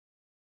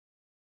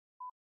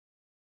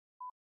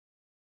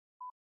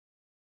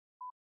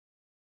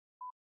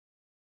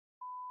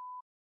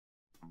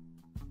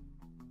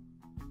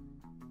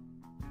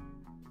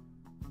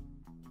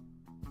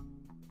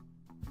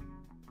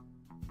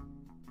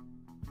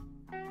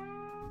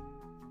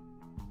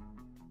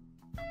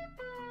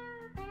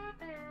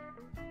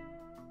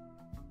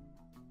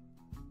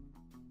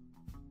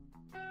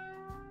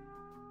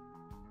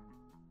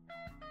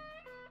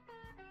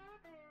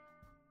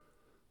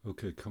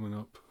Okay, coming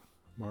up,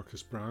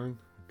 Marcus Brown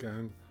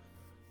again.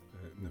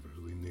 Never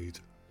really need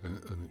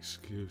an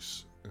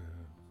excuse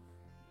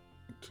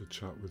to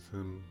chat with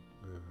him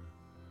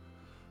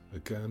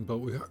again, but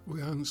we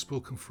hadn't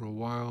spoken for a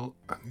while,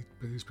 and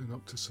he's been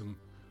up to some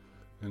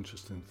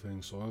interesting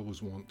things. So I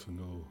always want to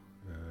know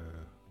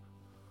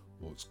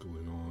what's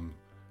going on.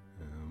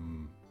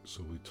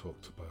 So we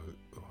talked about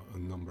a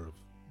number of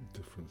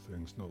different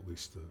things, not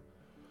least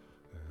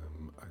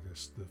I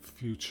guess the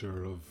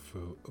future of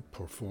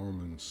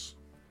performance,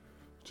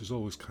 which is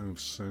always kind of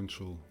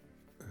central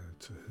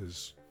to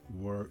his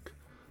work.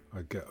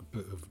 I get a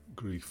bit of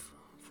grief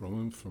from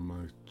him for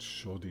my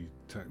shoddy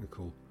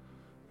technical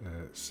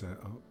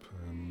setup.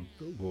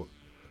 But what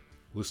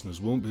listeners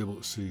won't be able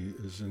to see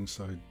is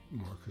inside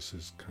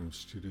Marcus's kind of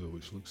studio,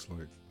 which looks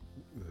like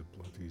the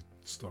bloody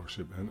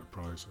Starship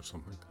Enterprise or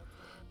something.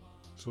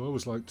 So I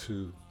always like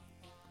to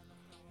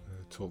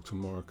talk to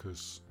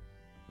Marcus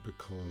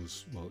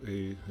because, well,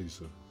 A, he's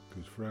a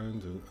good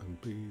friend,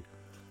 and B,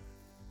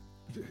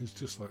 he's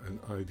just like an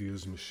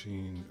ideas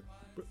machine,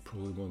 but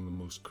probably one of the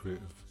most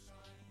creative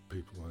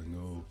people I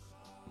know.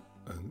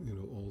 And, you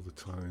know, all the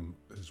time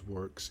his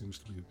work seems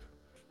to be,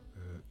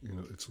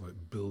 it's like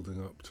building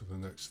up to the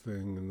next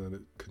thing, and then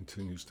it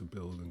continues to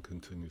build and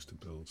continues to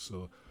build.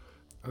 So,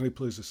 and he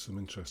plays us some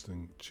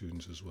interesting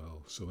tunes as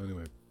well. So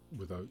anyway,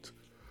 without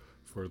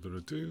further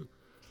ado,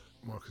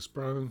 Marcus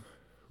Brown,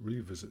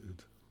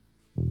 Revisited.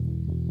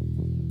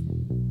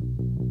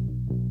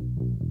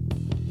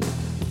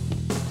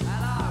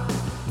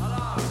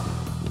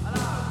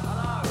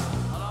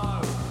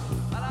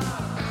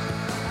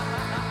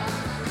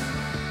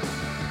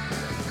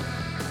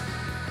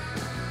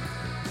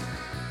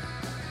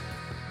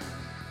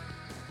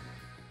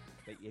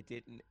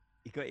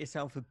 You got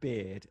yourself a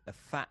beard, a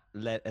fat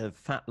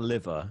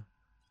liver.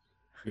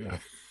 Yeah.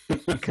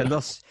 Your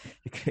cholesterol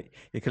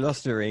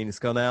has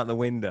gone out the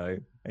window,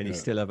 and you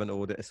still haven't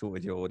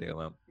sorted your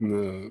audio out.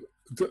 No.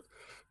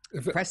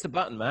 Press the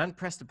button, man.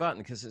 Press the button,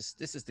 because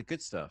this is the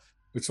good stuff.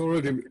 It's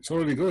already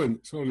going.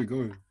 So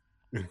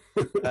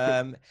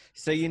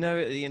you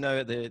know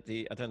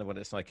the I don't know what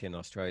it's like in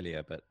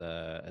Australia, but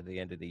at the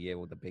end of the year,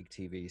 all the big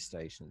TV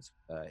stations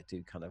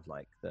do kind of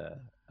like the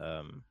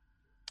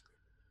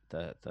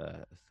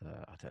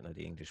I don't know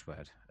the English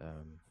word.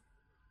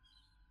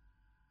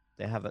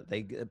 They have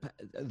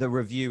the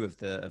review of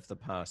the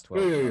past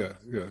 12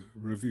 months. Yeah.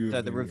 Review.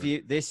 So the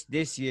review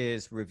this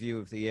year's review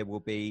of the year will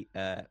be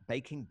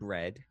baking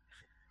bread,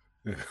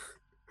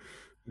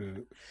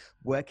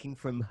 working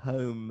from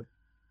home,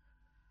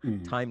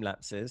 time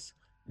lapses,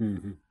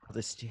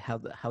 how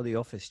the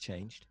office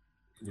changed,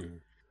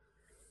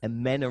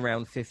 and men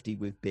around 50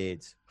 with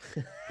beards.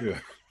 Yeah.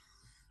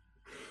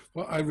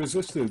 Well, I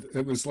resisted.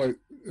 It was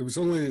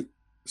only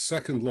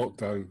second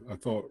lockdown. I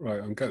thought, right,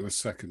 I'm getting a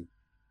second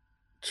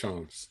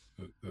chance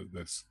at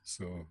this,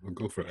 so I'll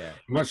go for it. Yeah.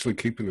 I'm actually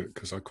keeping it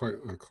because I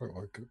quite like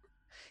it.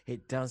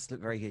 It does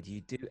look very good.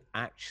 You do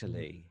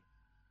actually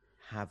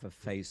have a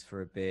face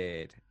for a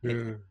beard.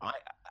 Yeah.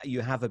 You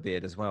have a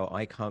beard as well.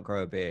 I can't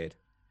grow a beard.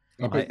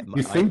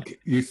 You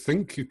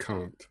think you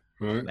can't,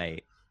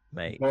 right?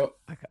 Mate. But,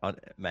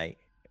 mate,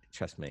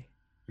 trust me.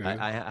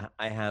 Yeah.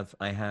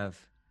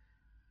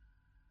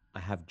 I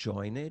have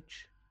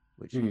joinage,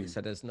 which so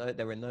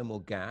there are no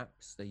more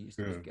gaps. There used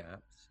to be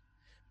gaps,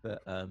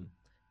 but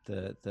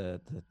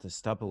the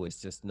stubble is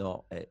just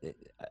not.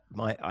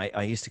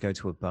 I used to go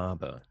to a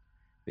barber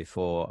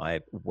before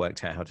I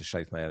worked out how to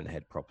shave my own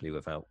head properly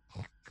without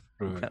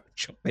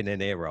chopping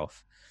an ear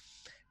off,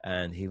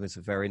 and he was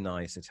a very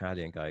nice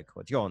Italian guy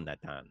called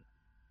Jonathan.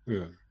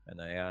 Yeah.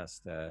 And I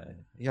asked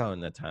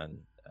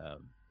Jonathan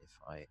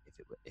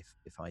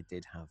if I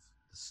did have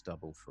the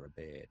stubble for a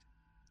beard.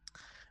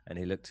 And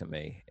he looked at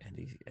me, and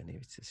he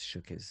just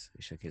shook his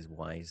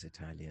wise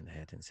Italian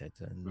head and said,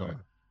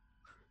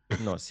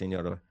 "No,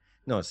 signor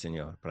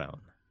Brown,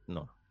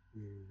 no."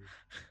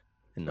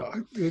 No.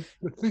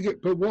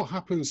 But what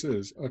happens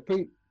is, I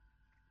think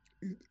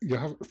you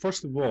have,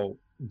 first of all,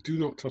 do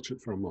not touch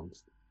it for a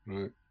month,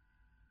 right?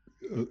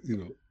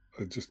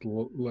 Just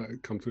let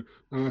it come through.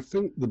 And I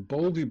think the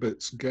baldy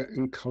bits get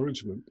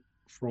encouragement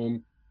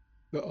from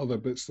the other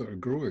bits that are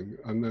growing,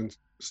 and then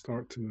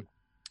start to.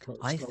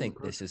 I think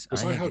this is.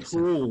 Because I had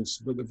holes,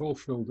 but they've all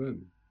filled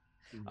in.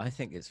 I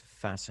think it's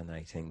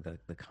fascinating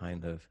the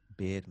kind of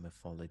beard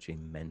mythology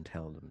men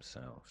tell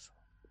themselves.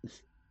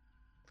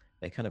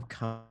 They kind of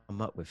come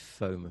up with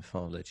faux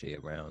mythology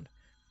around.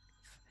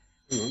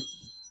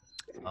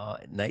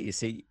 Nate, you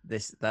see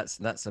this? That's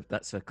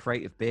a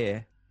crate of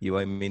beer you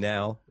owe me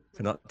now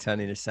for not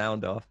turning the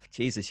sound off.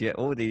 Jesus,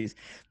 all these,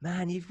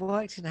 man,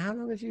 how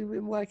long have you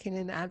been working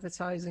in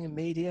advertising and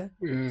media?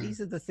 Yeah.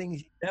 These are the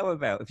things you know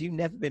about. Have you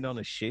never been on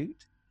a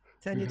shoot?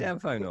 Turn your damn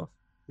phone off.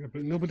 Yeah,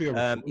 but nobody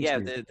ever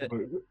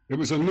it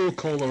was a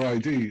no-caller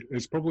ID.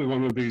 It's probably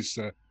one of these,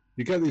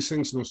 you get these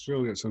things in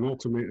Australia, it's an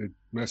automated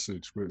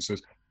message where it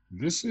says,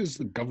 "This is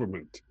the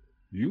government.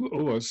 You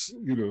owe us,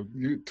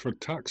 for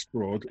tax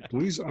fraud.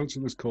 Please answer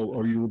this call,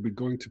 or you will be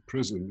going to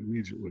prison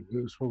immediately.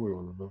 It's probably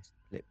one of those.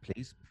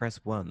 Please press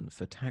 1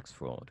 for tax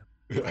fraud.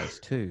 Yeah. Press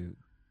 2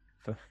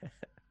 for.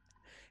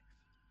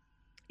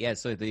 Yeah,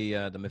 so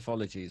the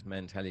mythologies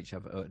men tell each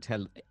other, or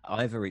tell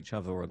either each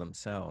other or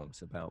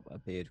themselves about a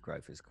beard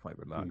growth is quite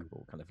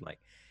remarkable. Kind of like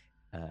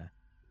uh,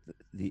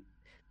 the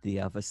the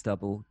other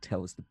stubble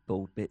tells the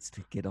bald bits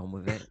to get on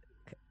with it.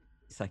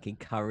 It's like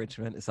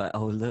encouragement. It's like,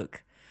 oh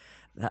look,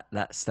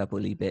 that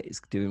stubbly bit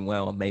is doing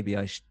well. Maybe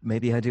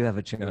maybe I do have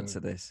a chance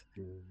at this.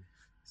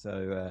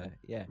 So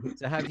yeah.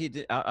 So have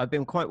you? I've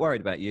been quite worried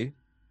about you.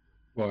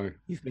 Why?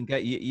 You've been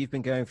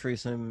going through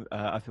some.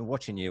 I've been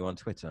watching you on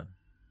Twitter.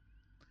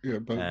 Yeah,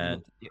 but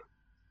And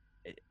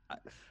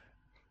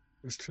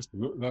it's just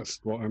that's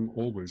what I'm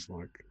always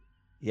like.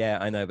 yeah,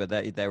 I know, but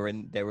there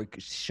were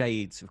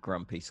shades of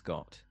Grumpy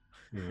Scott.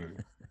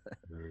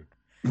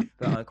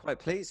 But I'm quite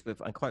pleased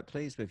with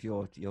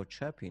your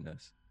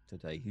chirpiness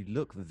today. You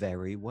look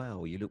very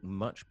well. You look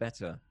much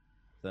better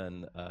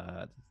than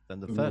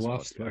the first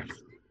last podcast.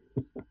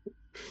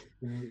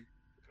 Time.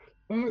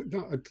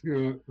 I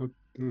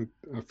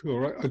feel all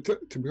right.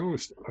 To be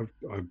honest,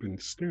 I've been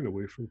staying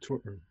away from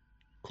Twitter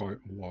quite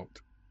a lot.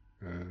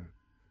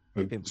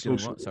 You've been doing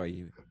what?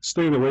 Sorry,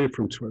 staying away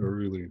from Twitter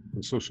really,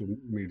 and social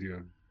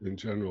media in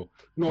general.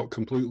 Not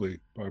completely,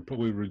 but I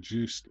probably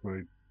reduced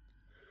my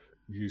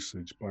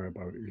usage by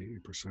about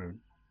 80%.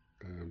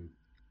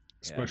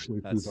 Especially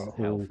through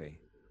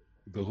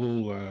the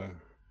whole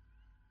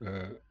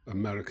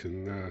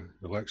American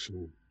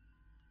election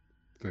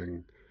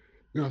thing.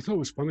 I thought it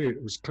was funny.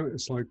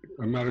 It's like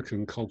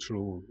American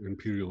cultural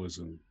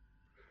imperialism.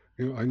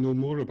 I know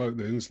more about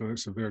the ins and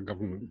outs of their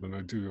government than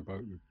I do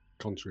about the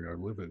country I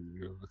live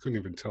in. I couldn't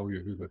even tell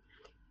you who the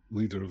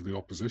leader of the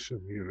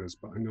opposition here is,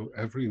 but I know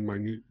every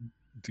minute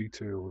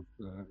detail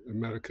of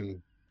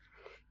American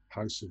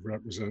House of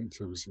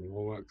Representatives and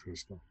all that kind of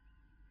stuff.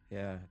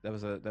 Yeah, there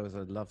was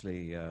a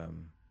lovely a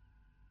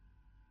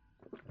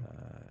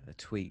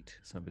tweet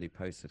somebody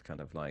posted,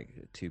 kind of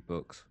like two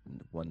books,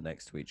 one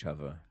next to each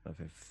other, of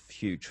a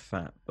huge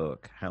fat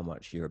book. How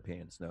much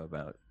Europeans know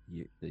about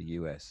the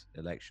U.S.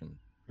 election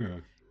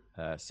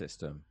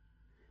system,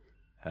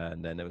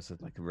 and then there was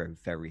like a very,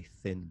 very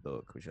thin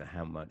book, which is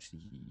how much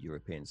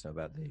Europeans know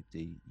about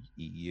the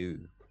EU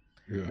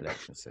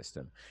election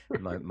system.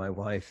 My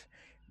wife,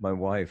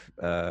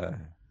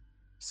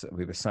 so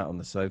we were sat on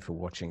the sofa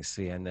watching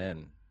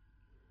CNN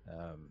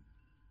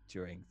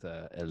during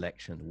the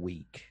election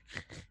week.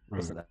 It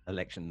wasn't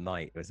election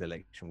night; it was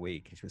election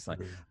week. And she was like,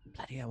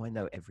 "Bloody hell! I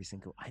know every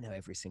single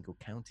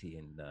county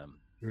in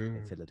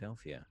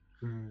Philadelphia."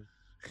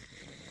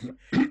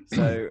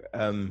 So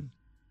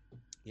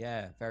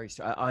yeah, very.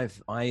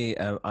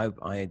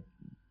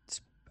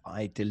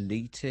 I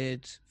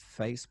deleted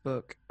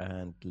Facebook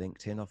and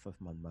LinkedIn off of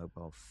my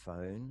mobile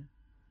phone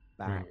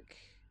back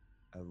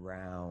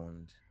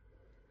around,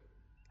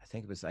 I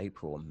think it was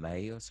April or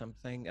May or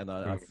something, and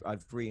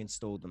I've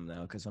reinstalled them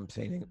now because I'm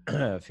feeling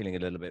feeling a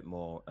little bit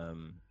more. I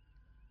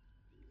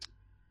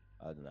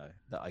don't know,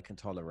 that I can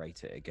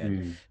tolerate it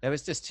again. There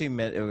was just too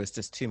many. It was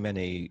just too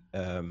many.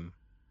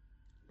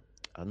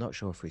 I'm not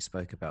sure if we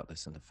spoke about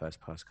this in the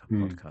first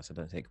podcast. I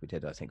don't think we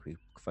did. I think we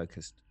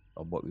focused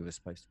on what we were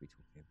supposed to be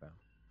talking about.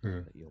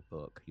 But your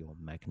book, your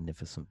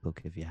magnificent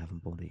book, if you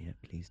haven't bought it yet,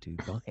 please do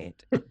buy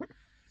it.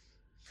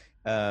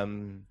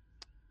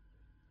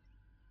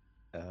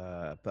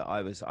 But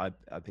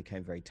I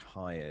became very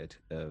tired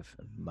of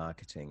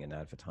marketing and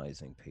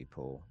advertising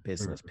people,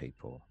 business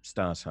people,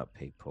 startup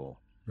people,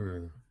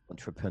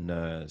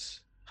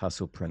 entrepreneurs,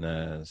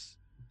 hustlepreneurs,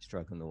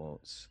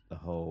 strugglenauts, the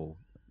whole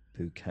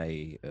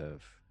bouquet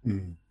of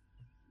the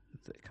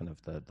kind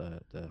of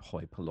the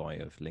hoi polloi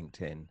of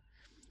LinkedIn,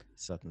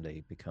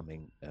 suddenly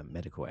becoming a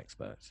medical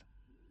expert.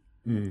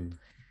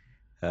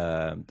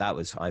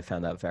 I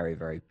found that very,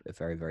 very,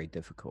 very, very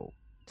difficult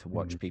to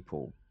watch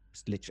people.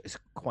 It's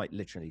quite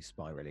literally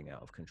spiraling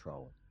out of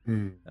control.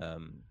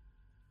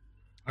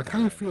 I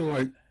kind of feel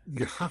like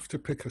you have to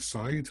pick a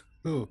side,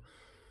 though.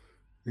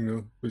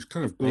 Which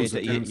kind of goes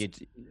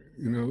against,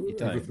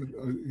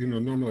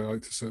 everything. Normally I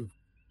like to sort of,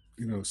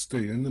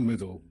 stay in the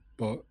middle,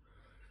 but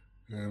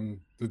I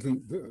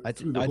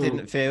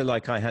didn't feel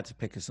like I had to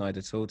pick a side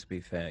at all, to be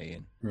fair,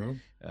 Ian.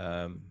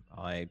 Yeah.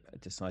 I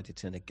decided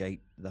to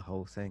negate the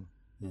whole thing.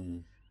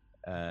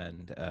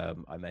 And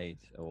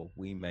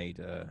we made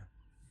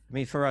I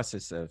mean, for us,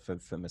 it's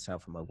for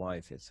myself and my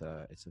wife, it's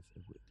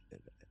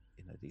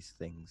these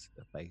things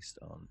are based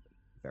on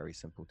very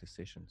simple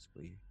decisions.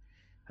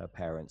 Her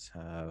parents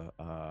have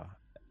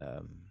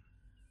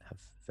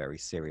very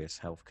serious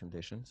health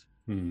conditions.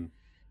 Two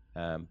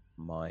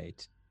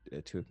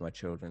of my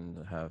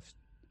children have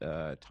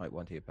type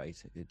 1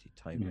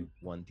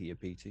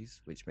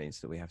 diabetes, which means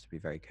that we have to be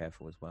very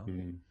careful as well.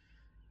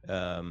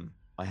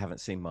 I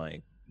haven't seen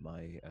my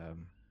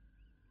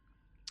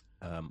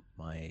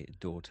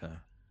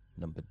daughter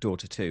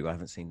 2. I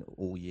haven't seen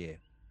all year.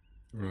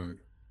 Right.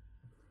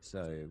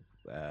 So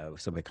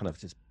so we're kind of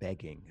just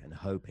begging and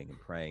hoping and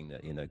praying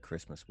that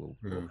Christmas will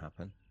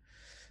happen.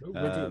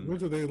 Where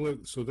do they live?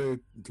 So they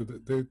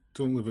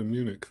don't live in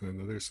Munich then?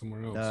 Are they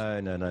somewhere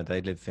else? No.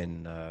 They live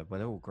in well,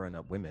 they're all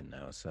grown-up women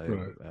now. So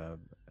Right.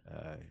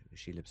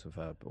 she lives with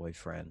her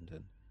boyfriend, and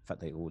in fact,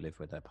 they all live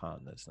with their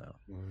partners now.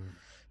 Right.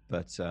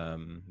 But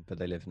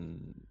they live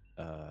in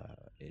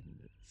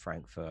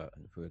Frankfurt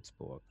and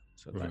Würzburg,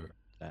 so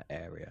that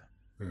area.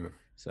 Yeah.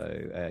 So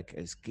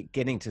it's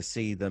getting to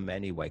see them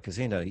anyway, because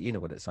you know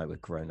what it's like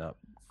with grown-up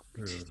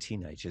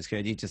teenagers.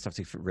 You just have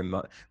to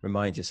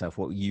remind yourself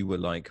what you were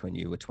like when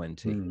you were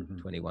 20,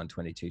 21,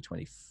 22,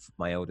 20.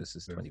 My oldest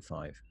is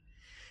 25.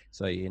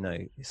 So,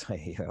 it's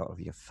like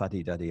your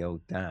fuddy-duddy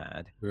old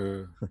dad.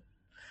 Yeah.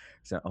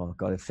 So, I've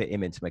got to fit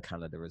him into my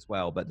calendar as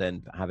well. But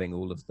then having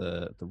all of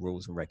the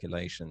rules and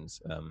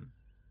regulations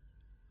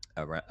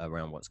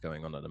around what's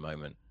going on at the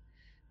moment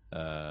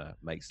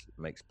makes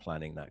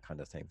planning that kind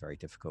of thing very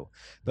difficult.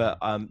 But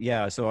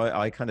so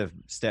I kind of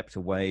stepped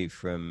away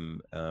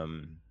from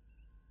all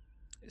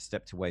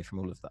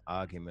of the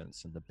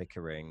arguments and the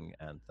bickering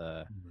and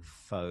the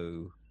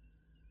faux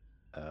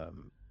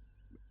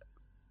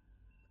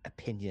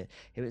opinion.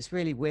 It was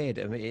really weird.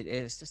 I mean,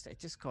 it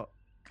just got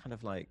kind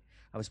of like,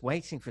 I was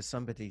waiting for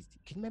somebody.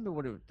 Can you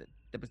remember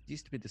there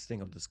used to be this thing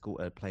on the school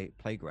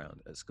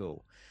playground at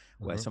school,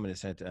 where somebody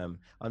said, "I'm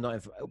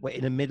not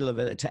in the middle of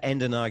it to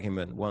end an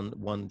argument."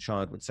 One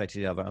child would say to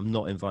the other, "I'm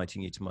not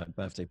inviting you to my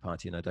birthday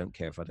party, and I don't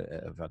care if I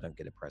don't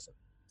get a present."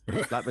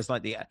 that was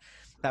like the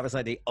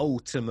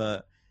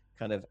ultimate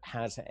kind of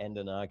how to end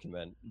an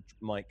argument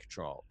mic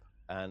drop,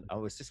 and I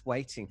was just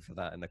waiting for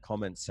that in the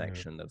comments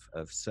section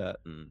of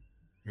certain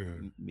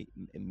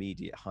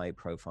immediate high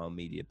profile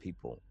media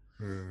people.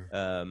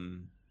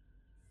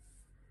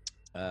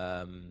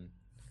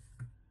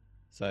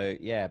 So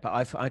but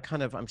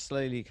I'm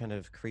slowly kind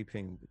of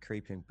creeping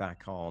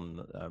back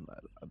on.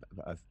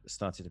 I've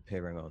started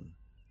appearing on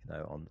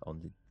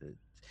the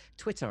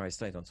Twitter. I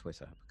stayed on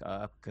Twitter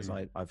because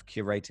I've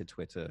curated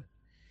Twitter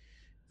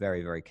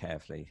very, very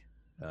carefully,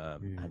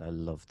 and I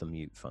love the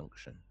mute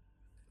function.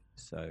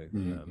 So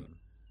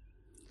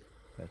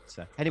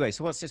but anyway,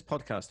 so what's this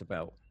podcast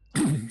about?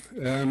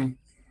 And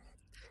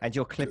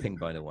you're clipping,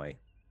 by the way.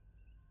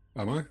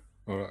 Am I?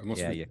 All right. I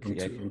must be.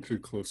 I'm too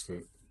close to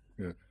it.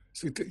 Yeah.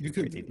 See, you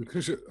can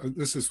because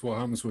this is what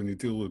happens when you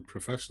deal with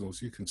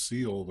professionals. You can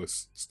see all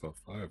this stuff.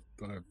 I have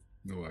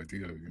no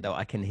idea. No,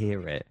 I can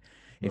hear it.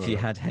 If you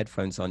had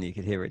headphones on, you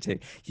could hear it too.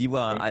 You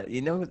are.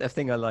 You know the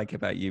thing I like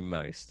about you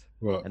most,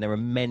 and there are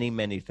many,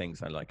 many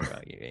things I like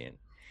about you, Ian,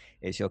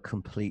 is your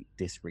complete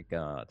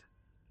disregard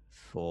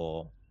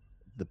for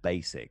the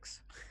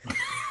basics.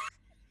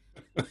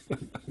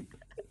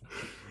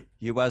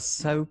 You are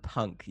so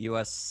punk. You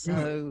are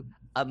so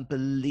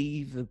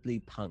unbelievably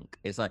punk.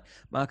 It's like,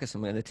 Marcus,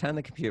 I'm going to turn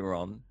the computer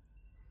on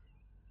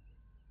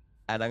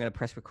and I'm going to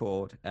press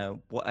record.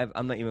 I'm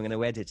not even going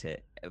to edit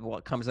it.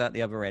 What comes out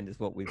the other end is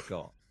what we've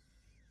got.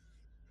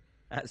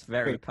 That's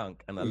very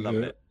punk, and I love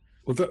it.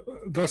 Well,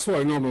 that's what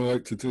I normally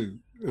like to do.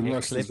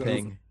 You're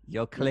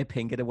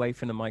clipping. Get away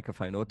from the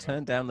microphone, or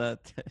turn down the.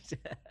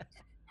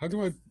 How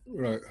do I?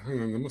 Right,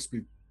 hang on. There must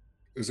be.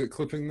 Is it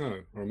clipping now,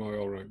 or am I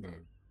all right now?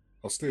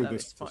 I'll stay at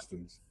this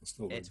distance.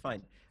 It's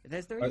fine. There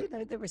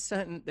are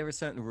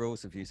certain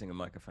rules of using a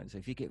microphone. So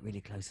if you get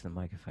really close to the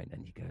microphone,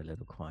 then you go a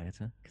little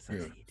quieter, because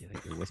that's how you do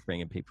it. You're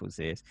whispering in people's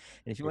ears.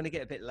 And if you want to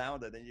get a bit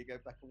louder, then you go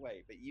back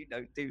away. But you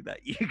don't do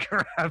that. You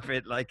grab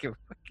it like a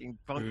fucking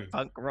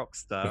punk rock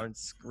star and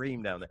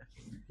scream down there.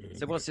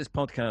 So what's this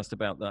podcast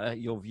about that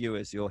your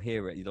viewers, your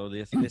hearers, your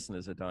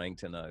listeners are dying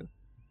to know?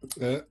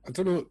 I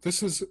don't know.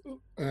 This is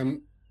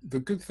the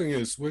good thing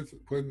is with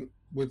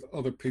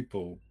other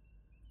people.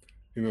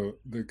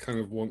 They kind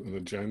of want an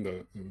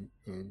agenda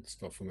and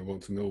stuff, and they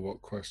want to know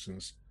what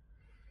questions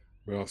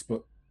we ask.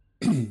 But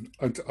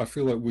I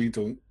feel like we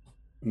don't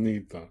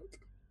need that,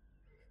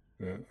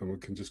 and we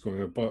can just go in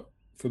there. But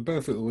for the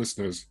benefit of the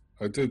listeners,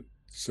 I did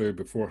say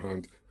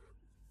beforehand,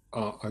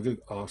 I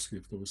did ask you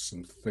if there was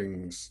some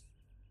things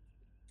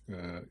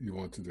you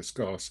want to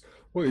discuss.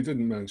 What you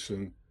didn't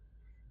mention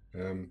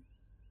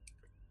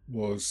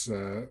was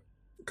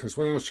because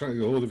when I was trying to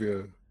get hold of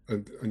you,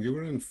 and you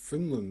were in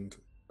Finland.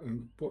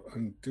 And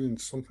doing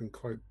something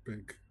quite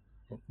big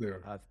up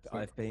there.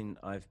 I've been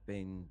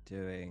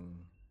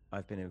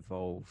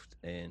involved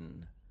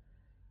in.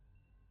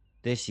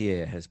 This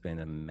year has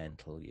been a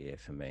mental year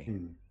for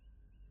me,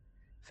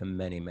 for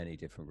many, many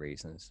different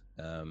reasons.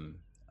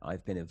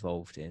 I've been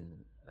involved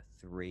in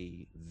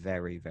 3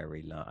 very,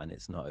 very large, and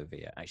it's not over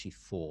yet. Actually,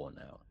 4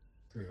 now.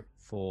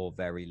 4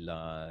 very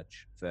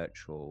large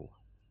virtual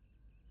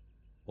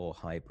or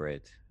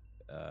hybrid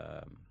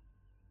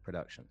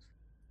productions.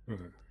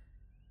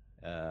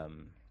 I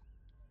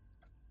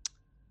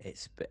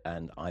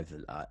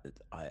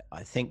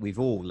think we've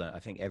all learned. I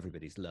think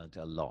everybody's learned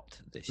a lot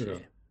this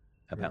year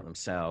about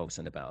themselves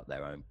and about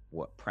their own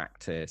work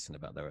practice and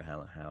about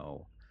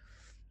how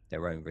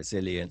their own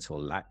resilience or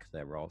lack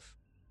thereof.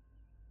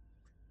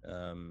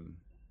 But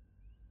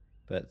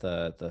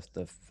but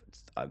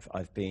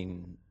I've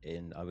been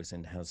in. I was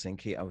in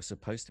Helsinki. I was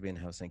supposed to be in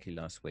Helsinki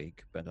last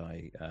week, but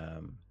I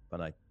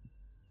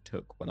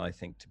took what I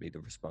think to be the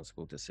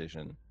responsible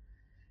decision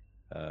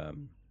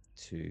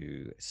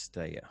to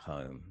stay at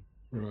home.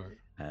 Right.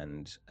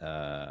 And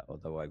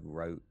although I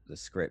wrote the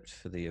script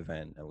for the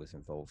event, I was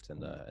involved in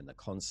the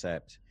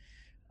concept.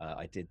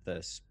 I did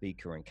the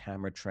speaker and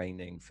camera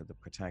training for the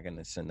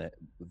protagonists in it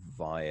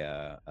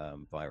via a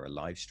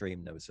live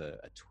stream. There was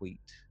a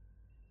tweet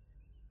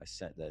I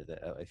sent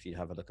if you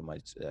have a look at my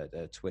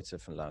Twitter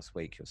from last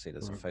week, you'll see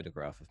there's a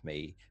photograph of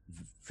me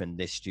from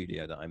this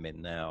studio that I'm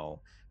in now,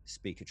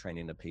 speaker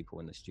training the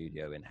people in the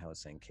studio in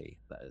Helsinki.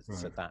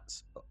 So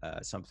that's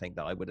something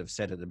that I would have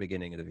said at the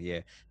beginning of the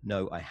year.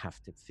 No, I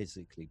have to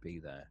physically be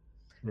there.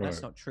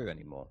 That's not true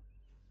anymore.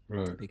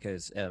 Right.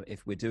 Because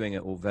if we're doing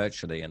it all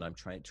virtually, and I'm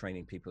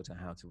training people to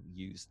how to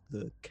use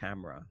the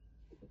camera,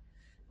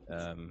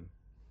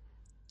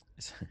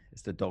 is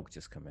the dog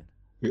just come in?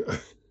 Yeah.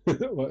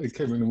 Well, it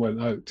came in and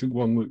went out, took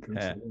one look. And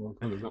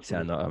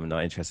said, I'm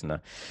not interested in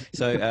that.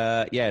 So,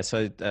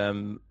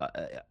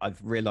 I've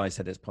realized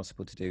that it's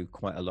possible to do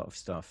quite a lot of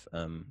stuff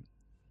from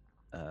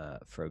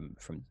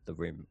the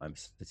room I'm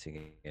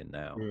sitting in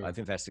now. Yeah. I've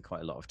invested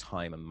quite a lot of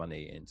time and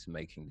money into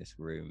making this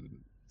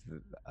room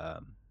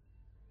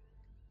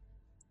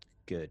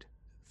good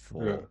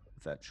for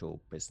virtual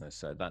business,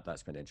 so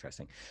that's been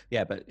interesting.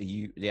 But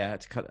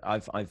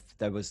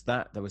there was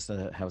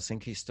the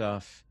Helsinki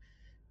stuff.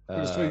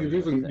 So you've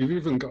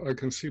even got, I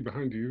can see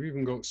behind you, you've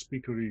even got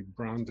Speakery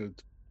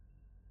branded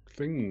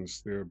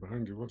things there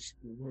behind you. What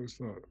is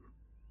that?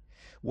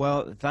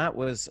 Well, that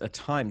was a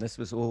time, this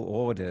was all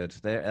ordered.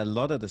 A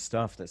lot of the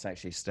stuff that's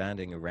actually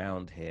standing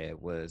around here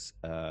was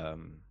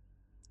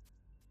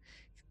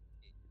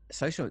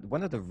social.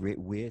 One of the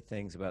weird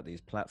things about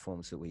these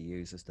platforms that we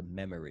use is the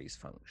memories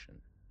function.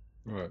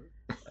 Right.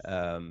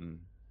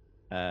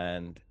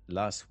 And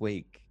last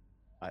week,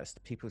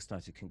 people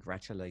started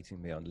congratulating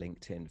me on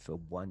LinkedIn for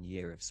 1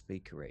 year of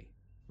Speakery.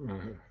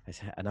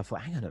 And I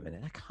thought, hang on a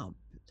minute,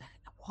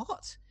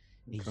 what?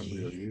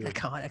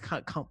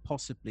 That can't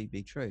possibly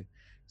be true.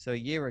 So a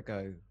year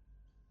ago,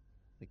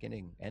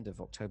 end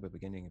of October,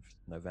 beginning of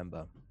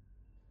November,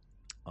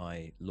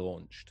 I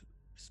launched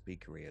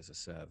Speakery as a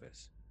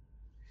service.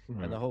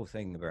 And the whole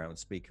thing around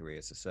Speakery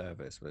as a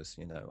service was,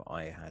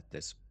 I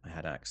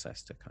had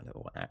access to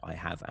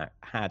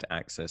had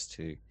access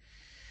to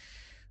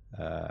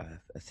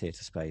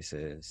theatre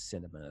spaces,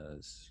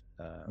 cinemas,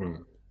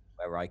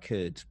 where I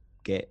could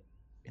get,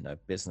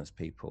 business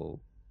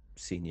people,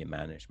 senior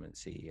management,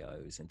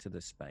 CEOs into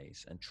the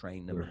space and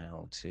train them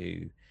how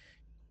to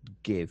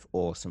give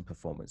awesome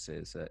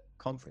performances at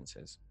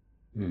conferences.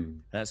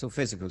 That's all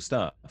physical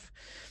stuff.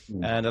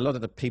 And a lot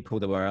of the people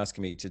that were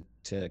asking me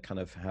to kind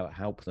of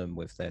help them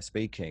with their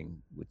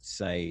speaking would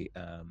say,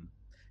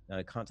 no,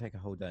 I can't take a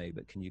whole day,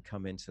 but can you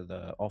come into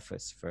the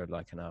office for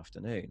like an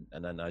afternoon?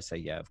 And then I say,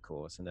 yeah, of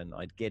course. And then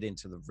I'd get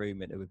into the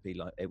room and it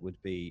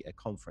would be a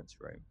conference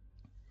room.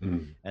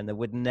 And they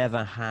would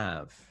never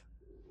have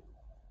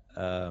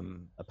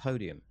a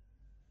podium.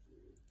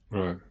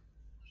 Right.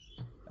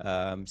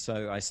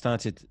 So I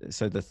started.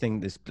 So the thing,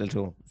 this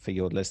little for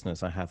your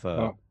listeners, I have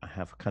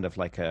kind of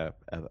like a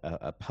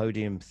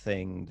podium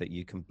thing that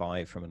you can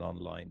buy from an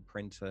online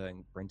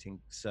printing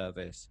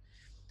service.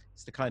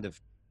 It's the kind of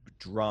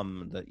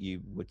drum that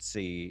you would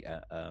see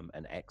at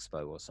an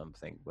expo or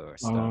something, where a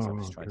startup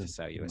is trying to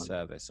sell you a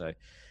service. So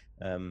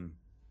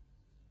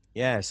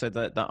so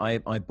that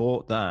I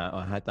bought that.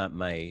 I had that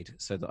made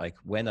so that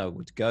when I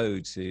would go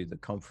to the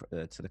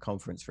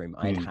conference room,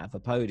 I'd have a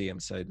podium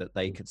so that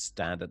they could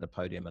stand at the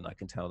podium and I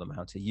can tell them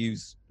how to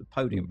use the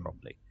podium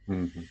properly.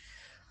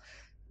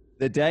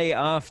 The day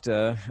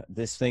after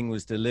this thing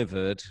was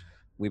delivered,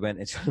 we went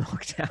into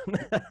lockdown.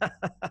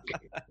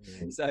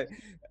 So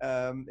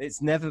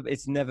it's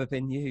never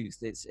been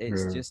used. It's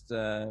just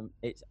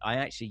I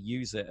actually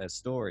use it as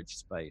storage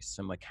space,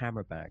 so my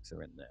camera bags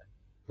are in there.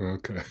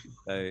 Okay.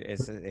 So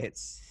it's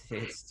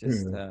just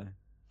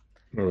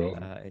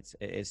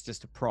it's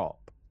just a prop,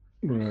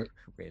 right?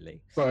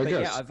 Really. But I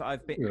guess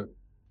I've been. Yeah,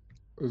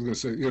 I was going to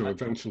say,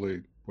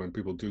 eventually when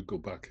people do go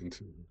back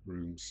into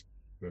rooms,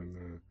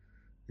 then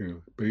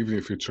but even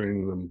if you're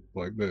training them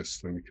like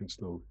this, then you can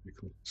still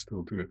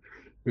do it.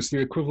 It's the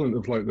equivalent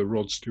of like the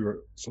Rod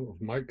Stewart sort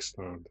of mic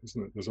stand,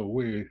 isn't it? There's a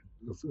way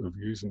of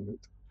using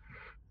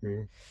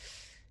it.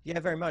 Yeah,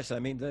 very much. I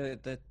mean,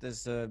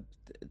 there's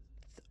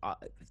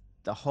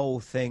the whole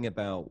thing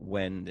about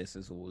when this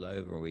is all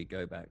over and we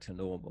go back to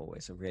normal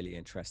is a really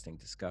interesting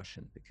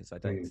discussion, because I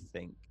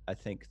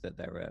think that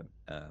there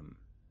are.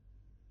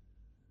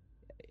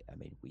 I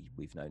mean,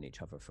 we've known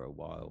each other for a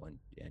while, and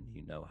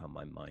you know how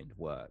my mind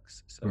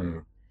works.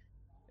 So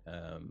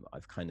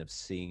I've kind of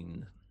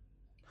seen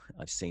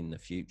the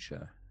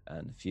future,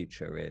 and the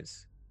future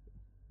is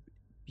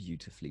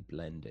beautifully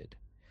blended.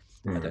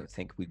 I don't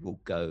think we will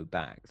go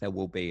back. There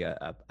will be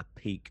a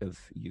peak of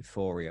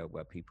euphoria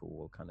where people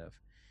will kind of,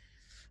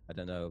 I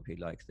don't know, it'll be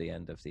like the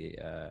end of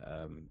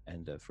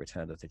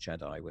Return of the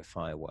Jedi with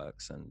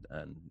fireworks and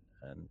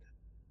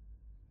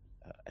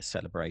a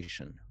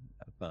celebration.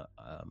 But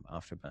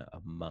after about a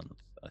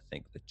month, I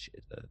think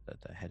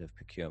the head of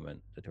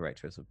procurement, the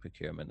directors of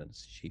procurement, and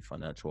chief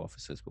financial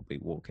officers will be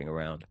walking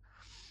around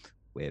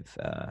with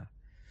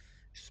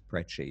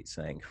spreadsheets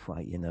saying,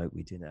 "Well, you know,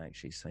 we didn't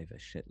actually save a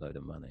shitload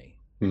of money.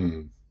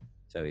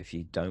 So if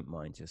you don't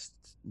mind just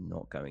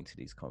not going to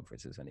these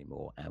conferences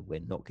anymore, and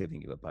we're not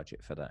giving you a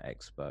budget for that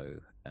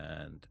expo,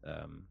 and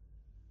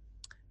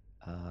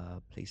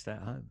please stay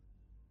at home."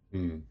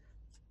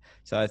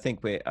 So I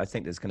think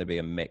there's going to be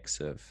a mix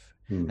of,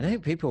 I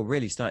think people are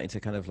really starting to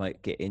kind of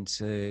like get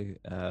into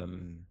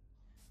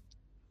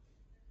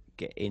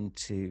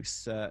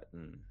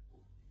certain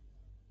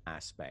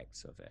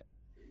aspects of it.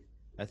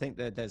 I think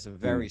that there's a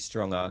very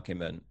strong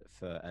argument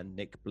for, and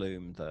Nick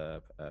Bloom,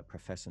 the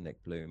Professor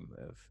Nick Bloom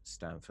of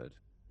Stanford,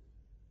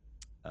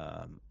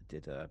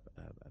 did a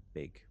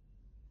big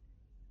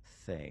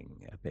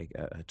thing,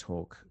 a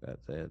talk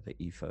at the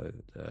EFO,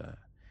 the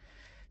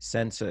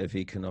Center of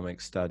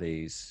Economic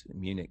Studies,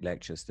 Munich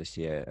lectures this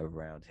year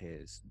around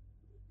his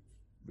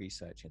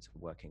research into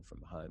working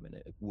from home, and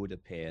it would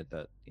appear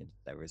that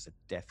there is a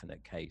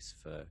definite case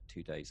for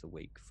 2 days a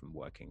week from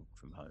working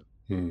from home.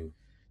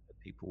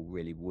 People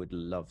really would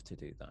love to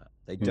do that.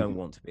 They don't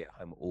want to be at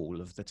home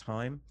all of the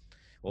time,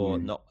 or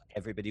not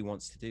everybody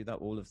wants to do that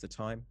all of the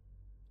time.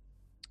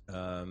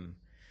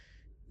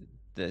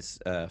 There's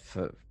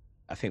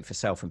I think for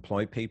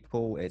self-employed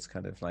people, it's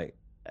kind of like,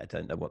 I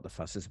don't know what the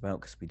fuss is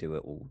about because we do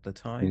it all the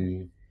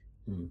time.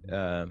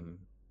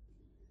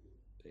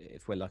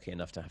 If we're lucky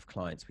enough to have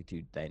clients, we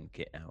do then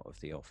get out of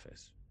the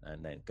office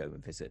and then go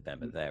and visit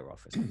them at their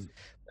offices.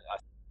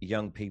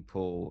 Young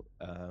people,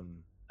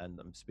 and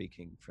I'm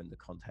speaking from the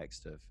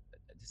context of,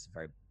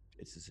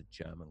 this is a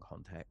German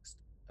context.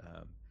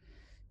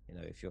 You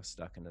know, if you're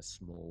stuck in a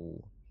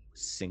small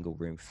single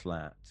room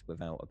flat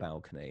without a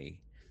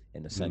balcony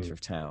in the center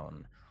of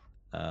town,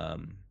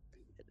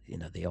 you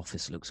know, the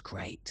office looks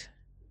great.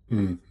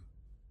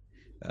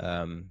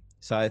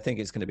 So I think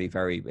it's going to be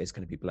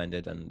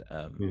blended, and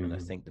I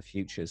think the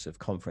futures of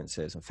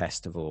conferences and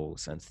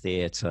festivals and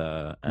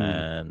theater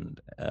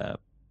and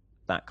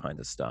that kind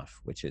of stuff,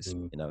 which is,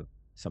 you know,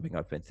 something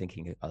I've been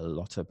thinking a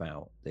lot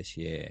about this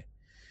year,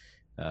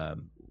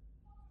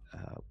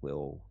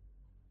 will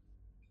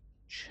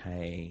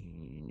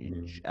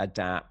change,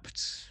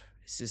 adapt.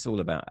 This is all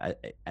about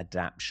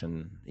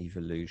adaptation,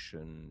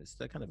 evolution. It's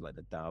the kind of like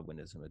the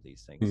Darwinism of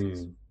these things.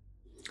 You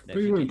know, if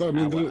you get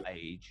to our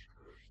age,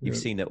 you've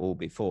seen it all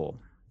before.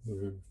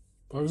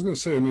 I was going to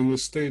say, I mean, the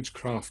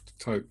stagecraft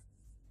type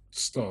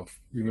stuff,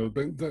 you know,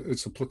 that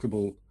it's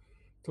applicable.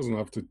 It doesn't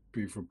have to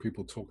be for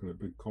people talking at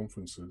big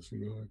conferences.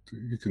 You know,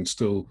 you can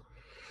still,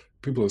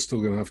 people are still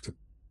going to have to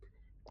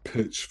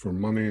pitch for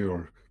money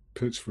or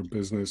pitch for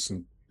business,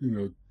 and you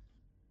know,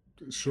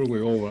 surely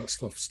all that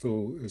stuff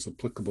still is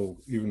applicable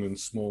even in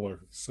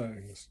smaller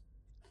settings.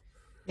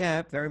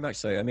 Yeah, very much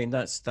so. I mean,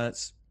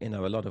 that's you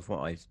know, a lot of what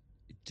I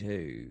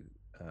do.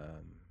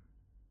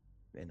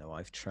 You know,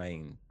 I've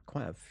trained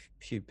quite a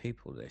few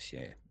people this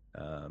year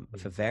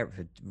for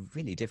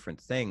really different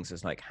things.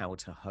 It's like how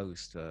to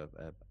host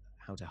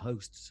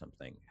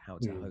something, how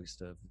to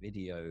host a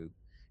video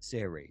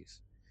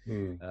series.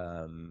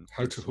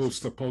 How to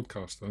host a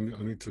podcast.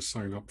 I need to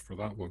sign up for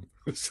that one.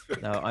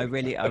 No, I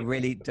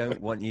really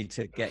don't want you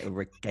to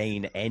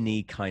gain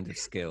any kind of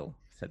skill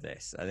for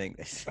this. I think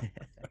this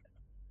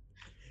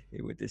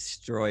it would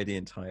destroy the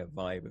entire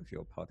vibe of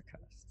your podcast.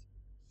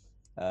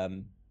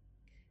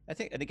 I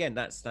think, and again,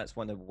 that's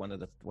one of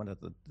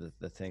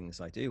the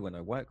things I do when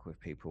I work with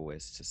people,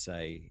 is to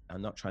say,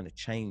 I'm not trying to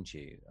change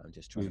you. I'm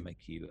just trying to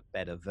make you a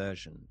better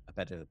version, a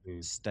better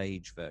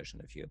stage version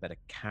of you, a better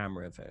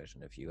camera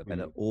version of you, a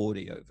better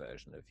audio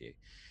version of you.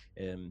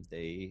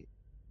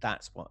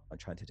 That's what I'm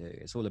trying to do.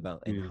 It's all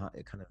about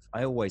kind of.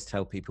 I always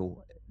tell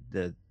people,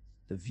 the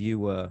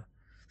viewer,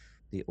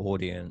 the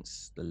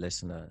audience, the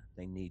listener,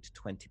 they need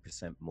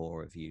 20%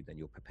 more of you than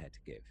you're prepared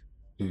to give.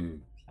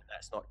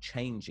 That's not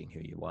changing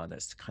who you are.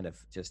 That's kind of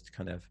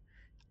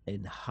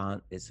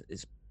enhance.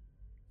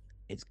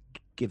 It's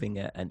giving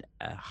a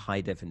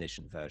high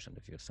definition version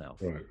of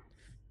yourself. Right.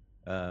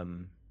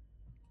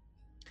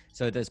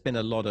 So there's been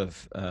a lot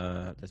of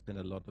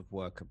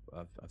work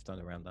I've done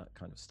around that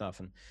kind of stuff,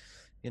 and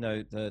you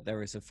know,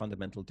 there is a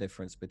fundamental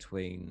difference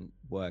between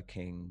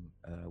working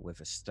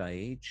with a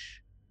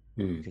stage,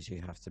 because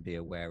you have to be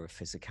aware of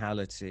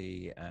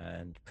physicality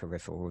and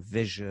peripheral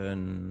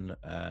vision,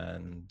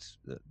 and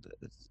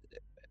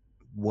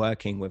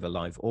working with a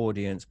live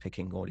audience,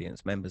 picking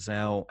audience members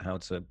out, how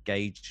to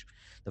gauge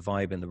the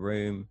vibe in the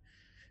room,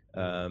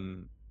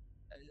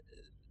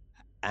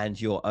 and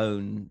your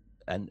own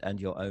and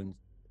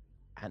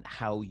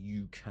how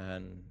you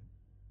can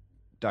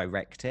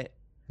direct it.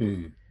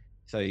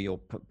 So you're,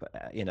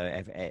 you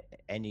know,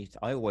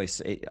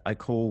 I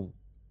call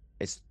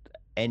it's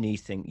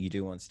anything you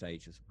do on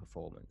stage as a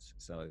performance.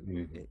 So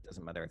it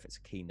doesn't matter if it's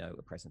a keynote,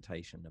 a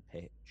presentation, a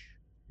pitch,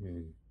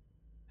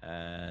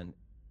 and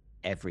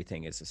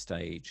everything is a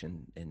stage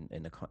in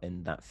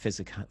that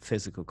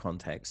physical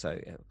context. So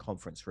a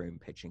conference room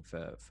pitching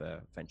for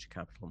venture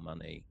capital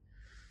money,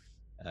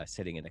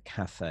 sitting in a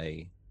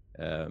cafe,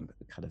 kind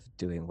of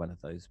doing one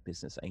of those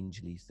business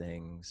angely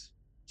things,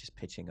 just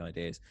pitching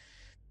ideas.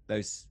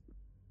 Those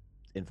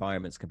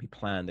environments can be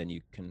planned, and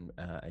you can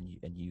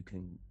and you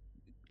can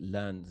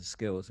learn the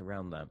skills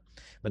around that.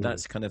 But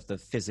that's kind of the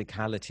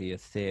physicality of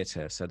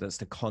theatre. So that's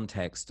the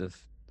context of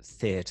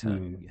theatre.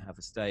 You have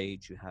a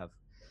stage, you have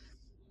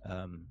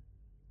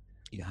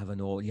you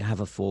have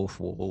a fourth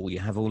wall, you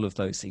have all of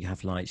those. So you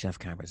have lights, you have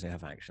cameras, you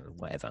have action,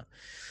 whatever.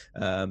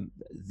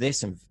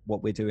 This and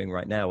what we're doing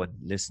right now, and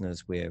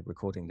listeners, we're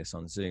recording this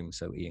on Zoom,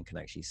 so Ian can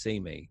actually see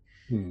me.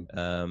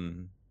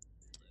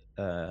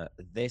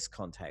 This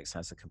context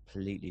has a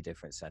completely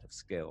different set of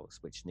skills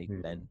which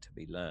need then to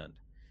be learned,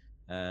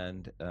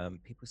 and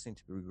people seem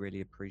to be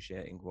really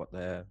appreciating what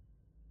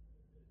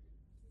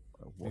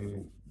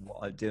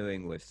I'm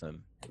doing with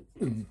them.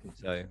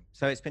 So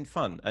it's been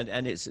fun,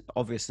 and it's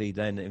obviously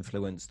then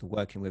influenced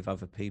working with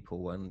other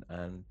people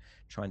and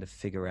trying to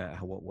figure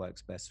out what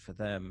works best for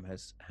them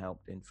has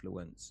helped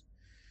influence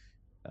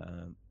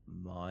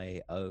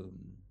my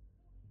own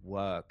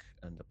work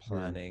and the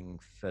planning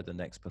for the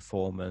next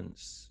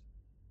performance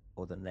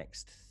or the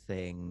next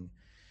thing,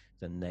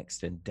 the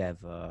next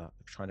endeavor,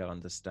 trying to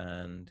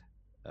understand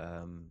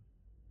kind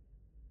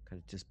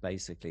of just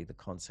basically the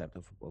concept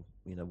of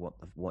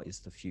what is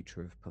the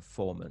future of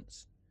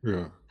performance,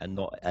 and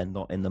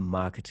not in the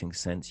marketing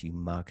sense, you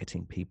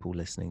marketing people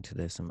listening to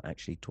this. I'm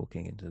actually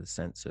talking into the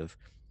sense of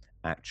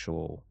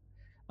actual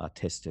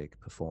artistic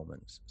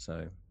performance.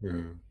 So I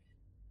mean,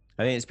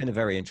 it's been a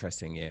very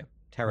interesting year,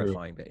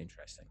 terrifying but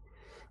interesting.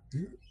 I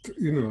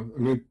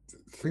mean,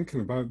 thinking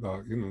about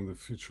that, the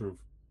future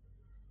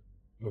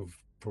of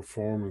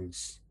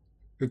performance,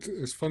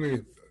 it's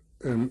funny,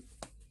 and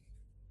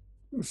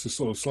this is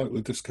sort of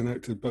slightly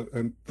disconnected, but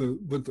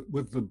with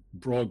the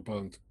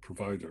broadband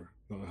provider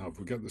that I have,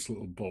 we get this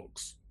little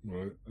box,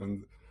 right,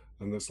 and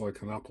there's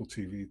like an Apple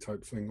TV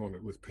type thing on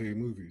it with pay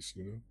movies,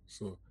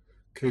 So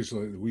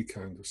occasionally at the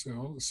weekend I say,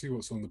 oh, let's see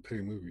what's on the pay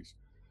movies.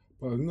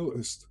 But I've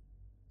noticed,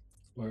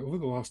 like, over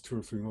the last 2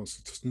 or 3 months,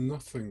 it's just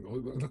nothing,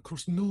 and of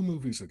course no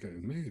movies are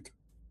getting made,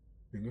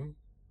 No,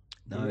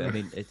 I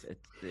mean,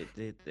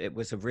 it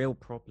was a real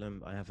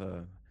problem. I have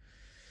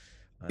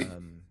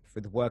for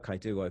the work I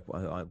do, I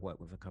work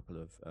with a couple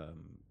of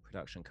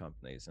production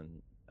companies,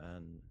 and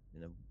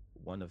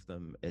one of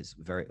them is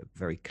very,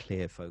 very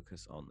clear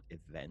focus on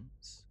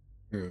events.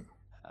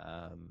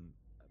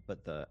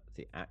 But the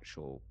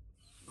actual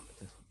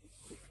kind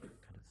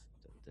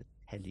of the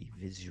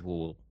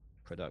televisual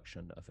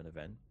production of an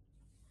event.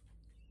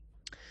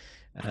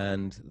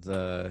 And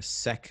the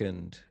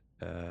second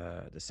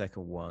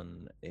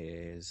one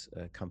is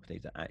a company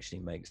that actually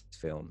makes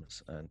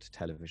films and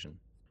television.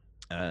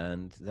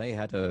 And they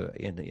had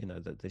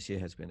that this year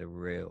has been a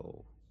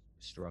real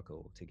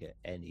struggle to get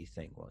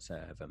anything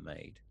whatsoever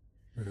made.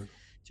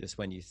 Just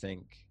when you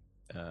think,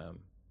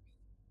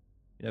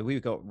 we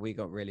got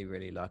really,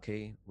 really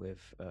lucky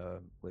with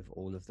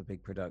all of the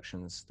big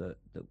productions that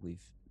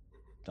we've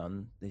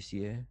done this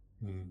year.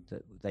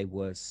 That they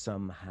were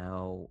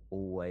somehow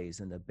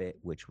always in a bit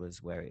which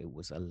was where it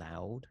was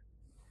allowed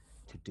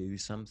to do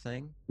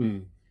something.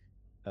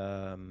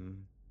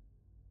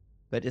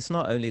 But it's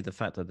not only the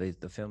fact that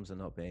the films are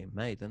not being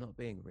made; they're not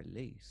being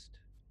released.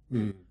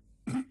 I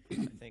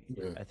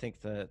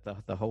think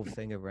the whole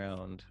thing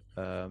around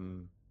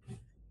the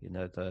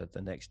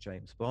next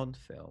James Bond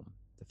film,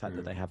 the fact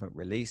that they haven't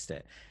released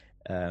it,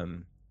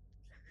 and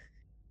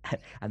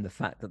the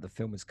fact that the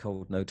film is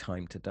called No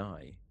Time to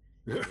Die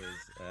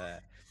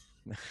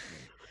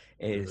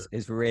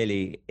is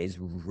really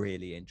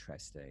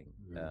interesting.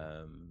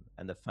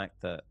 And the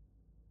fact that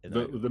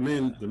the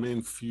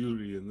main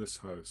fury in this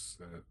house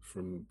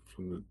from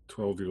the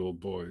 12-year-old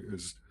boy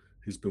is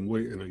he's been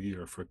waiting a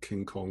year for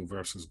King Kong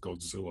versus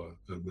Godzilla,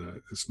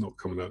 and it's not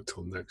coming out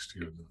till next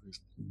year.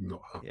 He's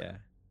not happy.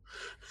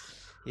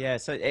 Yeah,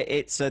 so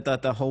it's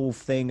the whole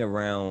thing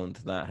around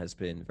that has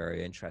been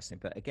very interesting.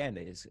 But again,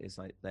 it's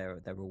like there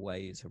are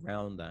ways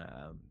around that.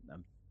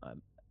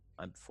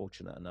 I'm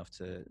fortunate enough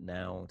to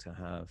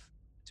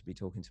be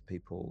talking to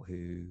people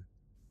who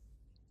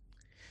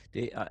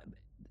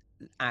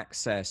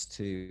access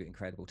to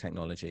incredible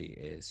technology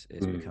is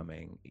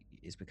becoming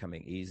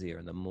easier,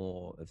 and the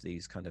more of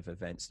these kind of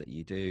events that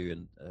you do,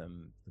 and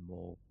the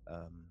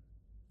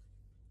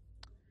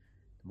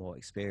more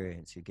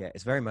experience you get.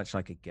 It's very much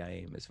like a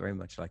game. It's very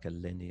much like a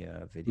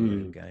linear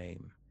video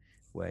game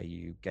where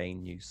you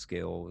gain new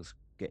skills,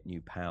 get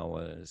new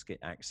powers, get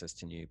access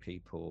to new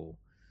people,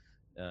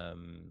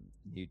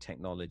 new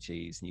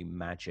technologies, new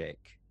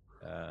magic.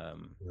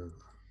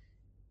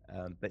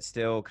 But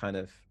still kind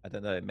of, I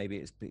don't know, maybe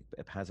it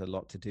has a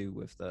lot to do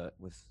with the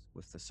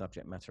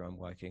subject matter I'm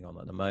working on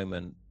at the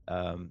moment,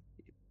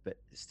 but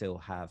still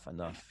have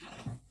enough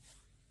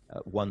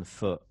one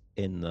foot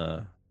in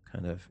the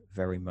kind of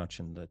very much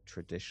in the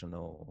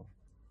traditional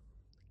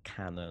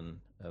canon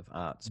of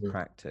arts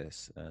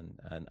practice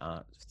and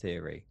art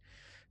theory,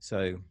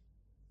 So,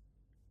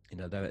 you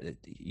know,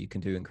 you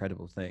can do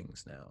incredible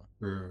things now.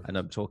 Yeah. And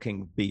I'm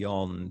talking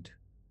beyond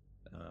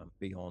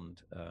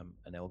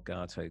an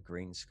Elgato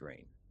green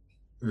screen.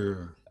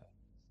 Yeah.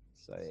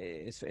 So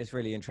it's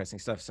really interesting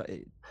stuff. So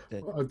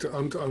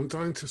I'm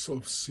dying to sort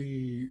of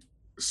see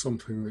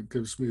something that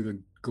gives me the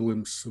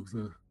glimpse of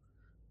the,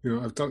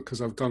 I've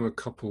done a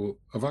couple.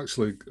 I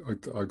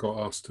got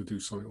asked to do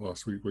something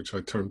last week, which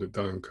I turned it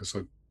down because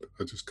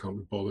I just can't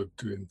be bothered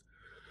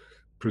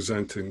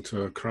presenting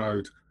to a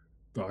crowd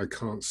that I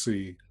can't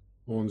see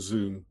on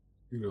Zoom,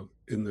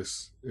 in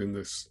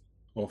this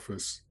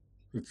office.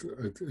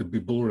 It'd be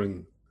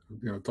boring.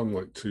 I've done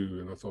like two,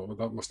 and I thought, well,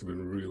 that must have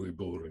been really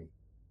boring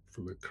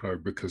for the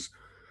crowd because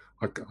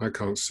I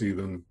can't see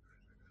them.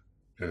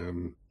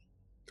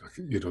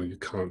 You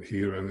can't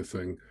hear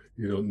anything.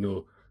 You don't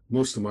know.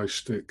 Most of my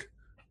shtick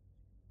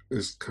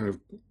is kind of,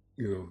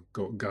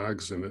 got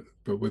gags in it.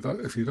 But with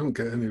that, if you don't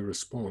get any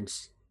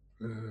response,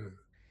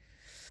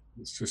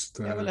 it's just.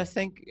 Yeah, well, I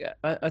think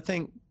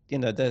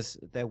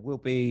there will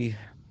be.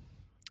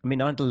 I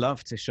mean, I'd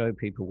love to show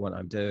people what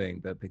I'm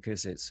doing, but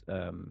because it's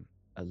a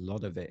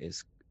lot of it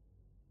is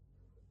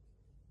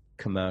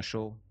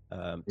commercial,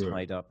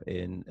 tied up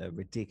in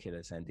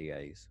ridiculous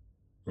NDAs.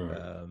 Right.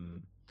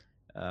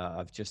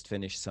 I've just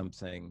finished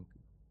something.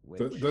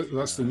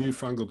 That's the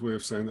newfangled way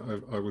of saying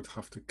that I would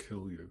have to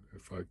kill you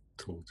if I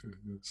told you.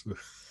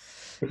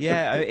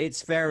 Yeah,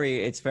 it's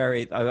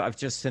very. I've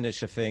just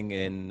finished a thing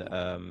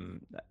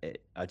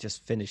I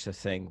just finished a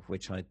thing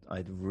which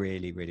I'd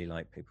really, really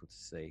like people to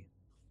see.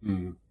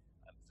 Mm. I'm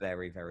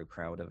very, very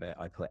proud of it.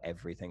 I put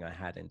everything I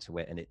had into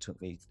it, and it took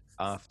me,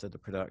 after the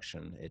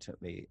production, it took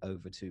me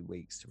over 2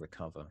 weeks to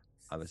recover.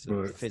 I was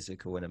a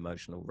physical and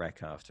emotional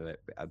wreck after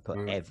it. I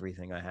put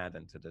everything I had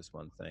into this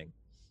one thing.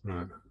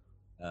 Right.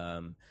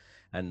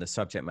 And the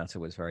subject matter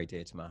was very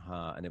dear to my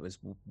heart. And it was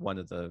one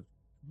of the,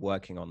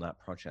 working on that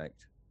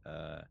project,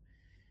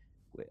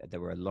 there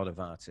were a lot of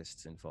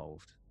artists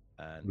involved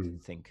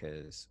and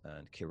thinkers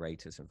and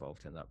curators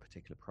involved in that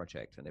particular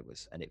project.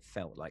 And it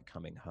felt like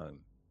coming home.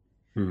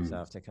 So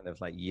after kind of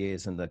like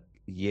years in the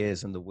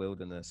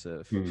wilderness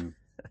of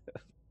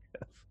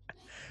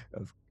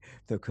of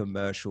the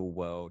commercial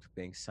world,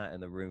 being sat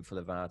in a room full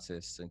of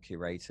artists and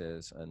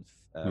curators and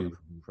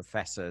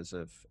professors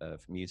of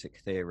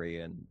music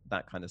theory and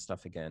that kind of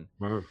stuff again,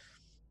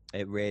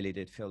 it really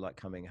did feel like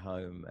coming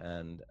home.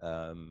 And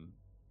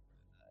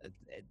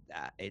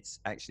it's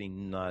actually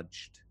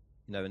nudged,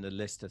 in the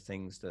list of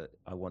things that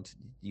I wanted.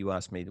 You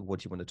asked me,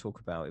 what do you want to talk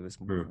about? It was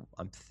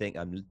I'm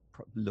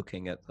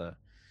looking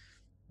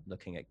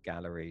at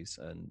galleries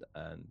and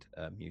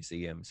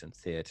museums and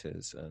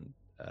theaters and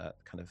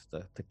kind of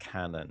the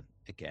canon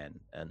again,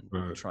 and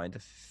trying to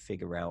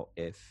figure out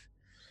if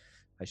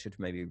I should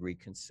maybe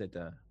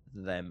reconsider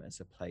them as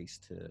a place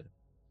to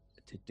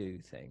do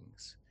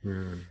things.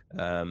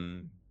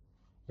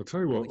 I'll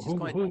tell you what. I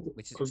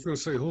was going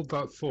to say, hold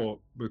that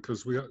thought,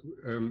 because we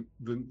the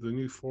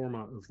new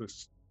format of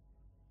this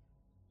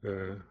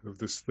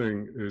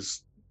thing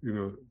is,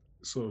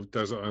 sort of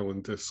desert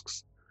island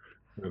discs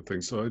and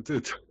things. So I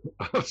did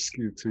ask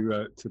you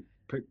to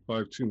pick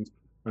 5 tunes,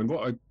 and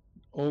what I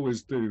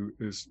always do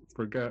is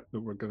forget that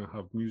we're going to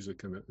have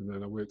music in it, and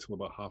then I wait till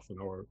about half an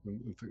hour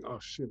and think, oh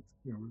shit,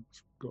 we've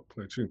got to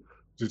play a tune,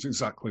 which is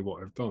exactly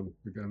what I've done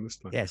again this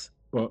time. Yes.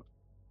 But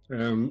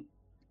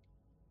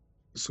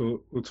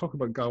so we'll talk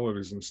about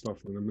galleries and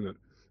stuff in a minute.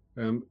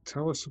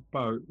 Tell us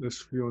about this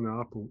Fiona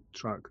Apple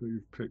track that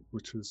you've picked,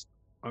 which is,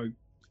 I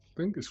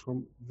think, it's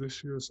from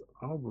this year's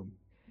album.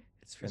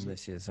 It's from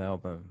this year's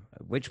album.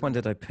 Which one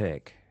did I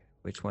pick?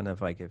 Which one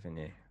have I given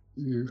you?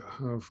 You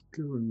have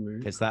given me,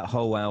 because that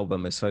whole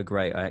album is so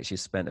great. I actually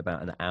spent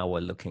about an hour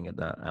looking at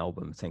that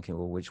album, thinking,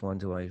 well, which one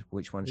should I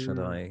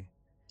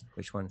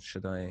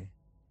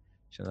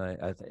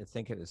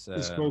think it was.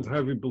 It's called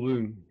Heavy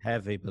Balloon.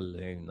 Heavy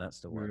Balloon, that's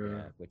the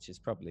one, which is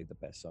probably the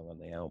best song on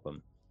the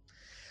album.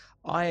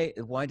 Why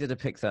did I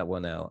pick that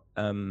one out?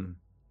 I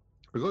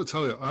got to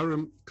tell you,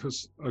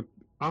 because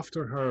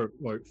after her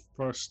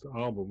first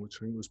album,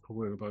 which I think was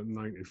probably in about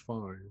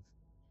 '95,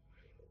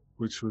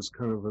 which was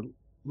kind of a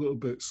little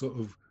bit sort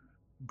of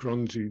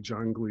grungy,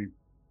 jangly,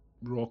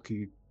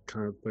 rocky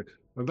kind of thing,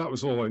 and that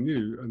was all I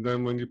knew. And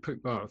then when you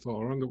picked that, I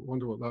thought, I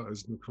wonder what that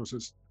is. And of course,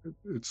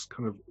 it's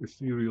kind of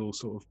ethereal,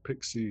 sort of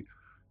pixie,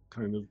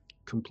 kind of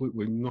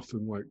completely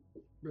nothing like.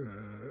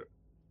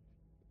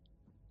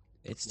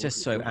 It's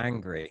just so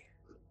angry.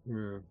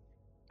 Yeah,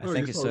 I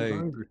think it's so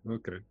angry.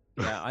 Okay.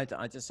 Yeah,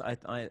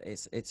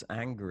 it's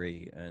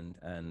angry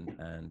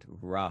and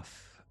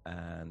rough,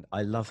 and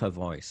I love her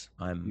voice.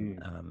 I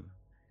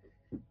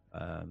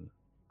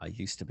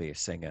used to be a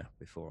singer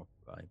before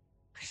I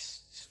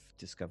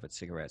discovered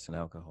cigarettes and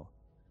alcohol.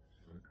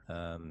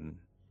 And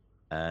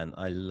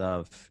I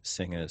love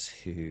singers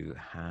who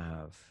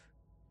have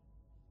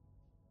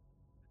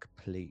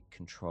complete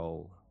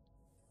control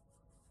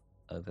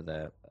over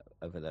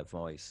their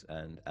voice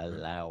and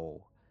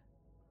allow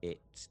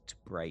it to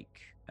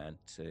break and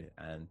to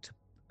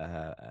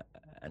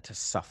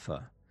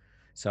suffer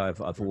So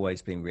I've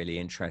always been really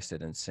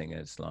interested in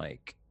singers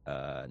like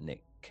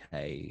Nick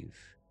Cave.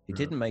 He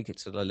didn't make it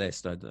to the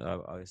list. I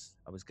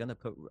was going to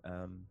put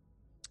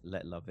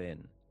Let Love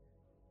In,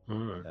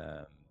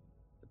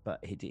 but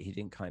he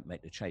didn't quite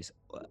make the chase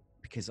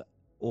because,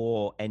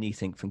 or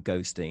anything from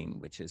Ghosteen,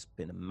 which has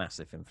been a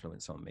massive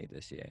influence on me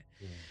this year.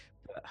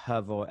 But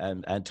her voice,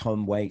 and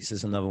Tom Waits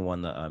is another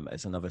one that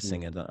is another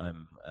singer that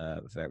I'm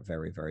very,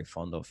 very, very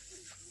fond of,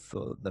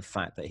 for the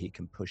fact that he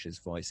can push his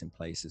voice in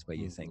places where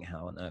you think,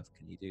 how on earth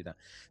can you do that?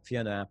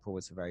 Fiona Apple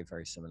was a very,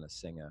 very similar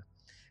singer,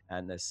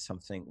 and there's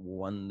something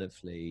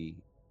wonderfully.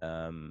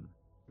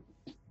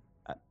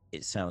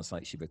 It sounds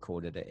like she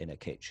recorded it in a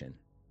kitchen,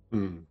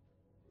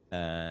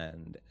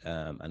 and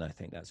I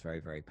think that's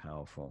very, very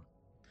powerful.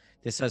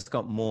 This has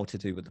got more to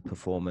do with the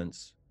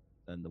performance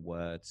than the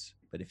words,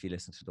 but if you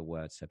listen to the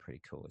words, they're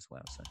pretty cool as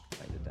well. So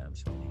play the damn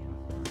song here.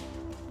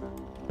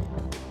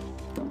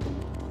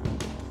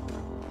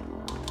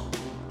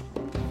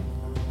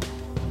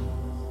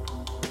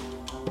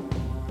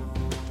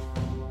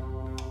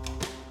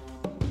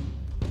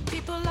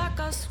 People like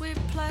us, we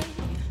play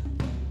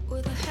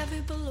with a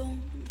heavy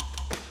balloon.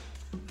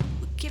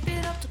 We keep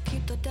it up to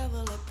keep the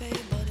devil at bay,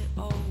 but it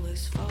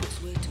always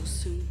falls way too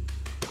soon.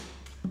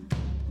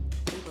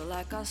 People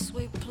like us,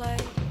 we play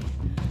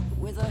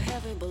with a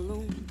heavy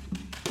balloon.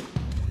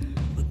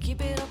 We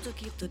keep it up to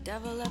keep the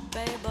devil at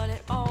bay, but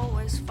it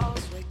always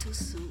falls way too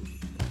soon.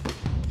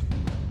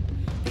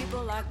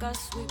 People like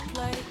us, we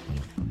play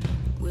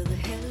with a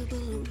heavy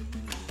balloon.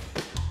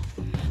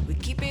 We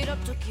keep it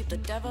up to keep the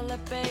devil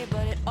at bay,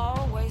 but it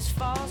always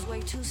falls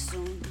way too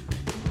soon.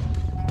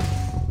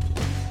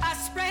 I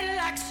spread it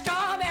like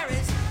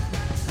strawberries,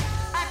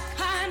 I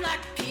climb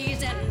like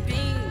peas and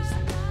beans.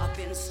 I've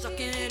been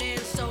sucking it in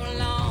so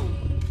long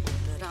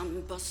that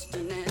I'm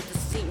busting at the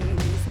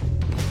seams.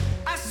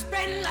 I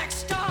spread it like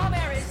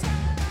strawberries,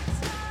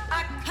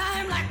 I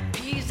climb like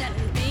peas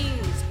and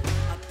beans.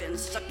 I've been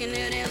sucking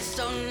it in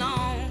so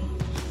long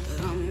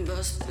that I'm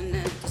busting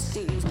at the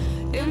seams.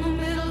 In the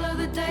middle of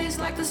the day, it's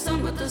like the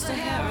sun with the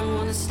Sahara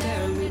wanna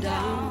stare me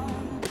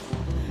down,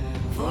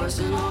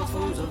 forcing all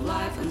forms of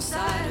life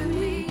inside of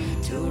me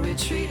to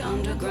retreat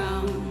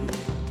underground.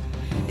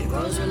 It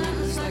grows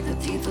relentless like the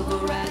teeth of a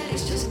rat.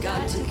 It's just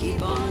got to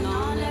keep on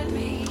at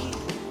me.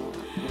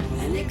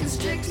 And it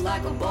constricts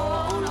like a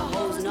boa on a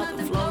hose.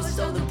 Nothing flows,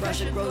 so the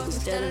pressure grows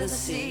instead of the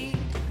seed.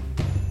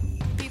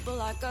 People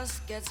like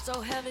us get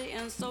so heavy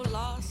and so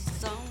lost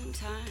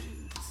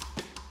sometimes.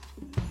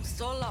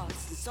 So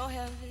lost and so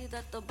heavy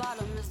that the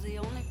bottom is the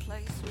only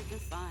place we can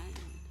find.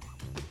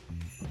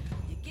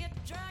 You get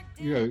dragged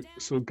in.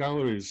 So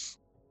galleries.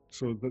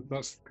 So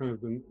that's kind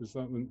of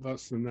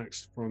that's the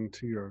next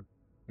frontier,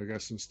 I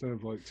guess. Instead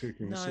of like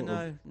taking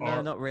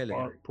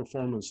art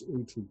performance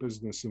into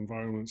business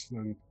environments,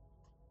 and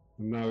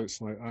now it's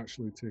like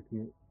actually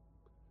taking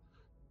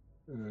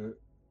it.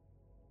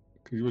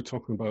 Because you were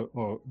talking about,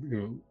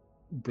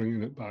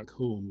 bringing it back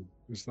home.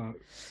 Is that?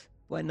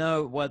 Well,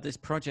 no. Well, this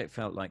project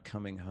felt like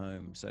coming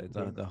home. So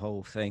the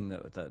whole thing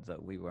that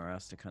we were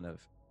asked to kind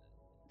of.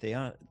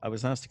 I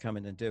was asked to come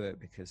in and do it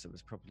because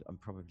I'm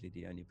probably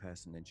the only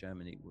person in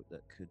Germany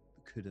that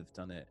could have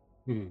done it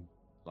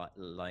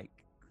like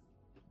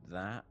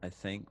that. I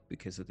think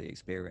because of the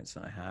experience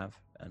that I have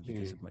and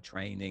because of my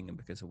training and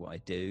because of what I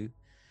do.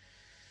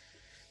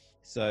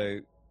 So,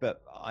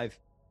 but I've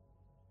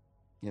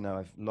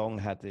long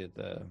had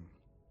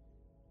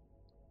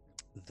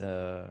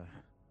the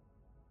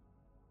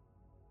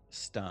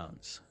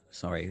stance.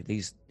 Sorry,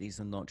 these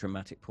are not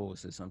dramatic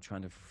pauses. I'm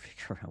trying to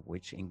figure out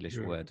which English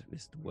word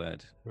is the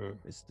word.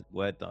 Is the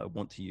word that I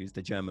want to use,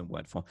 the German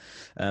word for.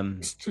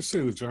 Just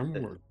say the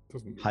German word,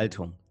 doesn't it?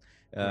 Haltung.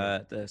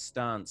 The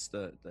stance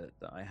that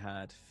I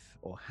had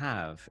or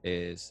have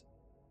is,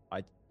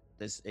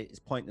 it's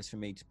pointless for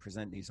me to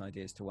present these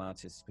ideas to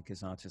artists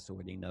because artists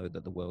already know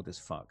that the world is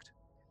fucked.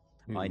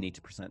 I need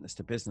to present this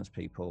to business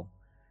people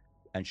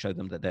and show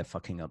them that they're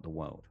fucking up the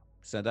world.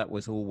 So that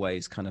was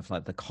always kind of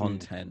like the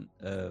content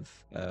of,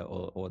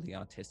 or the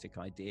artistic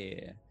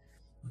idea,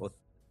 or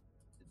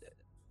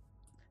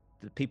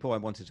the people I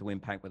wanted to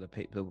impact were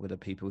the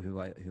people who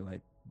I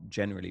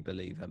generally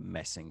believe are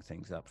messing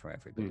things up for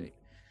everybody.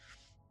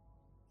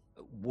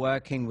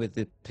 Working with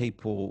the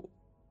people,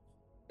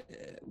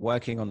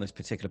 working on this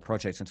particular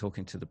project and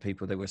talking to the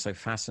people, they were so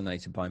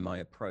fascinated by my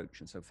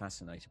approach and so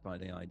fascinated by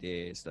the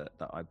ideas that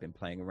I've been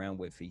playing around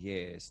with for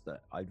years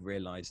that I'd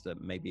realized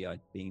that maybe I'd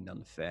been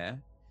unfair.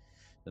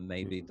 That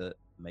maybe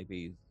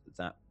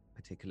that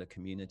particular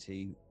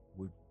community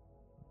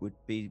would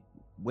be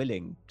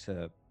willing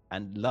to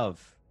and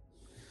love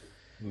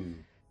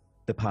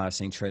the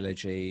Passing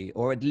trilogy,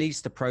 or at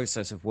least the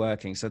process of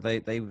working. So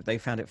they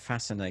found it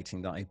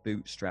fascinating that I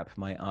bootstrapped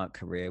my art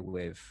career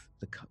with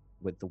the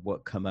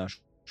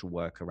commercial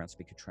work around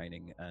speaker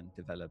training and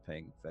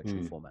developing virtual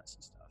formats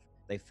and stuff.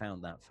 They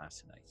found that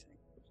fascinating.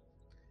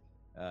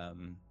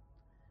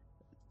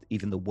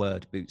 Even the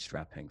word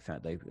bootstrapping, in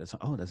fact, it's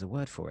like, there's a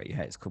word for it.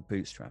 Yeah, it's called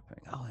bootstrapping.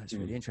 Oh, that's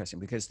really interesting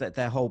because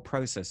their whole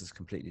process is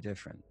completely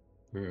different.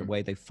 the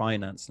way they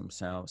finance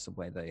themselves, the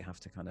way they have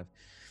to kind of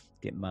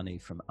get money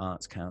from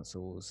arts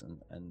councils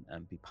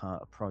and be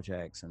part of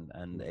projects,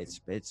 and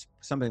it's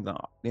something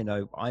that, you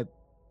know, I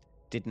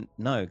didn't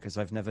know because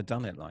I've never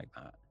done it like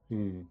that.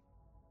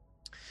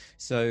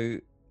 So,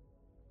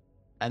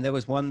 and there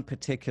was one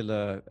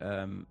particular,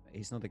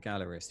 he's not a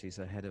gallerist, he's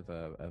a head of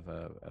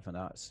an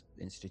arts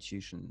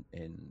institution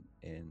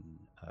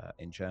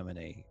in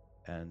Germany,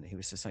 and he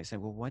was just like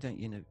saying, well, why don't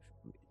you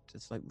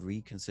just like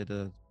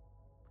reconsider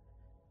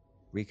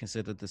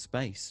the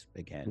space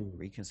again,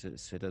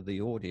 reconsider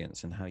the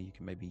audience and how you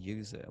can maybe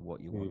use it and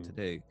what you want to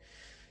do.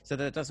 So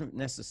that doesn't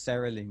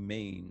necessarily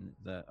mean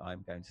that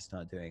I'm going to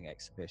start doing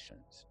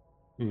exhibitions,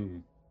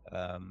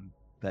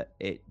 but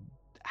it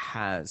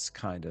has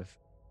kind of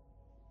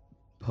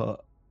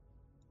put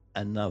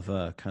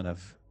another kind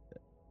of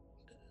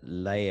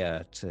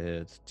layer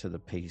to the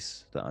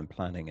piece that I'm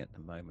planning at the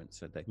moment,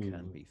 so there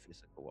can be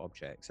physical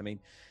objects. I mean,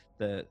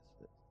 there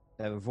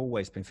have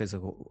always been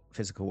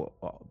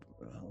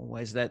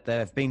always that there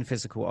have been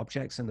physical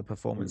objects in the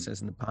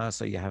performances in the past.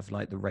 So you have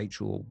like the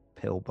Rachel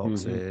pill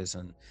boxes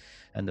and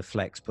the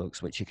Flex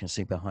books, which you can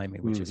see behind me,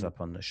 which is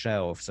up on the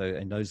shelf. So,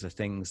 and those are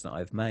things that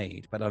I've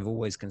made, but I've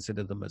always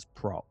considered them as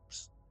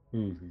props.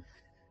 The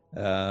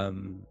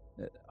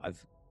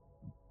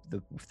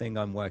thing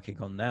I'm working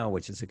on now,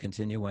 which is a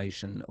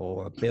continuation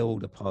or a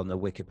build upon the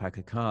Wicked Pack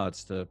of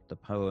Cards, the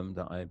poem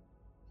that I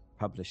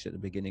published at the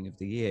beginning of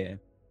the year.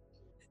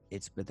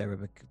 But they're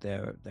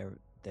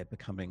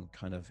becoming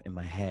kind of in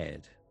my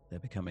head. They're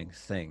becoming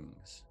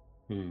things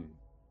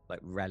like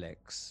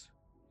relics,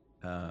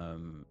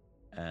 and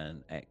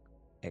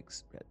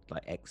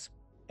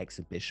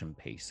exhibition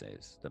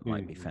pieces that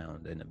might be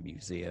found in a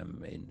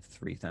museum in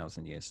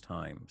 3,000 years'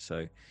 time.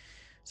 So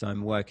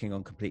I'm working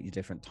on completely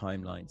different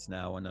timelines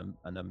now, and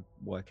I'm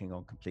working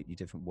on completely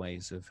different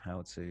ways of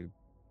how to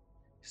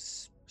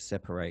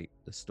separate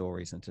the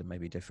stories into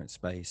maybe different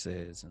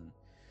spaces, and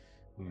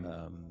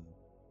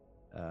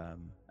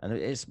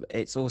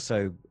it's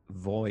also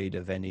void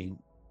of any.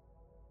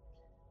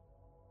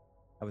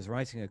 I was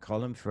writing a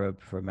column for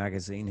a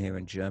magazine here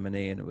in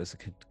Germany, and it was a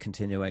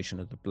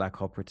continuation of the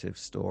Black Operative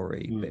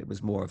story, but it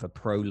was more of a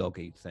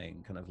prologue-y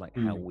thing, kind of like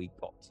how we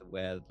got to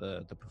where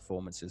the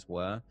performances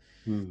were.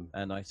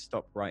 And I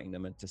stopped writing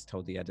them and just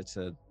told the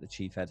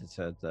chief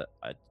editor, that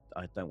I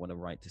don't want to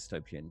write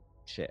dystopian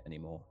shit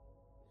anymore.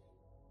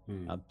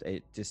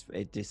 It just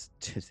you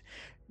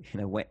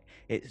know,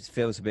 it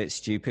feels a bit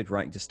stupid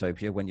writing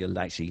dystopia when you're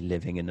actually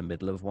living in the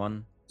middle of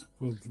one.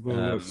 Well,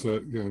 that's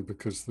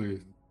because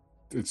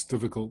it's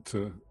difficult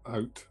to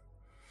out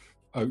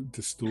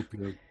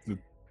dystopia the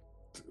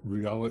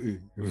reality.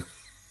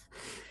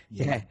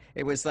 Yeah,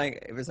 it was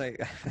like that's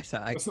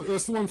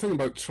the one thing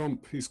about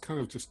Trump. He's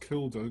kind of just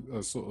killed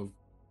a sort of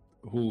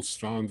whole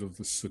strand of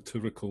the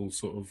satirical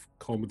sort of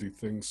comedy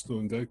thing,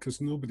 Stone Dead,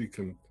 because nobody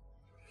can.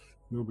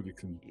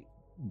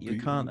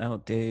 You can't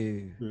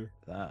outdo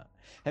that.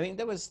 I mean,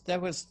 there were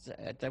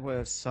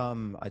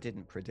some. I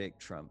didn't predict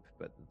Trump,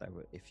 but there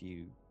were. If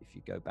you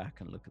go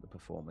back and look at the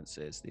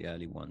performances, the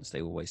early ones,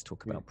 they always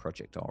talk about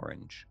Project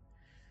Orange,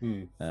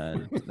 and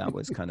that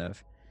was kind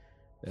of.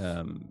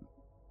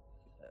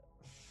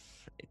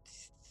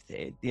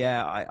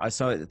 I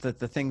saw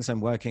the things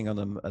I'm working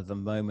on at the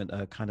moment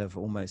are kind of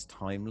almost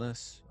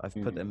timeless. I've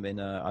put them in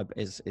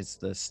it's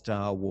the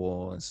Star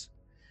Wars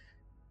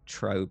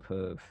trope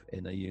of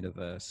in a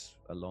universe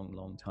a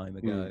long time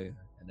ago,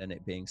 and then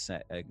it being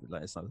set like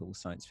it's like all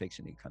science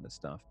fiction-y kind of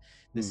stuff.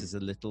 This is a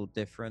little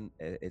different.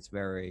 It's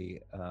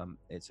very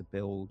it's a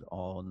build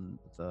on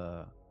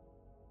the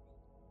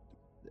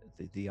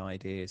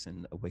ideas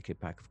in A Wicked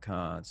Pack of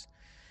Cards.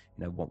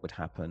 You know, what would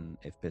happen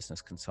if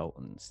business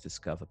consultants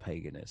discover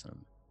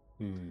paganism,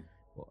 and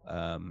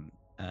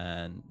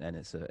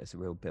it's a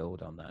real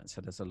build on that. So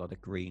there's a lot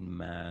of Green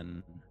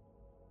Man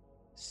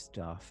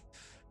stuff,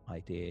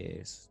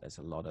 ideas. There's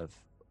a lot of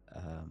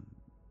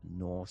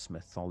Norse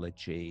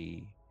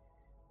mythology.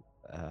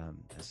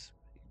 There's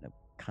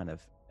kind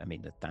of, I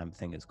mean, the damn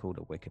thing is called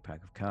A Wicked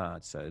Pack of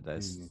Cards. So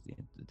there's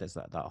there's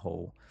that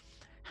whole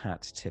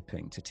hat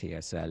tipping to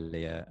T.S.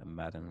 Eliot and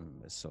Madame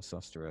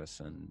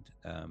Sosostris and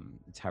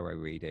tarot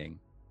reading,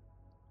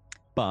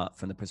 but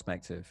from the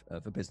perspective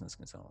of a business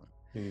consultant,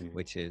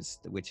 which is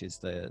the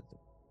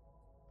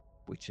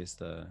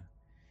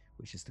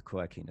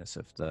quirkiness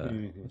of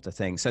the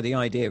thing. So the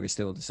idea is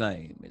still the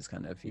same. It's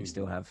kind of, you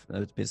still have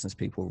business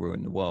people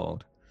ruin the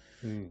world,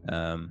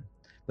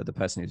 but the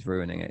person who's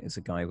ruining it is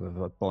a guy with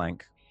a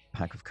blank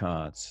pack of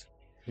cards,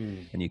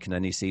 and you can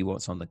only see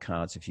what's on the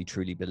cards if you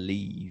truly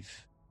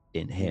believe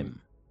in him.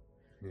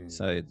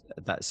 So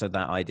that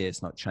idea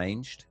has not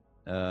changed.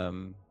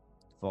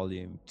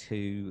 Volume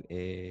 2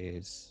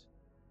 is,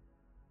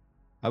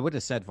 I would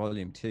have said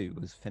volume 2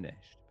 was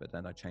finished, but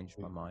then I changed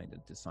my mind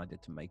and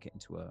decided to make it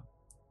into a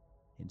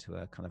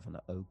kind of an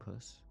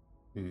opus.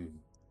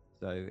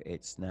 So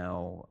it's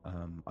now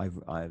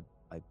I've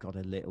got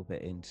a little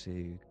bit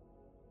into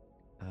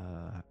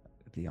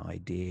the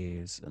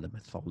ideas and the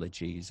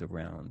mythologies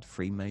around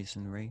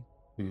Freemasonry.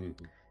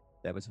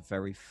 there was a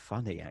very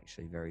funny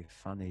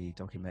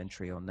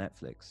documentary on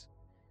Netflix.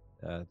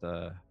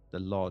 The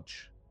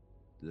lodge,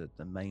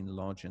 the main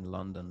lodge in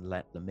London,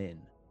 let them in,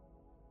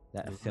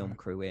 let a film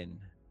crew in,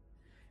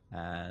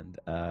 and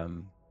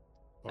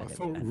I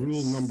thought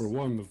rule number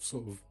one of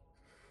sort of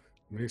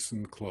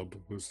Mason Club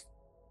was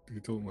you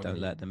don't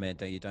let them in.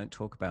 You don't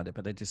talk about it,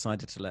 but they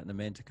decided to let them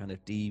in to kind of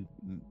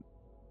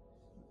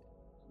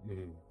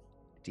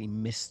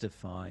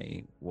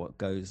demystify what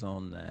goes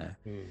on there.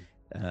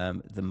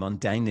 The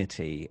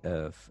mundanity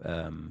of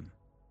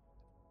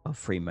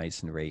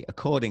Freemasonry,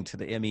 according to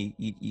the. I mean,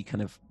 you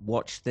kind of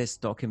watch this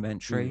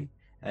documentary,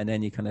 and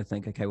then you kind of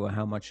think, okay, well,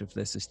 how much of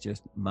this is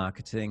just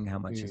marketing? How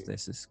much of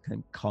this is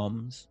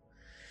comms?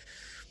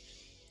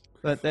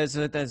 But there's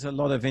a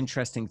lot of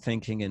interesting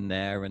thinking in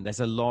there, and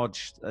there's a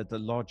lodge. The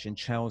lodge in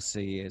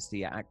Chelsea is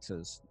the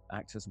actors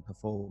and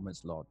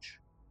performers lodge.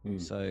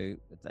 So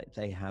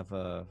they have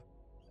a,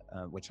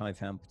 which I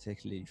found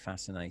particularly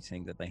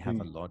fascinating, that they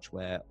have a lodge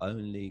where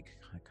only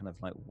kind of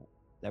like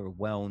there are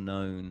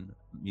well-known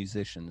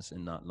musicians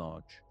in that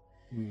lodge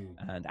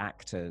and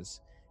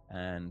actors,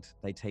 and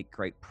they take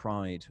great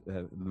pride.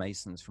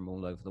 Masons from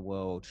all over the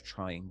world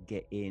try and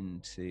get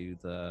into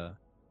the.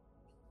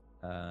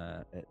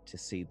 To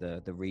see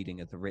the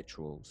reading of the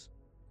rituals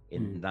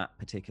in that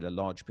particular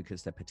lodge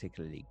because they're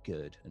particularly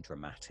good and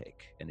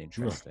dramatic and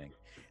interesting.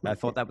 I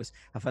thought that's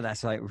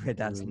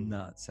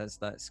nuts.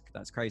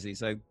 That's crazy.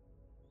 So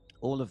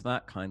all of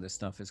that kind of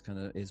stuff is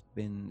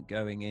been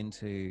going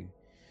into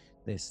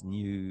this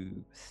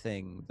new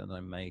thing that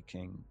I'm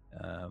making,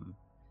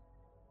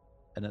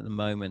 and at the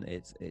moment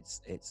it's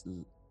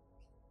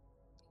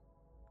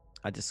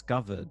I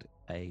discovered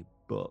a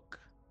book.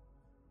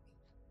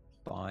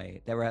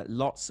 There are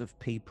lots of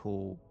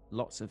people,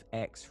 lots of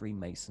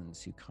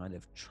ex-Freemasons who kind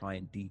of try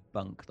and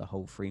debunk the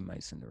whole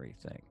Freemasonry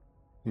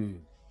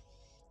thing.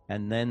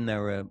 And then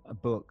there are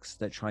books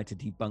that try to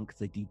debunk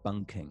the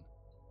debunking.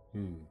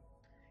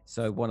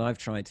 So what I've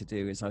tried to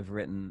do is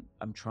I'm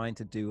trying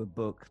to do a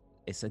book.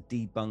 It's a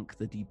debunk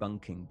the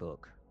debunking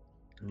book.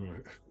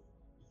 Right.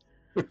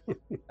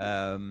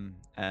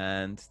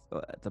 And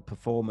the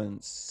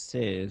performance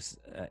is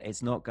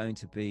it's not going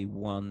to be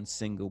one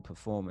single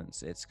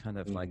performance. It's kind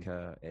of like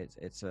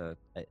it's a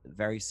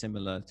very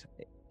similar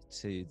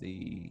to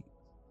the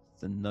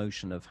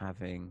notion of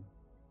having,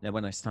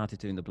 when I started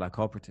doing the Black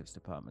Operatives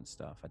Department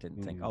stuff, I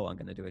didn't think, I'm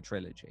going to do a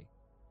trilogy.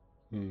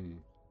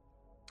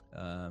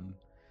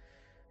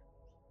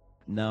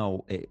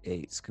 Now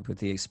it's with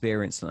the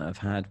experience that I've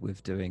had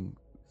with doing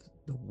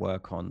the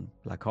work on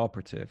Black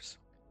Operatives,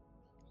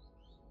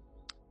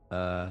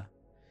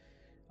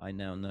 I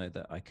now know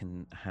that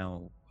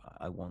how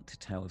I want to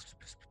tell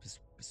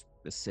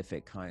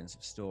specific kinds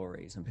of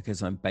stories, and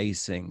because I'm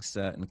basing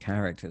certain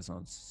characters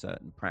on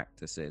certain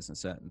practices and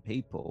certain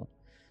people,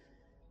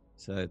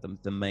 so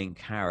the main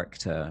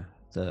character,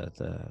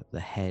 the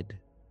head,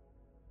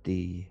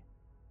 the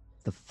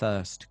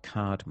first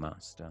card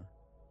master,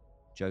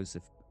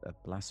 Joseph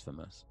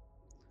Blasphemous,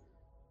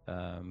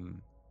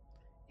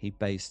 he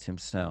based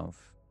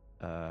himself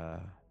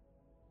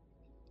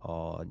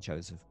on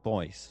Joseph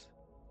Beuys.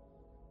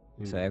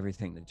 So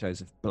everything that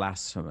Joseph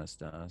Blasphemous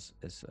does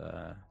is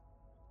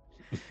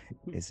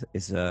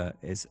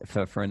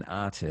for an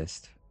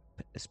artist,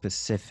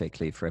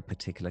 specifically for a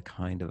particular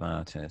kind of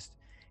artist,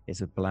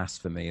 is a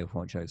blasphemy of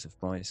what Joseph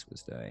Beuys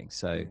was doing.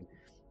 So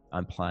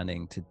I'm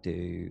planning to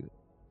do.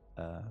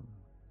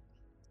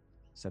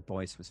 So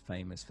Beuys was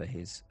famous for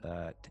his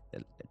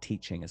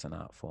teaching as an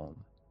art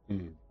form.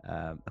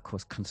 Of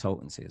course,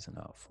 consultancy is an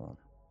art form.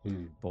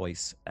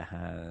 Beuys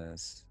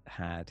has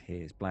had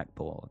his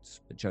blackboards,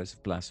 but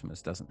Joseph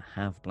Blasphemous doesn't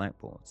have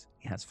blackboards.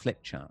 He has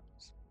flip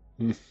charts.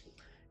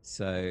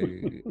 So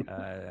you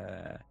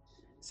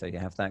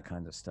have that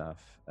kind of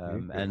stuff,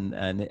 and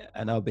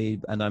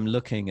I'm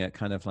looking at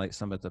kind of like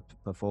some of the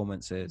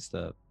performances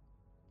that,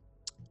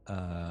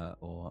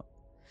 or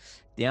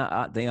the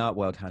art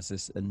world has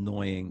this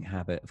annoying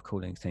habit of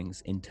calling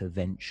things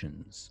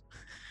interventions.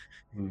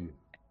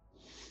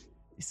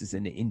 This is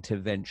an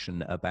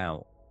intervention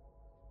about.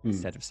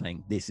 Instead of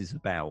saying this is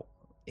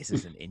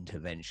an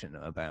intervention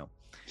about.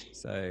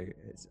 So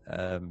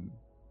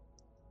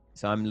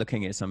so I'm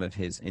looking at some of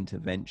his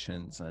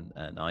interventions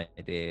and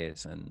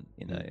ideas, and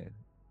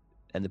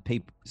and the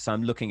people. So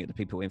I'm looking at the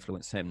people who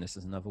influence him. This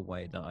is another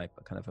way that I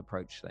kind of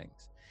approach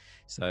things.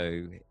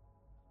 So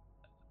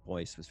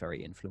Beuys was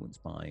very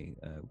influenced by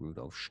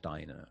Rudolf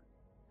Steiner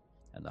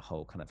and the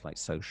whole kind of like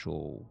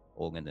social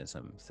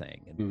organism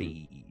thing, and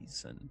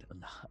bees and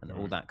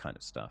all that kind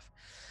of stuff.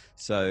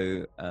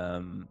 So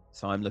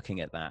so I'm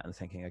looking at that and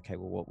thinking, okay,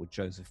 well, what would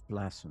Joseph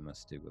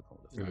Blasphemous do with all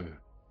of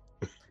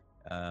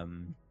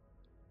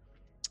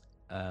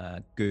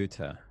that?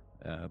 Goethe,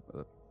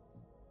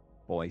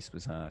 Beuys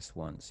was asked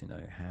once,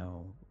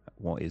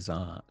 what is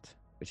art?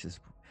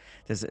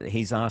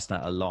 He's asked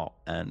that a lot,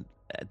 and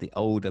the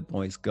older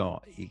Beuys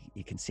got,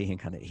 you can see him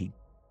kind of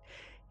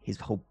his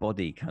whole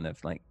body kind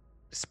of like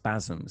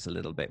spasms a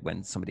little bit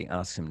when somebody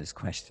asks him this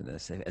question,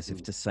 as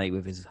if to say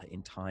with his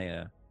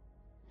entire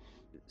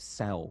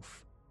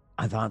self,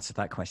 I've answered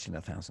that question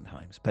 1,000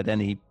 times, but then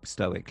he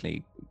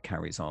stoically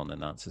carries on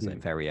and answers it in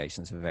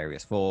variations of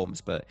various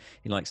forms. But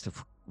he likes to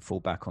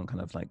fall back on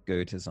kind of like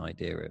Goethe's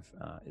idea of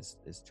is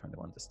trying to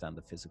understand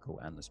the physical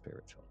and the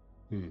spiritual,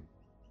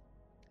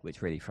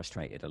 which really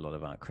frustrated a lot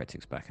of art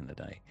critics back in the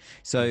day.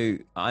 So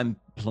I'm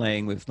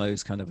playing with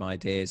those kind of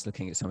ideas,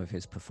 looking at some of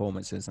his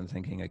performances and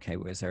thinking, okay,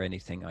 well, is there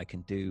anything I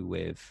can do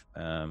with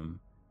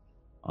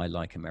I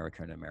like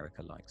America and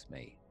America likes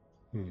me?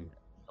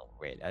 Not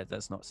really.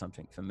 That's not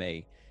something for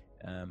me.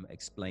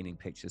 Explaining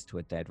pictures to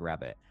a dead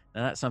rabbit,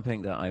 and that's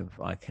something that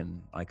I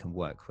can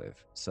work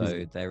with.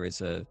 So there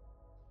is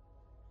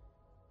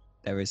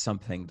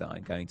something that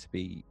I'm going to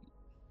be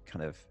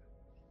kind of,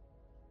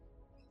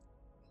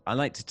 I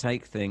like to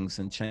take things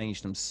and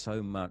change them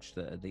so much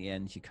that at the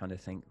end you kind of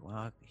think,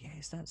 well,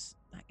 yes,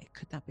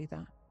 could that be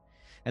that?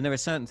 And there are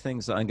certain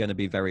things that I'm going to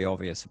be very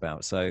obvious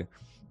about. So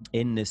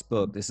in this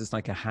book, this is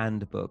like a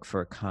handbook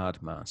for a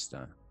card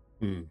master.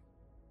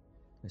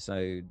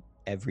 So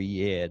every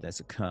year there's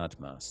a card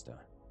master,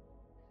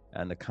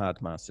 and the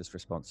card master's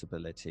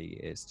responsibility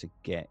is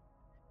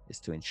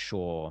to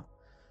ensure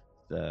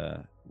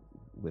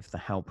with the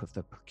help of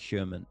the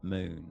procurement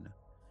moon,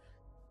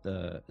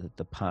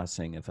 the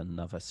passing of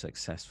another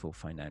successful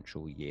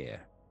financial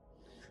year.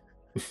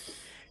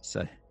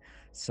 so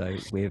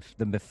with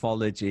the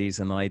mythologies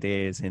and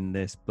ideas in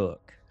this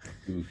book.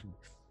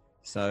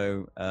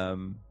 So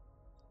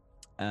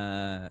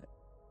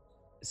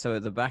so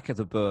at the back of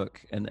the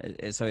book, and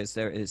so it's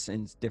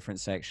in different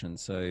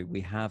sections. So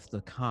we have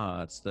the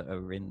cards that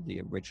are in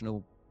the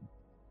original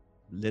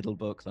little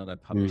book that I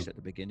published at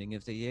the beginning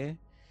of the year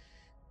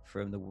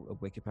from the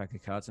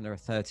Wikipacker cards, and there are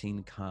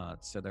 13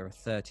 cards. So there are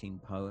 13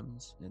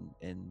 poems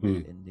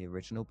in the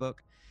original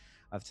book.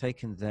 I've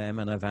taken them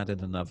and I've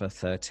added another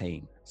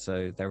 13.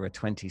 So there are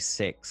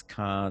 26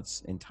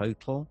 cards in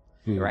total.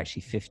 There are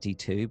actually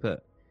 52,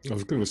 but I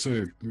was going to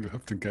say you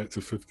have to get to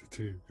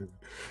 52.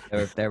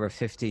 There are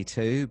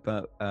 52,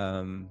 but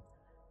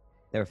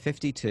there are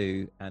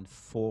 52 and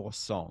 4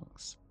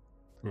 songs.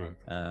 Right.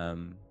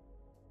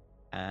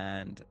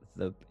 And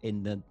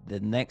the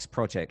next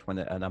project,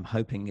 and I'm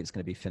hoping it's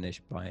going to be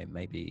finished by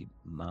maybe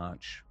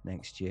March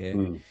next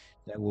year,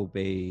 there will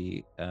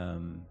be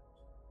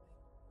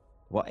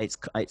what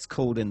it's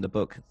called in the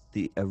book,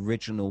 the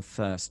original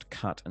first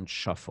cut and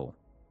shuffle.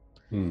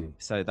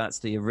 So that's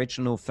the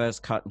original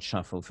first cut and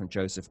shuffle from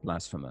Joseph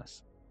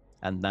Blasphemous,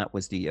 and that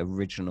was the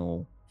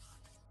original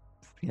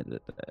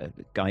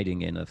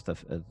guiding in of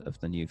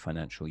the new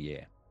financial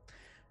year.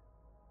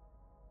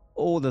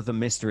 All of the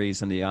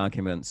mysteries and the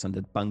arguments and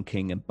the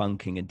bunking and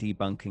bunking and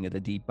debunking of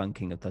the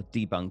debunking of the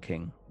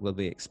debunking will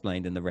be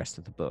explained in the rest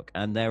of the book,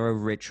 and there are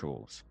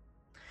rituals.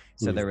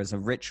 So there is a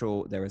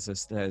ritual.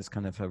 There's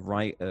kind of a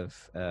rite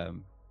of what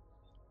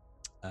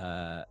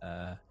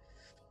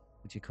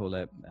do you call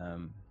it?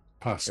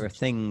 Passing. There are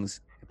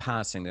things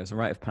passing. There's a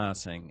rite of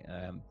passing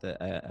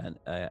that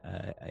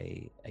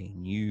a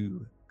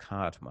new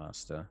card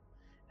master,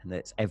 and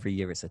that's every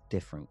year it's a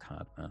different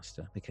card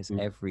master, because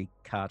every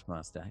card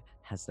master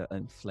has their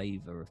own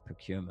flavor of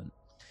procurement.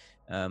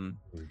 It's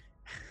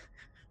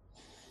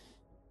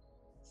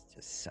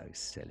just so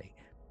silly,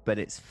 but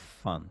it's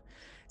fun.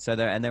 So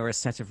there are a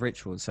set of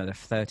rituals. So there are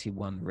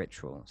 31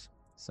 rituals.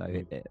 So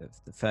the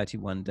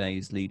 31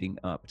 days leading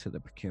up to the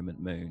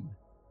procurement moon.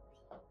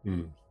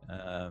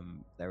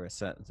 There are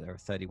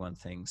 31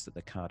 things that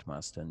the card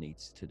master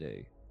needs to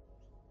do,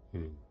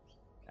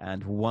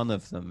 and one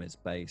of them is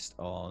based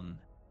on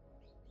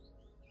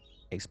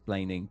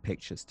explaining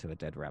pictures to a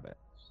dead rabbit.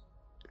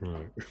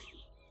 Right.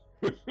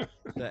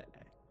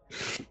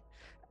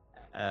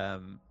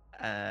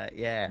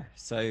 Yeah.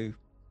 So,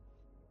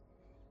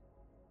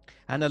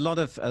 and a lot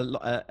of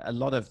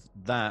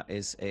that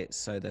is it.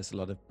 So there's a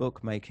lot of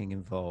book making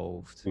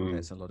involved.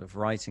 There's a lot of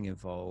writing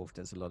involved.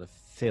 There's a lot of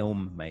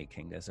film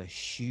making. There's a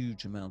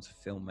huge amount of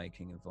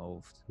filmmaking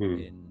involved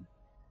in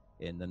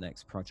the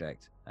next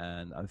project.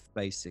 And I've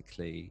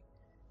basically,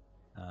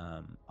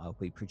 I'll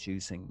be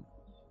producing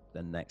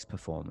the next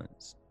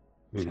performance,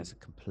 which has a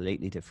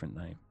completely different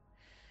name,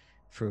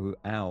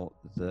 throughout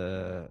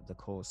the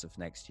course of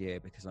next year,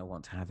 because I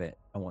want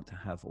to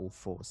have all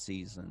 4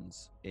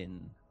 seasons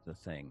in the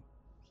thing.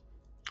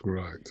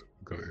 Right,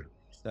 got it.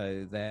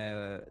 So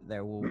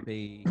there will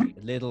be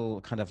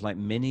little kind of like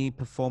mini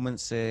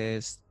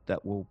performances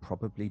that will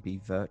probably be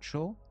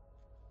virtual,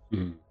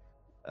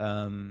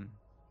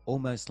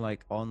 almost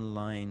like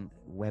online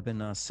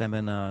webinar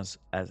seminars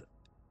as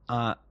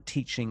art,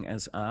 teaching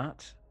as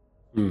art,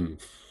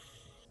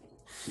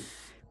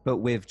 but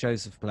with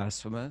Joseph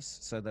Blasphemous.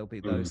 So there'll be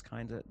those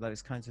kinds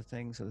of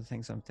things are the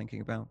things I'm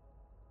thinking about.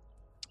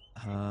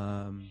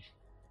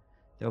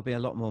 There'll be a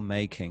lot more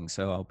making,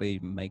 so I'll be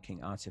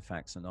making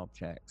artifacts and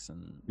objects,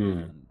 and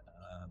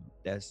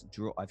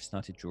I've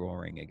started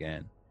drawing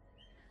again.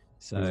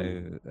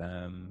 So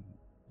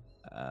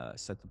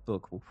so the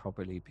book will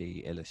probably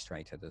be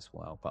illustrated as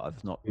well, but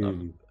I've not.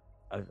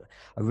 I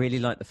really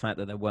like the fact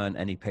that there weren't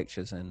any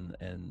pictures in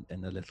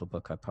the little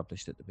book I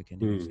published at the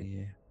beginning of the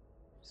year.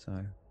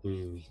 So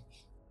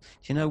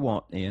you know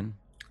what, Ian?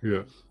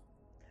 Yeah.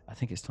 I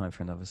think it's time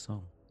for another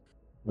song.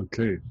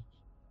 Okay.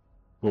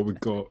 Well, we've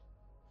got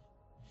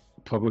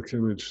Public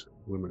Image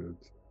Limited.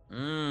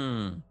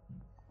 I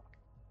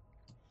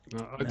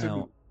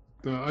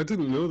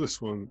didn't know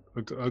this one.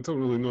 I don't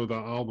really know that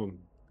album,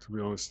 to be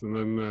honest. And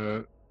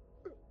then,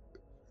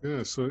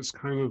 so it's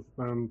kind of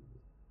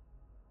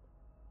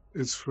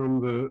it's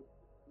from the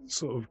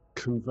sort of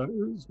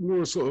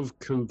more sort of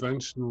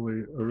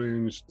conventionally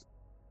arranged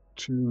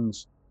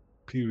tunes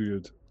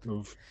period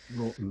of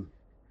Rotten,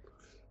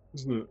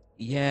 isn't it?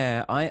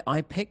 Yeah,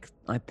 I picked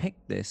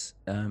this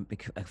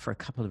because, for a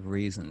couple of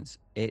reasons.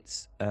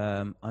 It's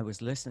I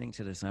was listening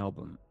to this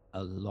album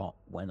a lot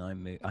when I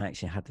moved. I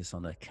actually had this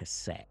on a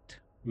cassette,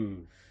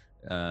 and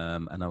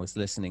I was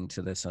listening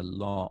to this a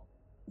lot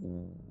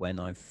when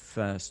I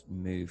first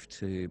moved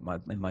to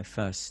my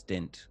first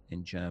stint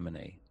in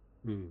Germany.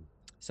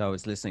 So I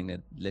was listening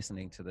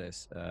to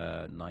this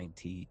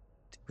 90.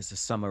 It was the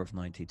summer of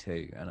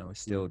 '92, and I was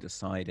still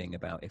deciding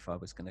about if I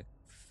was going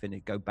to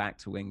go back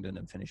to England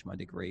and finish my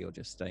degree or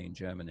just stay in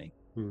Germany.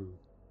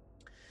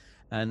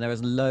 And there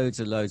was loads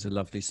of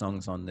lovely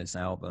songs on this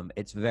album.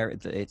 It's very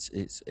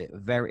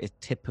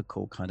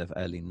typical kind of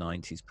early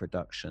 '90s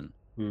production.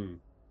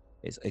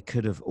 It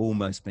could have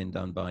almost been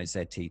done by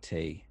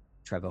ZTT,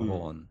 Trevor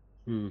Horn.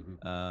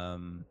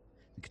 The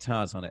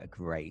guitars on it are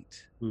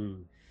great.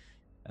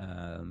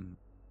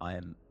 I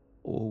am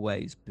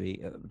always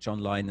John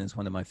Lydon's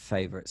one of my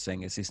favorite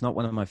singers. He's not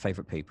one of my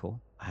favorite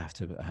people, I have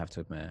to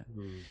admit,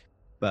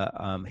 but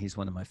he's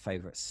one of my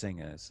favorite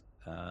singers.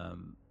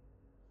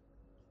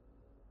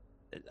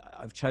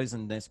 I've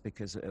chosen this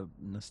because of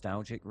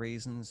nostalgic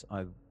reasons.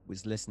 I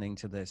was listening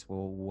to this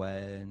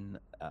when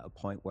at a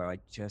point where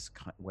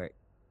where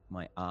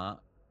my art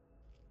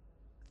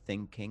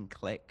thinking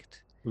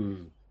clicked.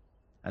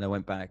 And I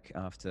went back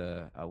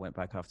after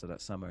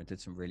that summer and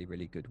did some really,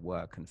 really good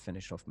work and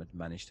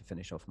managed to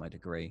finish off my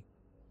degree.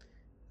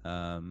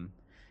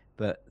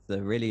 But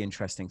the really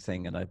interesting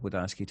thing, and I would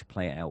ask you to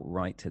play it out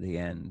right to the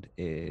end,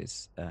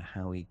 is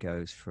how he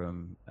goes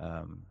from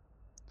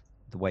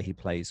the way he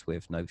plays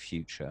with No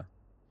Future.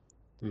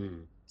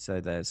 So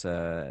there's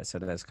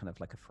kind of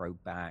like a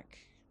throwback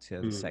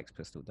to the Sex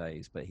Pistol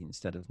days, but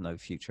instead of No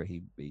Future,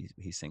 he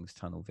sings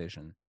Tunnel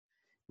Vision,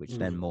 which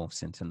then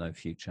morphs into No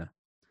Future.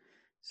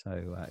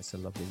 So it's a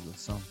lovely little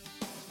song.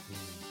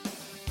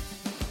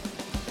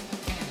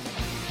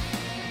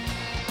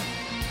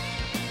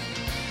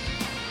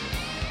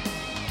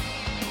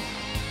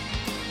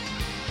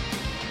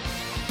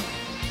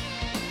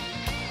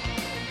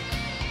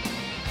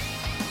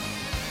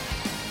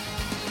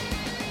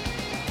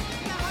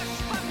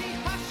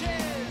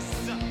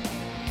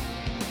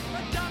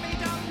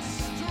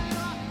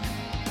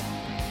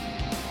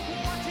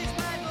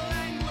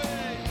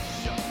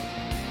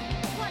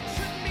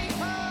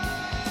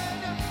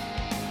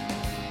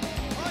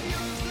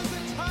 Use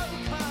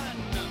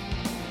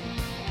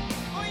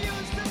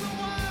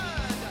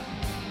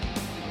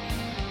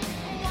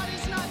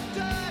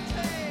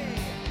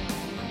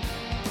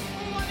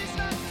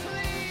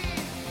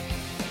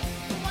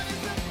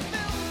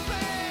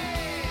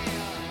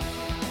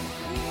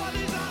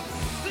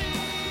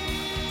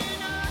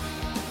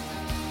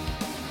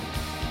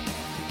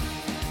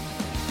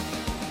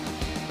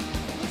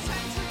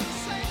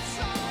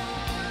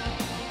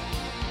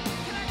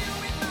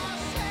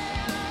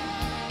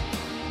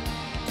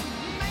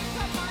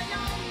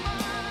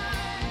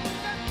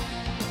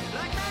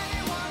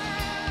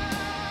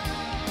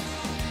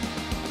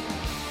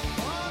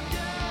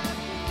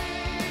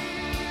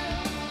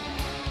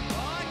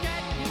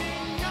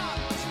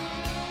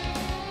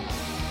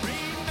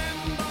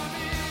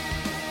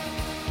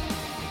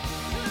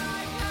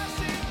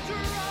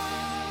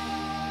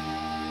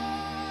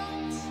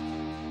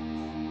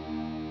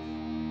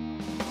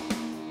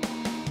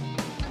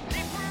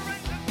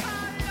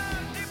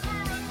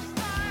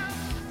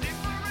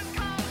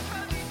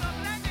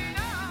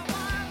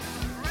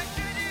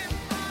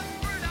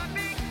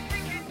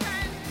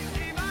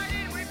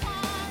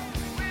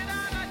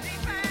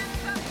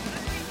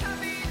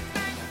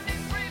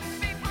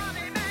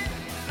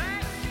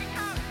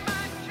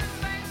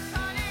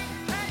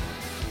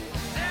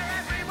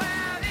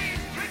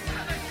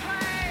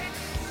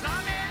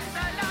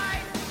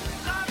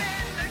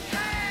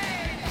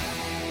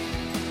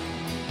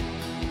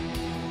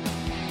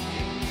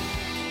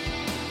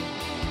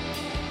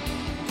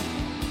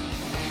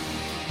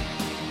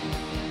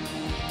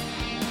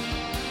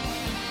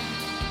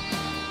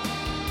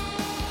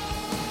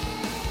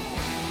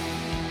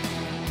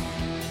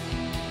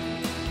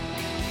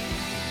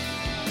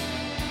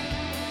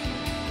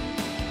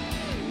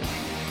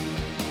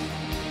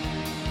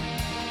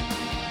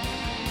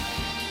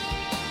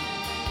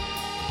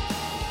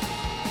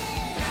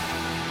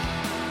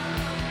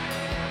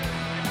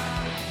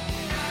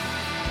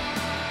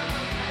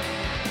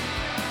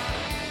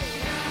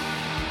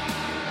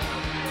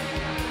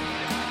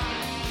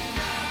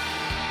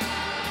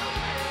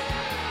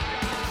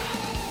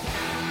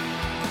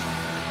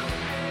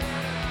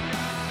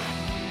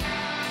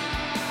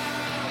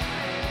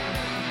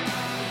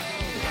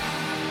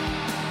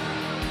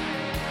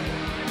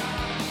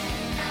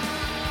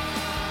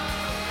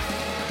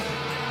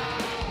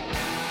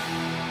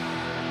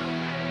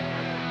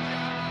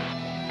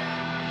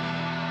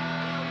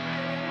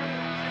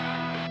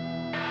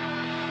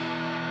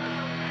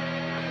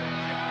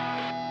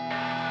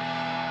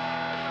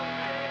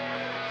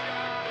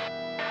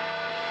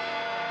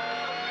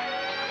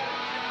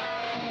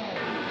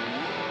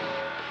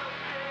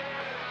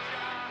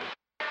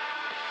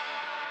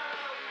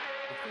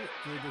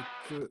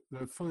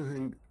The funny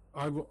thing,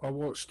 I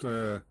watched.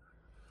 I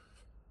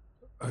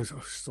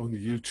was on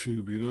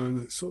YouTube,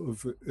 and it sort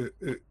of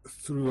it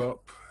threw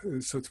up.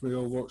 It said to me,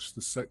 "I'll watch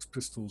the Sex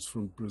Pistols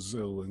from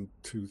Brazil in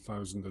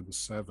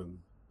 2007."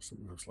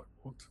 Something. I was like,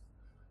 "What?"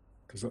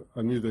 Because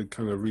I knew they'd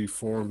kind of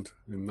reformed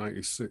in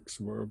 '96,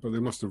 but they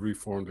must have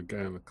reformed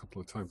again a couple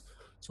of times.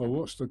 So I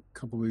watched a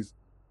couple of these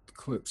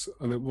clips,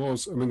 and it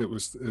was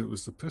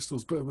the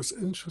Pistols, but it was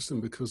interesting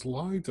because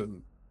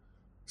Lydon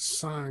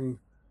sang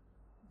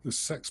the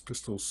Sex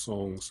Pistols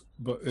songs,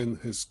 but in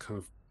his kind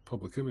of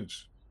public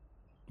image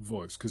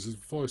voice, because his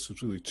voice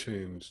has really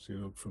changed,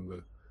 from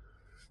the,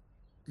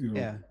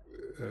 Yeah.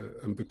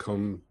 and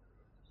become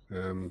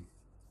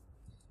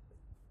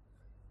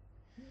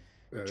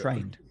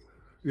Trained.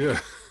 Yeah,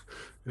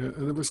 yeah,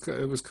 and it was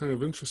kind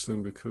of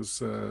interesting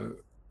because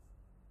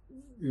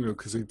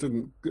because he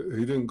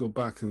didn't go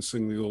back and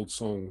sing the old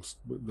songs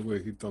the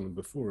way he'd done them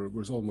before. It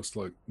was almost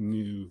like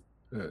new,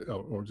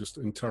 or just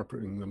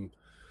interpreting them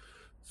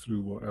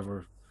through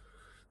whatever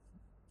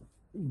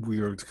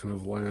weird kind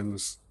of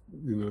lens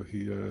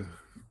he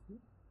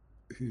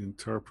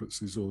interprets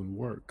his own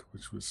work,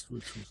 which was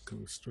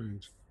kind of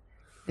strange.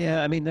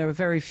 Yeah, I mean, there are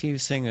very few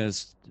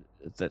singers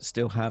that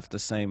still have the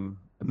same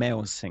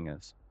male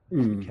singers.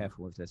 Be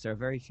careful with this. There are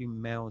very few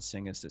male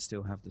singers that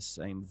still have the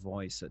same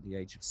voice at the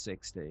age of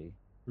 60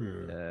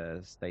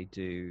 as they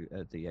do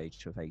at the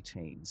age of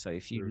 18. So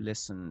if you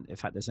listen, in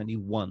fact, there's only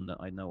one that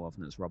I know of,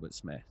 and it's Robert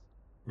Smith.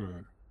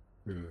 Right.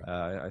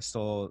 Yeah. I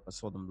saw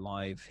them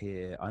live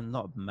here. I'm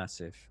not a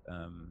massive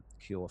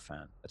Cure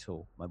fan at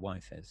all. My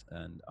wife is,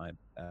 and I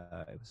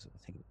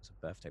think it was a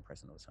birthday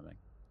present or something,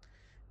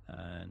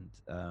 and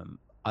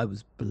I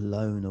was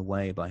blown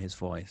away by his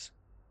voice.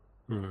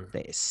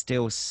 Right. It's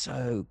still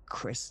so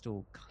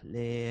crystal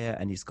clear,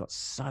 and he's got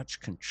such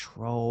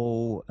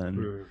control.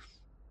 And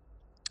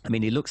I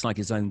mean, he looks like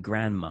his own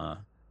grandma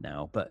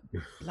now, but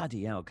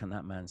bloody hell, can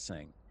that man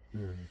sing?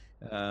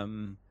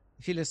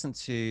 If you listen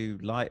to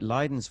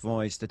Lydon's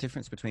voice, the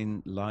difference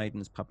between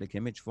Lydon's public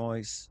image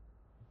voice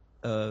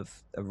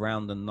of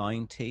around the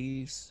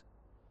 90s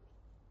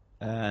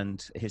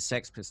and his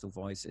Sex Pistol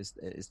voice is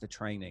the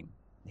training.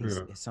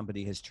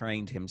 Somebody has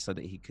trained him so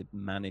that he could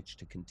manage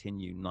to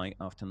continue night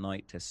after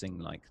night to sing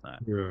like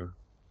that.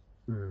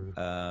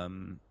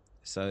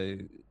 So,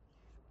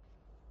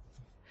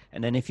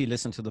 and then if you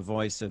listen to the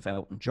voice of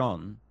Elton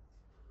John,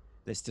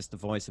 there's just the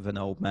voice of an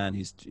old man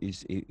who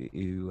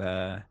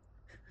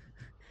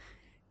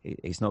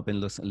he's not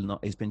been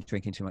he's been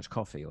drinking too much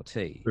coffee or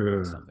tea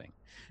or something.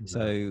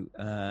 So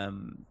there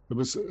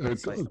was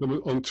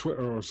on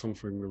Twitter or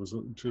something. There was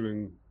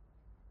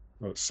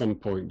at some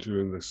point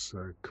during this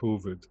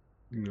COVID,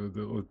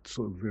 the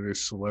sort of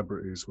various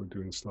celebrities were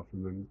doing stuff,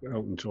 and then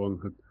Elton John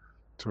had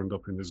turned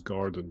up in his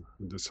garden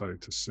and decided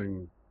to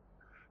sing.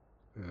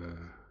 I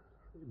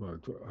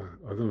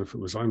don't know if it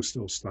was "I'm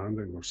Still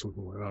Standing" or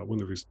something like that,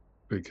 one of his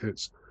big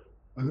hits,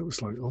 and it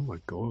was like, oh my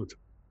God.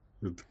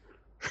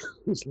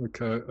 It's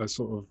like a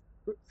sort of,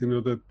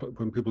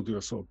 when people do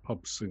a sort of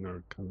pub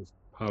singer kind of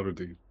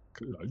parody,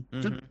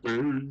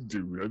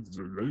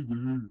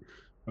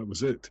 that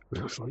was it. And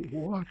I was like,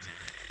 what?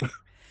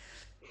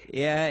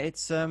 Yeah,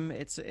 it's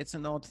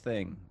an odd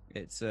thing.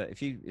 It's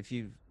if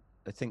you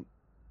I think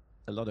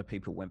a lot of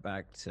people went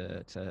back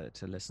to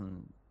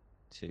listen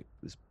to, it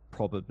was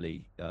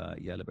probably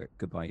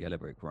Goodbye Yellow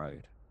Brick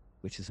Road,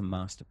 which is a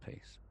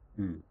masterpiece.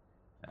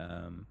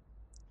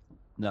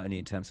 Not only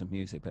in terms of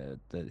music,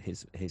 but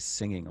his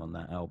singing on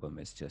that album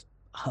is just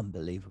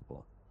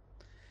unbelievable.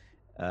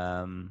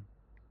 And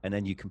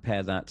then you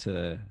compare that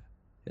to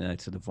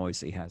the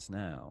voice he has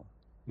now.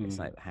 It's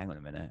like, hang on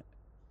a minute.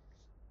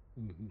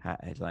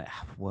 It's like,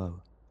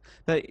 whoa.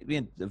 But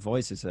the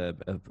voice is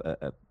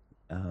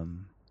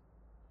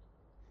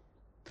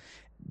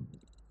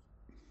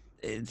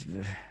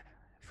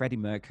Freddie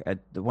Mercury.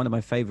 One of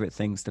my favorite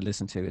things to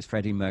listen to is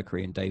Freddie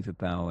Mercury and David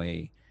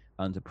Bowie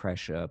under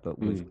pressure, but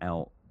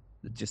without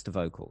just the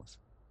vocals.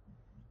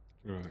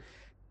 Right.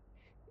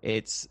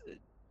 If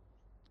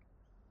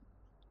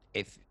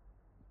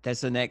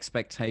there's an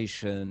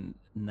expectation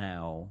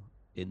now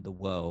in the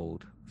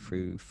world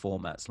through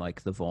formats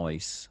like The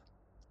Voice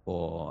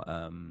or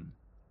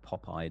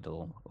Pop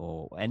Idol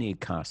or any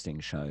casting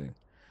show,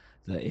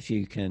 that if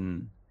you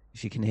can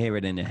hear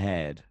it in your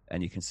head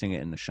and you can sing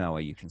it in the shower,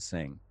 you can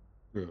sing.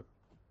 Yeah.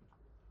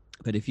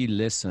 But if you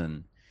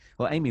listen,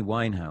 well, Amy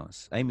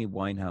Winehouse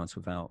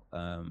without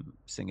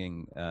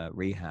singing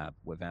Rehab,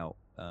 without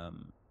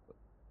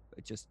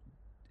just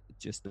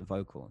the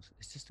vocals,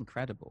 it's just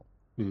incredible.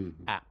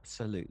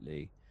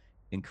 Absolutely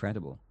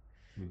incredible.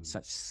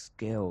 Such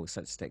skill,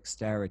 such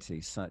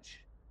dexterity,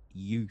 such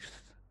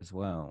youth as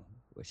well,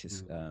 which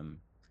is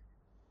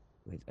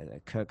with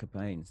Kurt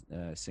Cobain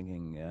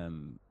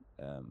singing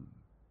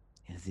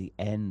the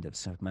end of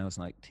Smells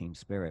Like Teen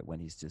Spirit, when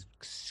he's just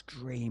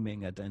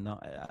screaming a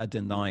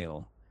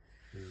denial.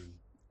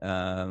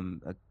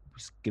 It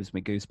gives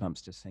me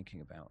goosebumps just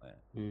thinking about it.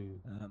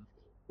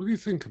 What do you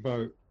think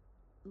about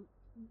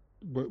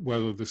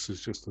whether this is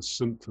just a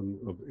symptom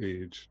of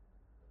age,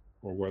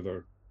 or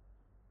whether.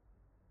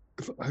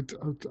 I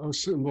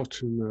was sitting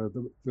watching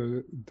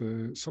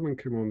the someone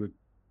came on the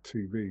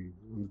TV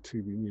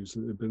news.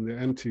 It had been the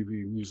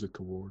MTV Music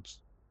Awards,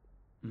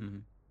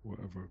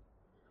 whatever,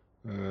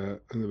 and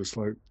it was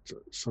like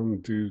some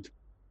dude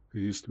who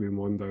used to be in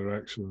One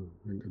Direction,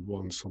 I think, had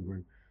won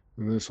something,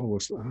 and there's all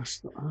this,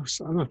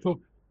 and I thought,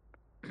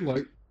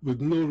 like,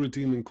 with no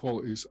redeeming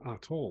qualities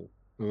at all,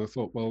 and I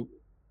thought, well,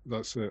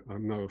 that's it.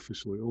 I'm now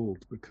officially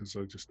old because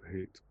I just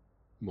hate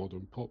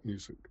modern pop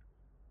music.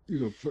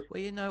 Well,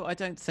 I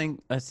don't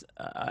think as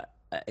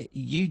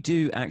you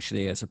do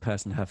actually, as a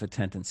person, have a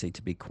tendency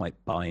to be quite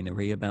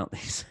binary about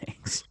these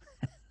things.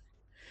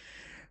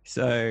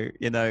 So,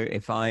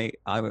 if I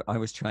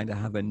was trying to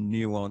have a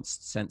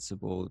nuanced,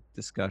 sensible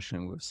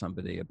discussion with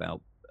somebody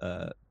about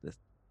the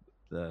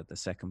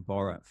second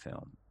Borat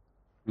film,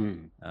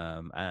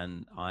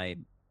 and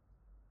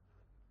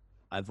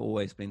I've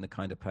always been the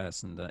kind of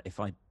person that if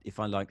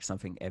I like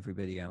something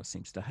everybody else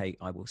seems to hate,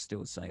 I will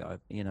still say I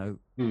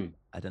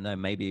don't know,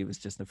 maybe it was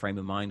just the frame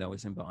of mind I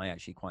was in, but I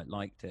actually quite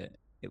liked it.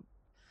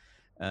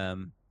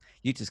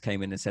 You just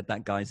came in and said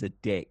that guy's a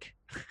dick.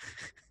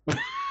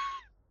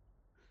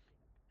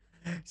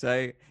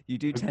 So you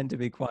do tend to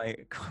be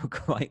quite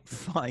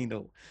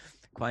final,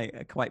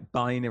 quite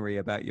binary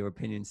about your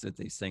opinions of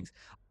these things.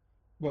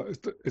 Well,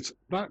 it's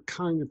that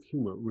kind of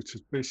humor, which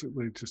is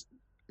basically just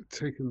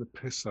taking the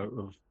piss out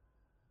of.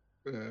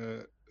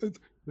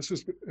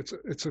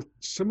 It's a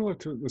similar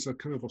to, there's a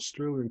kind of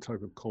Australian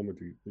type of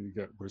comedy that you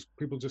get where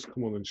people just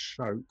come on and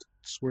shout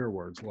swear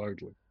words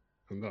loudly,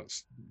 and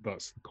that's the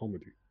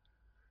comedy,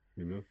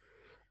 And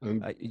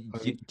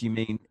do you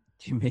mean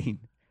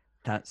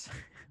that's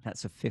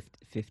a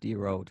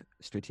 50-year-old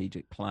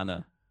strategic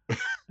planner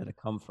at a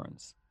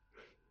conference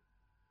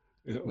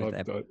with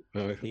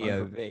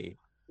POV?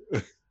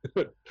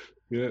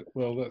 Yeah,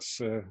 well, that's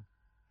that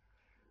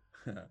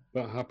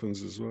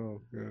happens as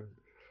well. Yeah.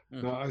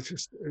 No,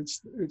 it's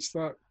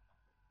that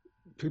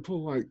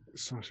people like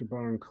Sacha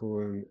Baron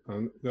Cohen,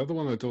 and the other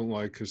one I don't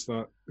like is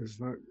that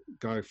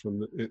guy from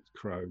the IT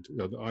crowd,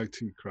 the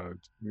IT crowd,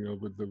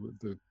 with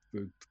the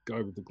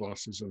guy with the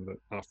glasses and the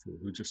afro,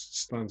 who just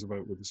stands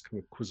about with this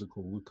kind of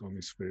quizzical look on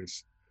his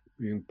face,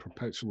 being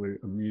perpetually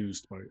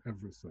amused by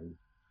everything.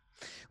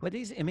 Well,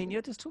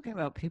 you're just talking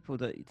about people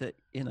that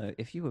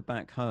if you were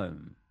back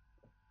home,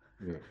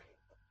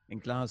 in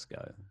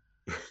Glasgow,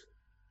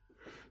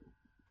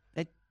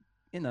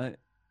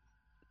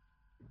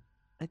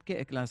 I'd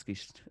get a Glasgow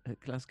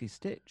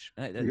stitch.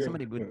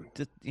 Somebody would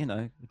just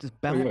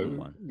belt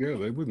one. Yeah,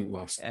 they wouldn't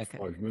last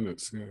 5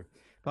 minutes. Yeah,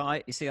 but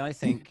I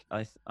think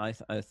I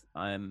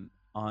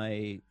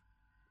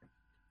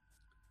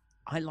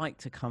like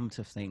to come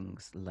to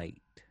things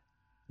late.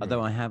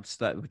 Although I have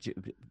started,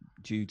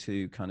 due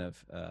to kind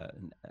of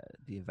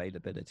the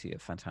availability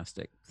of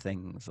fantastic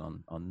things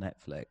on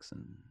Netflix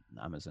and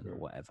Amazon or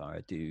whatever,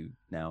 I do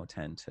now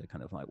tend to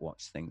kind of like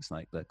watch things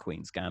like The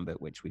Queen's Gambit,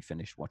 which we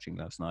finished watching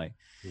last night,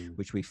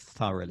 which we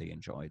thoroughly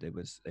enjoyed. It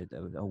was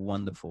a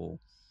wonderful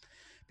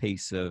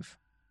piece of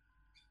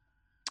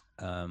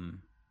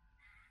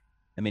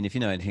if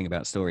you know anything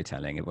about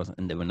storytelling, it wasn't,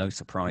 and there were no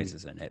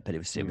surprises in it, but it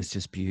was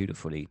just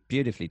beautifully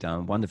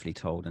done, wonderfully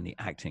told, and the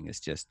acting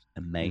is just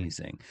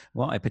amazing.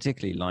 What I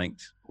particularly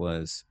liked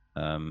was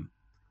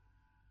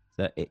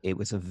that it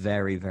was a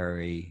very,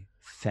 very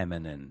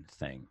feminine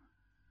thing,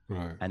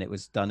 right? And it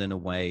was done in a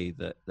way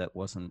that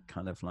wasn't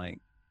kind of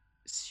like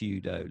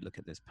pseudo. Look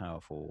at this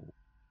powerful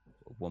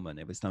woman.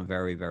 It was done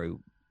very, very.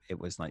 It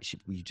was like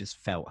you just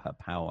felt her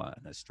power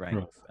and her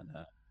strength and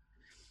her.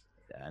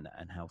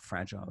 And how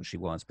fragile she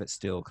was, but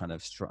still kind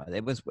of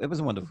it was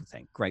a wonderful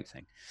thing, great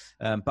thing.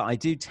 But I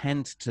do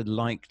tend to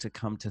like to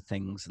come to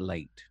things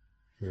late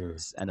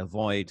and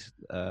avoid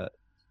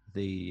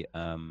the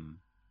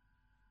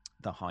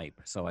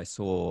hype. So I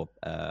saw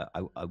I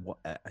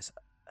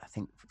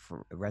think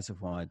for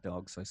Reservoir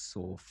Dogs, I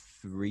saw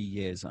 3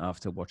 years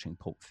after watching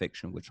Pulp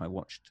Fiction, which I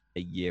watched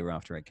a year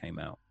after it came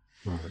out.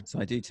 Right. So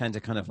I do tend to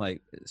kind of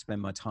like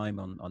spend my time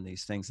on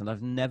these things, and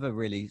I've never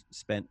really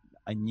spent.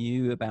 I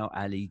knew about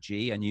Ali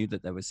G. I knew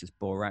that there was this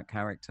Borat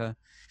character.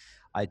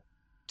 I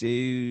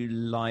do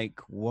like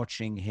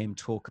watching him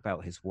talk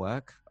about his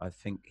work. I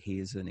think he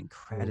is an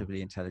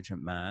incredibly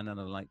intelligent man, and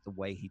I like the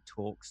way he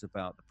talks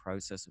about the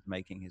process of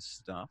making his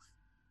stuff.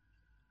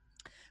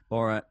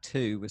 Borat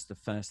 2 was the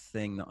first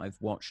thing that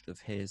I've watched of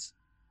his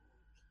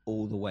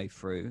all the way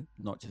through,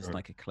 not just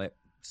like a clip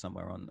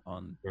somewhere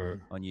on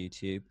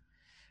YouTube.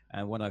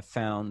 And what I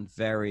found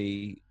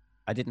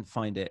I didn't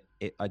find it.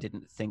 I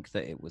didn't think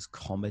that it was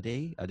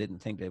comedy. I didn't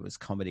think that it was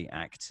comedy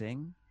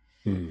acting.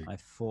 I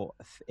thought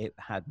it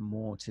had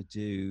more to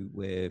do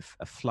with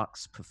a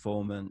flux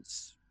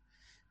performance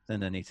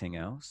than anything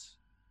else.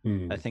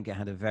 I think it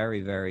had a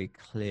very, very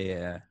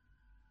clear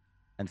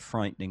and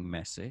frightening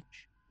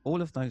message.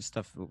 All of those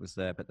stuff that was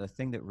there, but the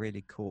thing that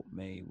really caught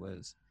me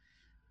was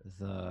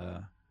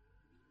the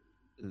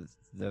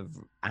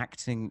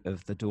acting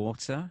of the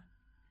daughter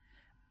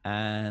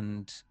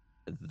and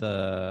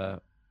the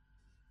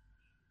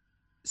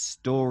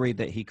story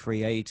that he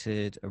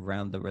created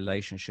around the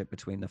relationship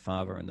between the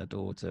father and the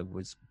daughter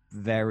was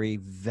very,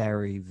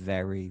 very,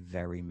 very,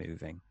 very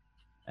moving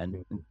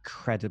and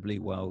incredibly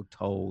well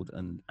told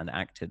and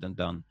acted and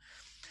done.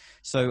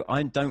 So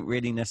I don't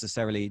really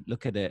necessarily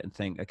look at it and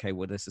think, okay,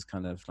 well, this is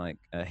kind of like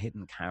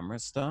hidden camera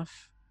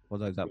stuff,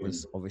 although that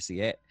was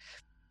obviously it.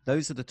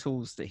 Those are the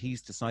tools that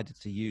he's decided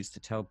to use to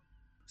tell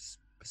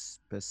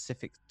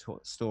specific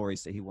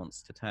stories that he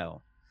wants to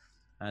tell.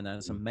 And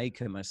as a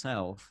maker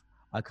myself,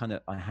 I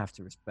have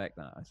to respect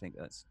that. I think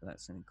that's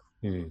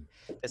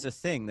there's a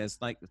thing, there's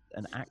like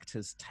an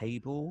actor's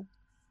table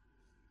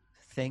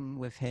thing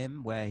with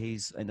him where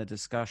he's in a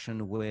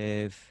discussion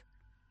with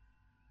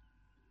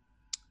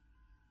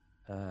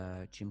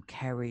Jim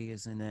Carrey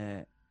is in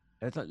it.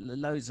 There's like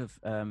loads of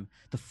the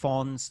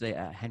Fonz,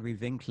 Henry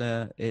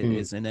Winkler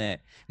is in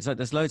it. It's like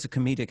there's loads of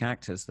comedic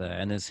actors there,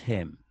 and there's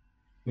him.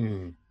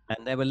 And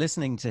they were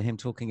listening to him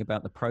talking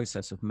about the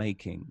process of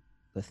making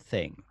The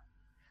Thing.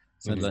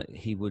 So that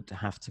he would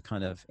have to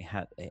kind of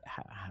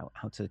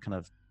how to kind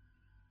of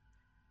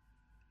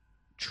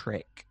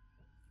trick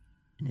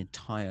an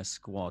entire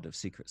squad of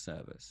Secret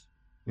Service,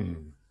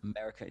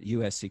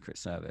 US Secret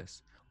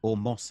Service, or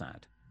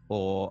Mossad,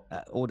 or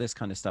all this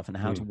kind of stuff, and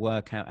how to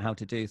work out how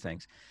to do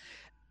things,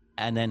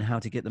 and then how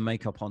to get the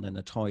makeup on in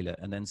the toilet,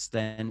 and then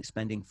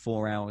spending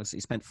 4 hours.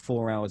 He spent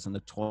 4 hours in the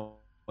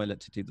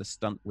toilet to do the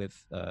stunt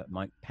with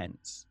Mike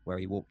Pence, where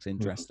he walked in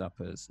dressed up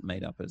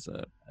made up as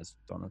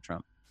Donald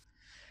Trump.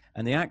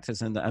 And the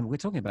actors, and we're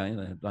talking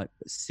about like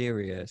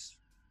serious,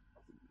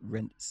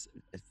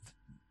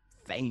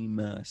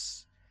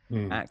 famous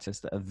actors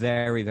that are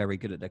very, very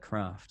good at their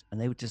craft,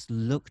 and they would just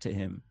look at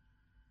him,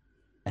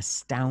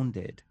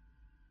 astounded,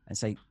 and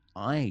say,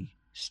 "I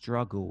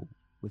struggle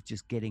with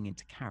just getting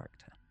into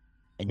character,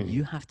 and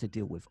you have to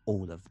deal with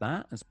all of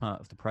that as part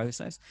of the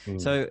process."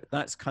 So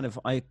that's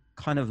I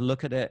kind of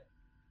look at it.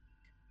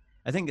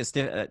 I think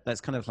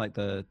that's kind of like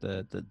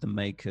the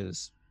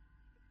maker's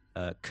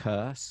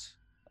curse.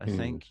 I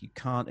think you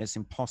can't. It's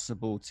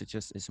impossible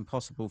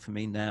for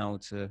me now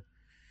to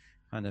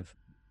kind of.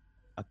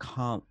 I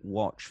can't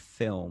watch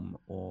film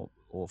or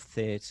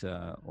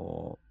theater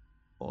or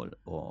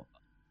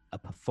a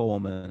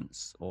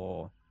performance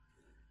or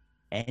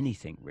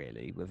anything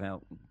really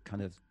without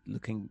kind of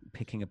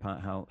picking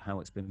apart how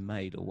it's been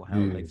made, or how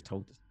they've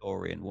told the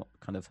story, and what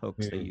kind of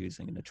hooks they're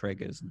using and the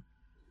triggers.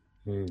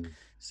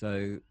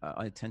 So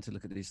I tend to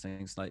look at these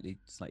things slightly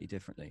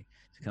differently.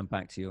 To come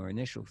back to your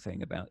initial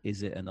thing about,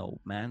 is it an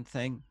old man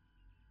thing?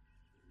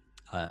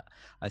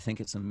 I think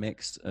it's a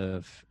mix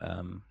of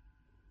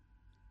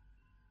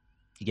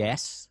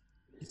yes,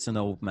 it's an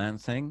old man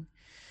thing,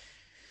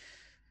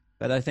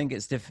 but I think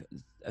it's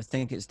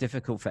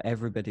difficult for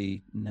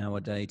everybody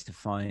nowadays to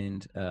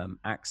find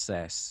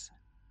access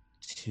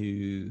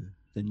to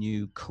the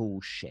new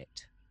cool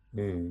shit.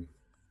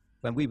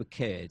 When we were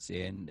kids,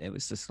 Ian, it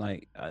was just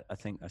like, I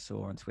think I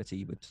saw on Twitter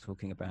you were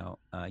talking about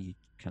you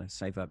kind of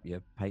save up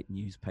your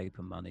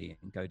newspaper money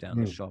and go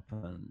down the shop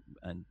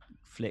and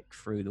flick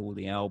through all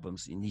the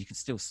albums, and you can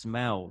still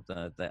smell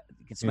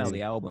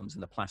the albums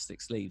in the plastic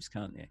sleeves,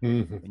 can't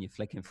you? When you're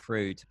flicking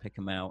through to pick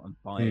them out and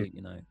buy,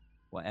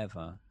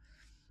 whatever.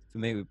 For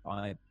me,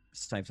 I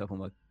saved up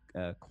all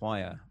my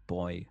choir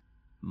boy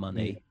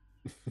money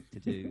to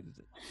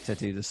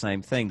do the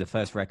same thing. The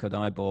first record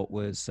I bought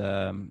was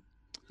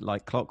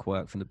Like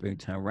Clockwork from the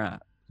Boomtown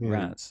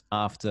Rats,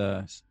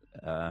 after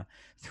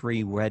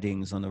 3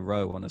 weddings on a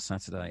row on a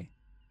Saturday.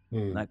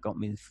 That got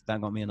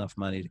me enough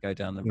money to go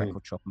down the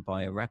record shop and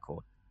buy a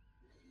record.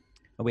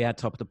 But we had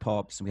Top of the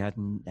Pops, and we had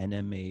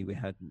NME, we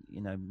had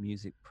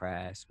Music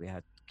Press, we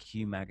had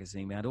Q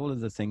Magazine, we had all of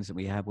the things that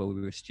we had while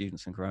we were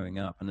students and growing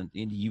up, and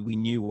we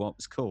knew what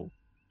was cool.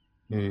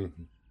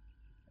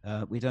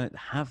 We don't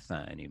have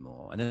that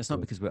anymore, and it's not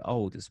because we're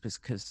old. It's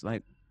because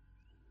like.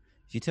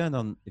 If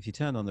you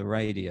turn on the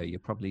radio, you're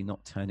probably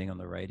not turning on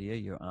the radio.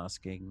 You're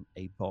asking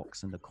a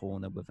box in the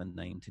corner with a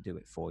name to do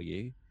it for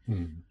you.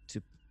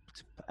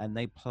 And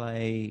they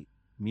play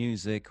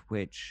music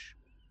which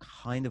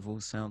kind of all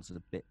sounds a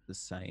bit the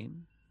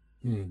same.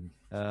 And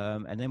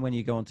then when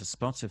you go onto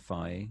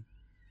Spotify,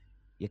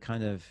 you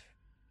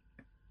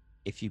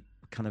if you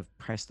kind of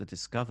press the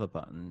discover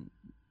button,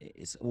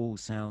 it all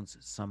sounds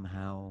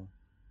somehow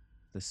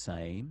the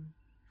same.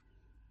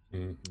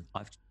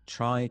 I've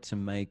tried to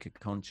make a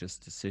conscious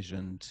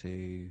decision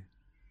to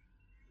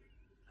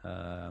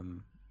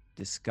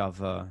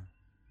discover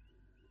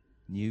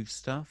new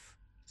stuff.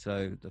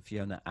 So the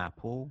Fiona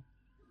Apple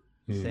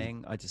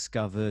thing, I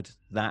discovered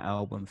that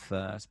album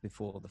first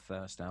before the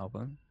first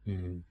album.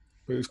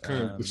 But it's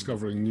kind of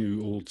discovering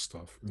new old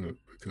stuff, isn't it?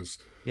 Because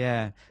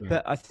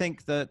but I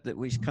think that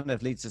which kind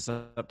of leads us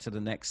up to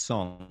the next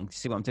song.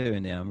 See what I'm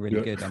doing there? I'm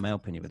really good. I'm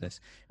helping you with this.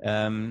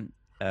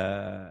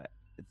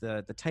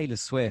 The Taylor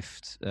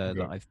Swift that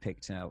I've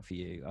picked out for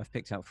you, I've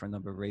picked out for a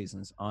number of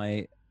reasons.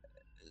 I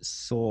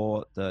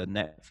saw the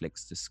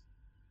Netflix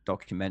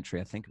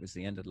documentary, I think it was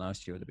the end of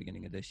last year or the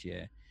beginning of this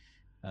year.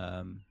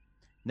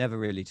 Never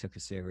really took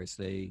it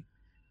seriously.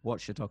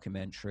 Watched the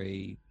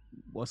documentary,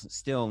 wasn't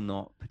still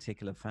not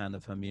particular fan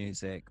of her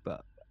music,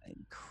 but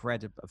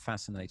incredibly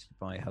fascinated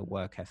by her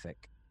work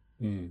ethic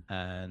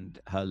and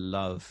her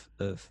love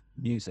of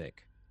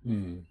music.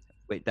 And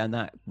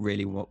that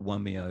really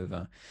won me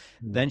over.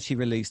 Then she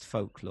released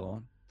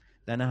Folklore.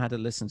 Then I had to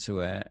listen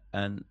to it,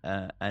 and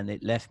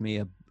it left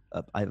me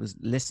I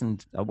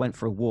went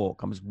for a walk.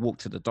 I was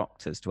walked to the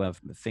doctors to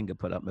have my finger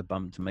put up my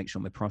bum to make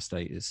sure my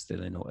prostate is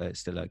still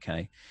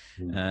okay.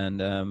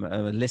 And I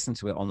listened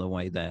to it on the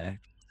way there.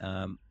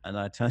 And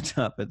I turned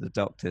up at the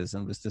doctor's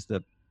and was just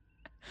a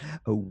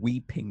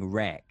weeping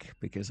wreck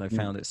because I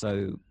found it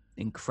so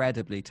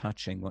incredibly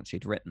touching what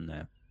she'd written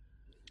there.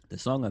 The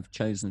song I've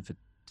chosen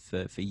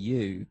for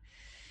you,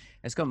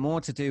 it's got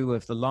more to do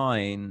with the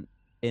line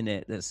in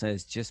it that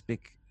says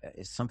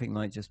it's something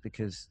like, just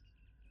because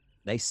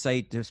they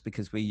say, just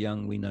because we're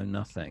young we know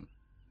nothing.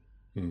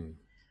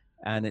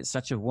 And it's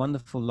such a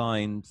wonderful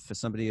line for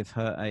somebody of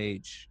her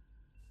age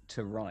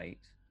to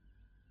write.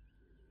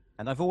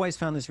 And I've always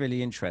found this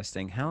really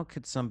interesting. How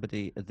could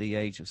somebody at the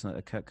age of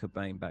Kurt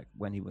Cobain, back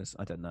when he was,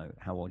 I don't know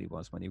how old he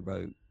was when he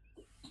wrote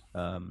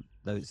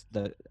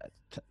the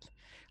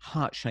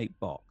Heart-Shaped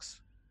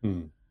Box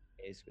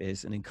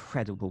is an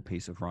incredible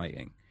piece of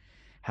writing.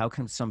 How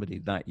can somebody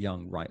that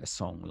young write a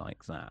song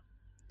like that?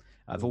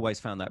 I've always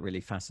found that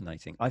really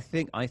fascinating. I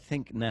think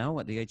now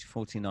at the age of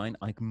 49,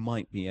 I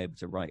might be able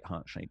to write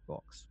Heart-Shaped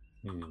Box.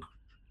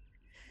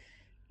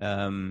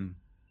 And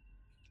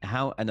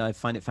I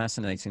find it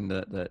fascinating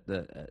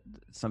that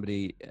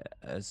somebody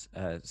as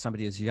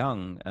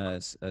young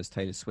as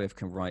Taylor Swift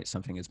can write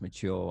something as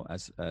mature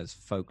as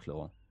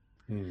Folklore.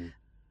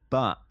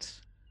 But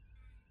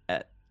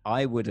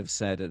I would have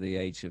said at the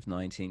age of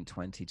 19,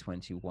 20,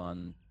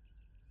 21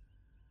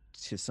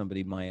 to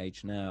somebody my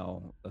age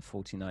now, of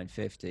 49,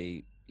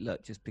 50,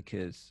 look, just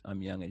because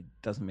I'm young, it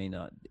doesn't mean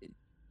I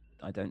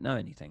don't know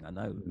anything. I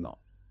know a lot.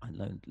 I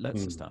know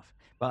lots of stuff.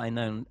 But I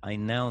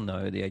now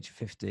know at the age of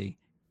 50,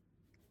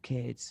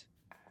 kids,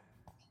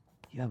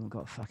 you haven't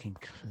got a fucking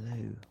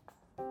clue.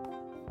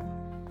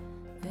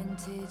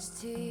 Vintage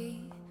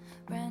tea,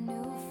 brand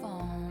new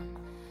phone,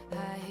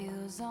 high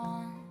heels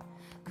on,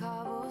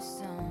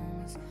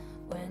 cobblestones.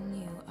 When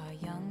you are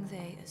young,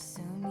 they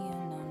assume you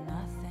know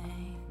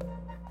nothing.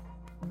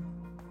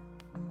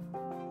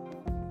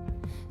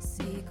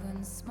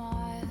 Sequin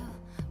smile,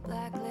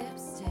 black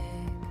lipstick,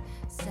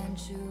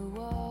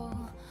 sensual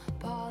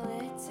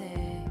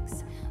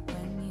politics.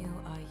 When you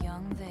are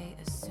young, they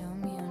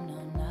assume you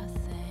know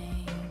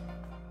nothing.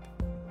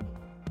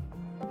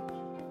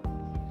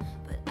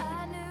 But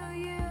I knew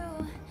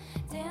you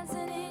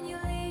dancing in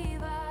your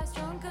Levi's,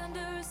 drunk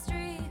under a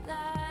street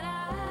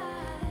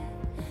light.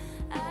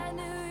 I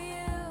knew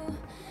you,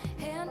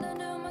 hand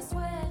under my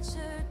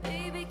sweatshirt,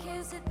 baby,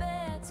 kiss it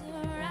better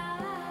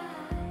right.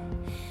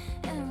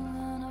 And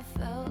when I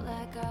felt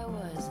like I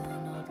was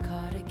an old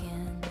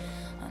cardigan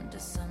under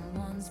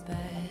someone's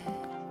bed,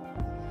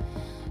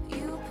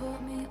 you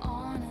put me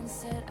on and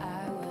said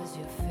I was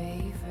your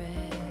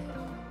favorite.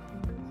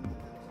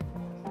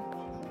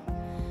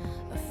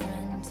 A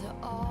friend to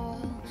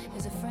all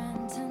is a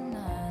friend to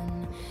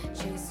none.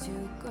 Chase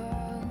two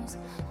girls,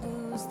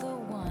 lose the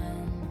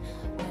one.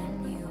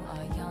 When you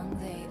are young,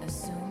 they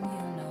assume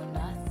you know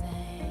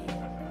nothing.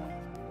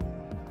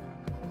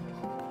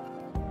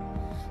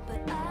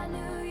 But I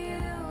knew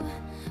you,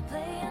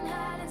 playing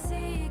hide and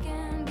seek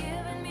and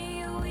giving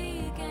me a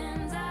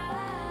weekend's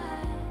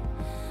eye.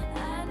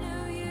 I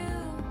knew you,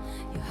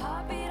 your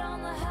heartbeat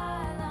on the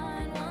high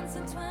line, once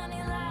in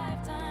 20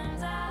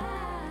 lifetimes.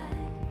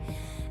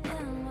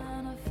 And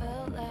when I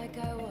felt like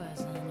I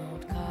was an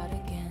old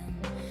cardigan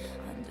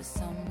under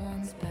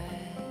someone's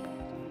bed,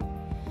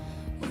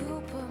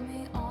 you put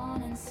me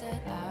on and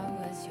said I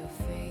was your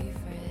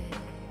favorite.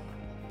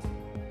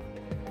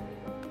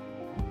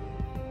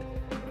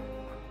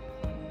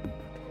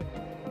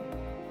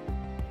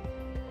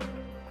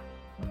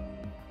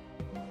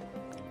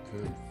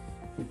 Okay.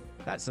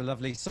 That's a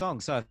lovely song.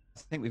 So I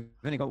think we've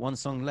only got one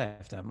song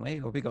left, haven't we?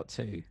 Or have we got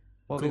two?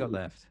 What have we got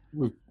left?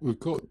 We've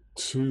got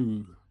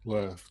two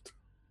left.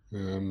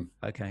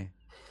 Okay.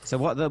 So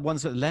what are the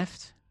ones that are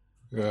left?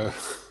 Yeah,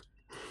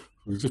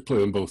 we just play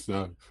them both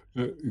now.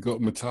 You got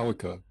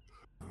Metallica.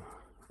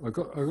 I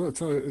got to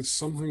tell you, it's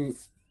something.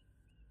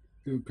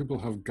 People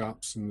have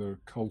gaps in their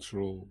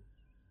cultural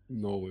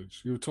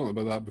knowledge. You were talking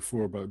about that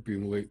before, about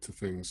being late to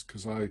things.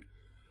 Because I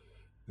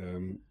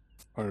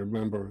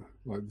remember,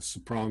 like The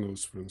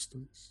Sopranos, for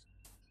instance.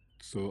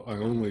 So I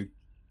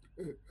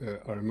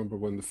remember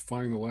when the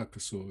final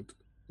episode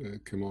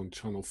came on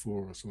Channel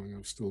 4 or something. I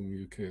was still in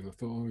the UK, and I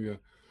thought, oh yeah,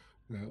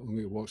 I'll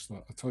need to watch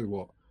that. I tell you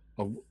what,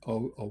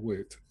 I'll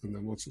wait, and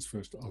then once it's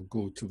finished, I'll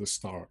go to the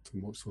start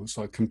and watch it.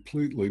 So I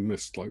completely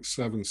missed like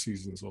 7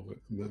 seasons of it,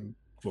 and then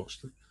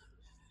watched it.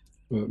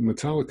 But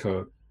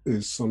Metallica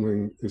is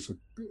something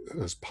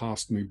has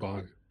passed me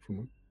by from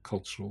a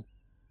cultural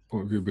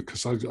point of view,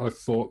 because I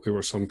thought they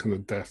were some kind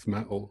of death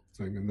metal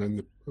thing, and then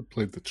they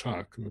played the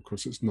track, and of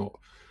course it's not.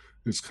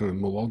 It's kind of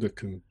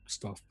melodic and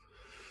stuff.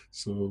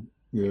 So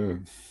yeah.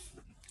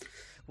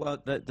 Well,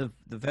 the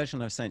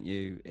version I sent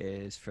you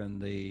is from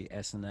the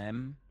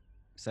S&M.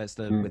 So it's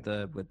the Mm. with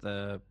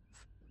the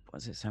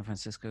was it San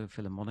Francisco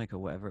Philharmonic or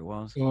whatever it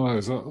was. Oh,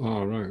 is that?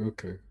 Oh, right.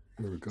 Okay.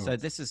 There we go. So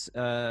this is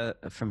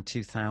from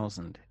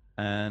 2000,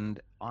 and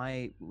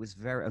I was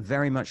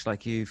very much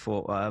like you.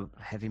 Thought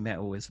heavy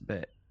metal was a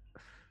bit, I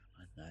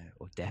don't know,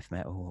 or death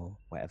metal or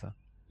whatever.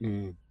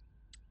 Mm.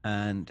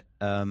 And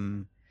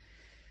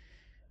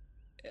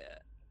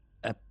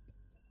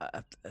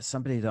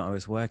somebody that I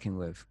was working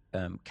with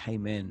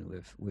came in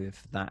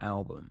with that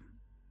album,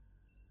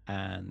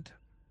 and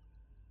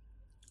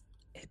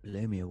it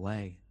blew me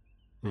away.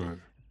 Right.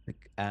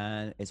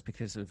 And it's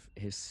because of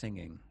his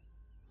singing.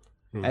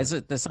 Right.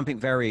 There's something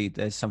very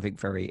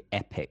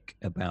epic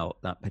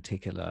about that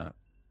particular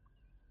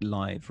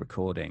live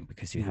recording,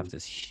 because you have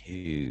this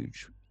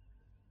huge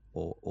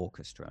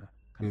orchestra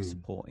kind of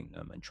supporting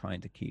them and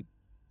trying to keep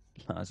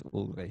Lars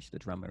Ulrich, the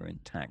drummer,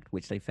 intact,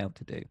 which they failed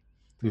to do.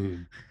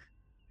 Mm.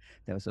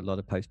 There was a lot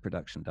of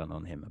post-production done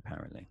on him,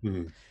 apparently.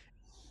 Mm.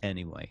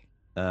 Anyway,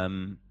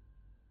 but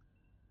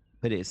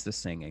it's the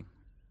singing.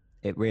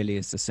 It really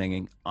is the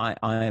singing.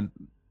 I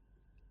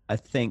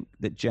think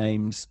that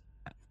James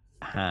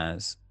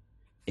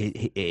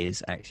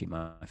is actually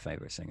my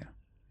favorite singer.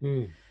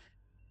 Mm.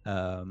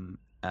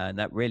 And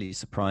that really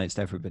surprised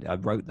everybody. I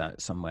wrote that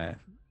somewhere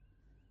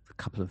a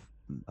couple of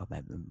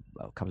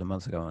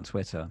months ago on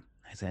Twitter.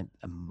 I said,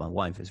 and my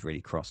wife is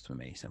really cross with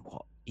me. She said,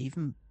 "What?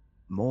 Even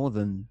more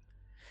than?"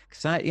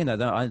 Because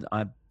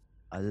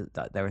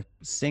there are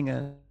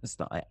singers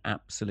that I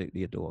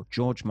absolutely adore.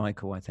 George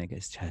Michael, I think,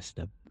 is just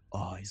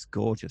his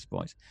gorgeous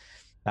voice.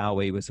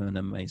 Bowie was an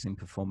amazing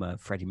performer.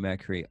 Freddie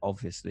Mercury,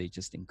 obviously,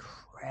 just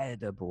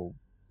incredible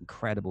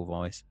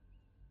voice.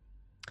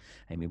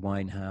 Amy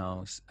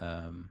Winehouse,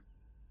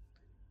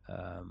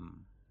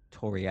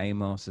 Tori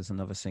Amos is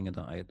another singer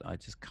that I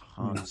just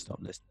can't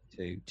stop listening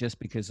to, just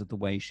because of the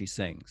way she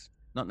sings.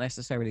 Not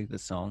necessarily the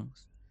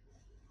songs,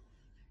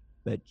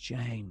 but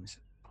James.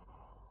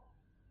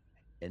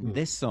 And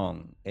this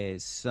song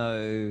is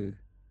so...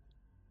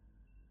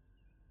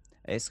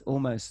 It's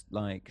almost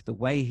like the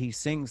way he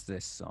sings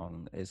this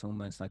song is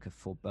almost like a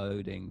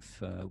foreboding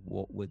for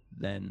what would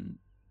then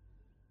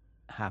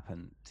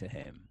happen to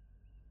him.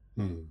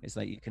 Mm. It's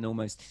like you can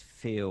almost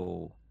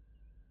feel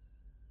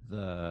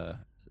the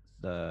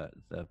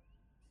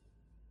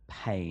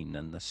pain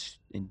and the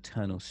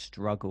internal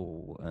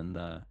struggle and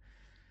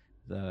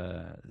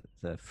the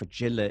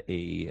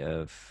fragility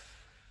of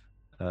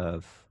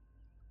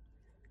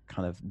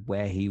kind of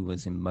where he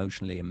was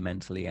emotionally and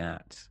mentally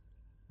at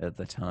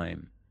the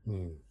time.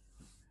 Mm.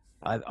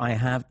 I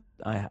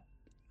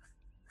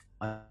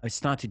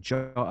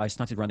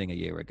started running a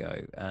year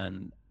ago,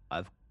 and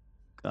I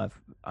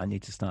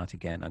need to start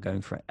again. I'm going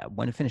for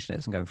when I finish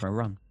this, I'm going for a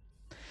run.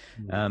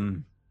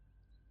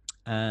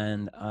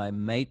 And I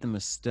made the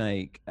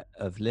mistake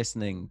of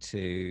listening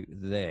to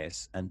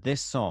this, and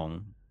this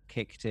song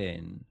kicked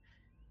in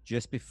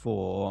just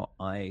before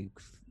I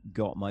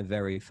got my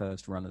very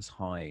first runner's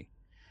high,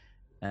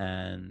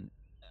 and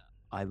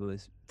I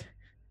was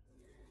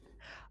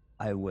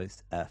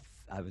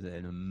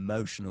an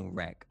emotional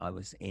wreck. I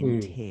was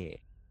in tears,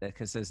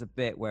 because there's a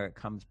bit where it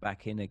comes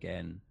back in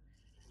again,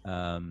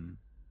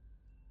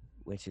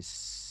 which is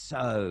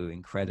so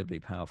incredibly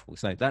powerful.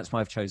 So that's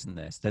why I've chosen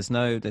this. There's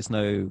no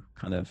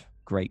kind of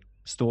great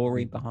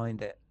story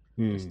behind it.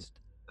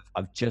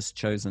 I've just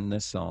chosen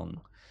this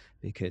song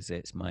because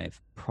it's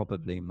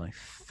probably my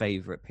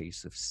favorite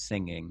piece of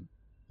singing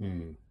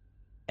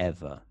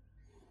ever.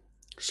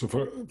 So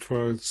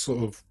for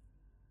sort of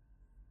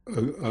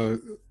a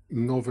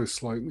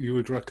novice like you,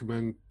 would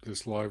recommend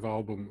this live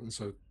album as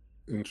an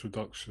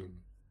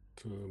introduction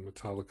to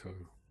Metallica?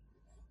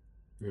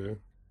 Yeah.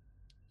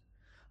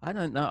 I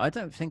don't know. I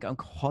don't think I'm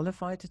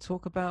qualified to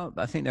talk about.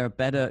 I think there are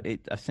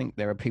I think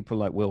there are people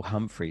like Will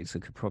Humphreys who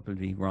could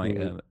probably write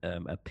a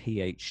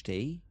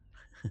PhD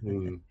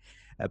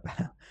about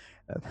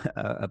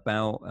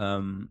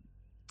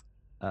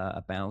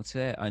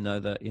it. I know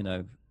that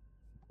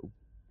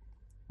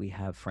we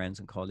have friends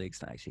and colleagues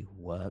that actually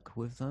work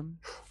with them.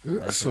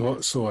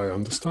 So I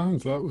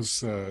understand. That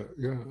was I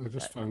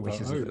just found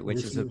that out.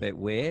 Which is a bit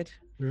weird.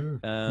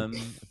 Yeah.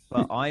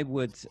 But I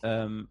would.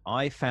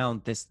 I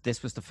found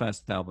this was the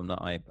first album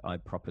that I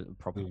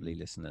properly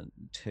listened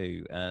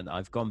to, and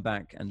I've gone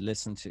back and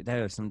listened to.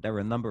 There are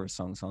a number of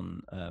songs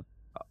on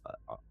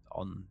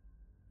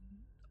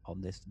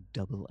this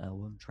double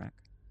album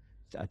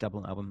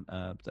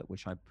that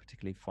which I'm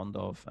particularly fond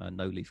of.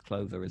 No Leaf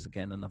Clover is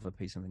again another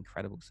piece of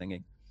incredible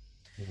singing.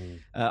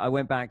 I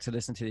went back to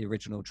listen to the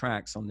original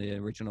tracks on the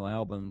original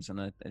albums, and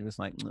it was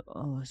like,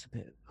 oh, it's a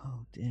bit,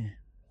 oh dear.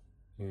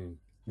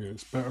 Yeah,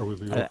 it's better with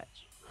the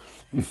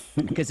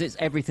because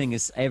everything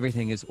is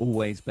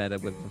always better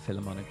with the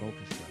Philharmonic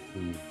Orchestra.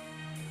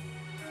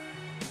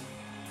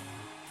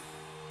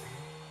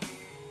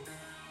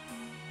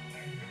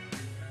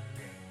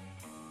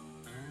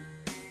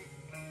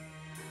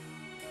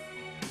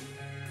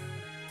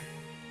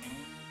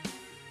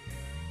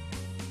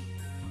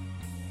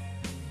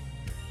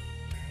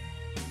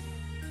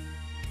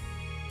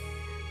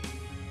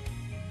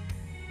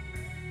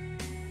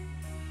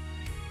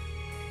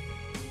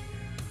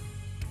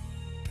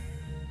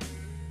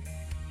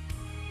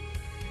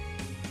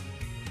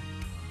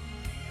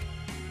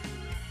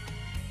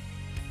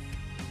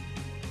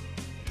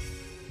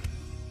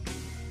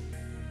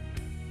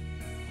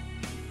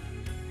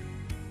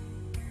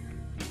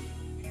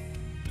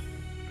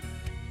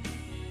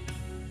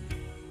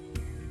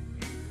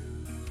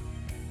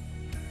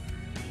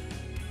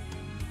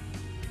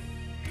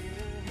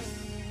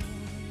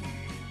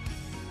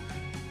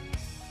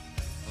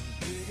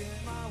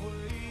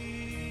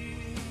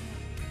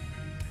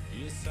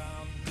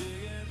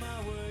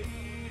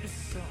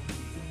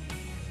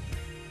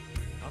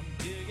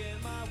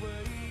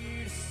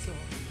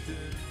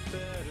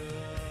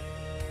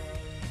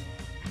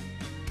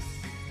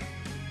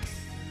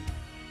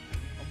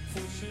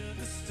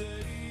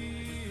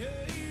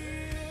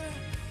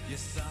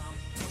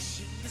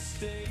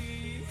 stay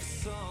with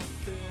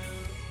something.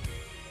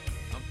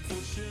 I'm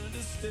pushing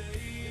to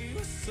stay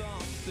with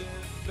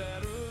something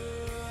better.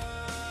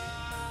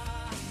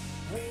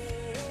 Whoa,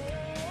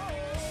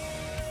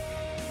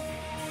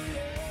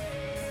 yeah.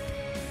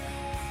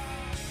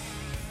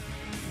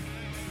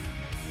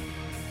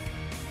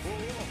 Oh,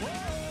 yeah.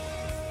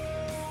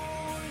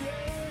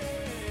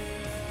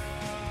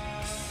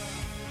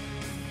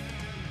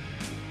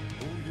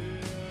 Oh,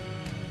 yeah.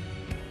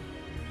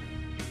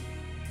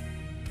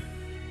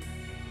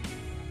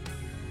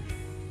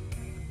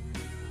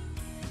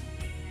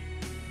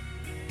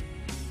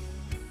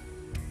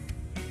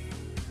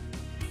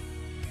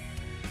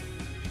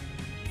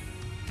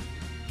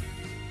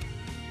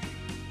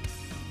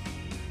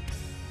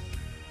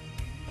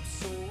 I'm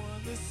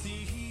sowing the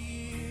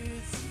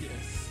seeds,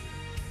 yes.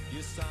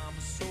 Yes, I'm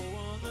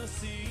sowing the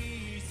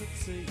seeds of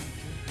taking.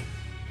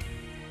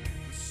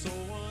 I'm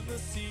sowing the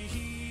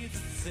seeds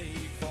that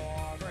take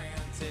for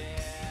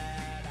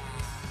granted.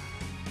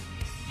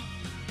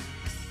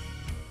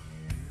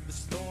 This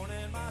thorn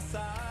in my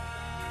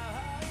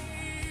side,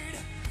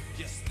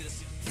 yes,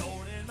 this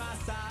thorn in my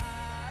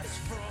side is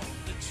from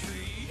the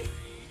tree.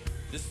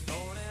 This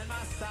thorn in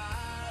my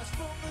side is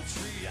from the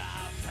tree I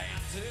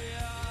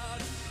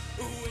planted.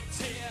 Ooh, it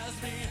tears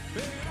me in a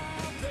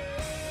bit,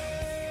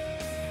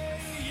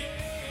 yeah.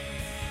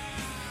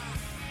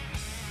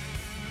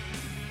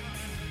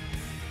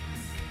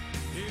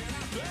 In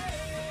a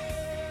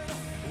bit,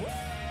 whoa,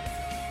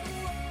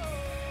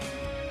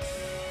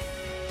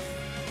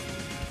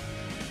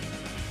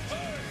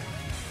 hey,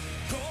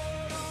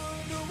 caught on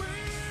the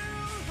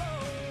wheel,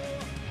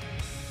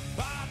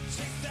 I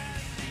check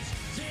that leash,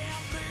 yeah,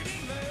 I'm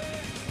bleeding me.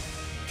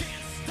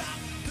 Can't stop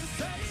to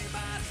save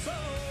my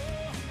soul.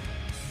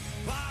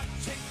 I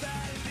check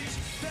that leash,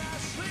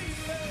 that's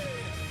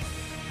leaving.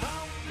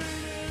 I'm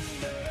bleeding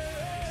me.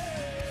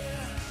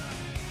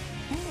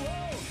 Ooh,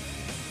 oh,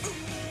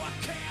 ooh, I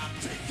can't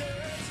take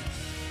it.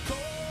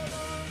 Caught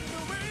on the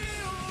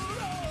wheel,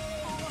 oh,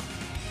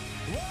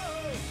 whoa,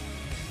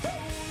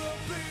 oh, the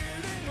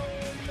bleeding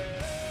on me.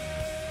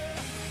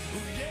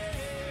 Ooh, yeah.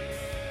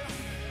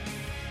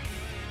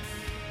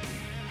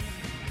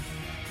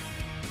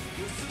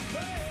 This is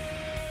bad.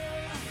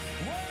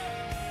 Whoa.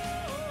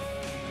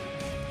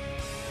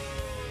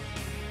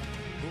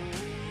 Oh,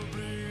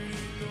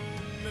 bleeding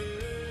on me.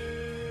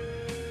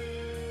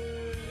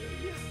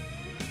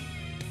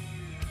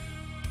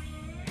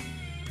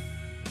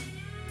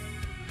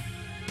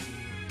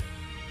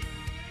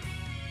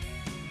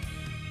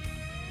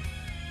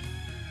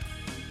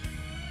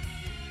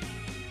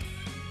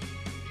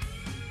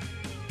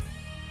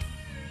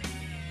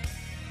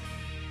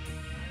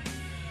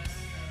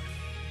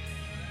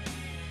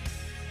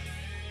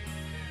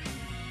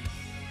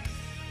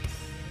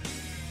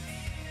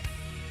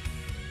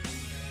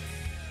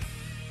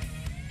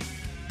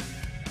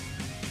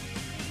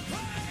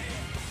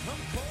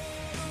 I'm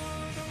caught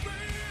on the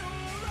wheel,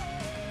 oh,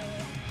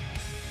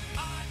 I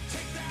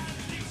take that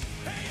leash,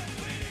 hey, it's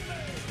bleeding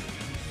me.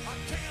 I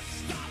can't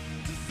stop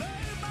to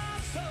save my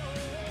soul.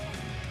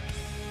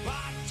 I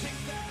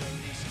take that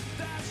leash,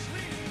 that's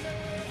leading me.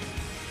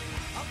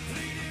 I'm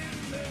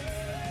bleeding me.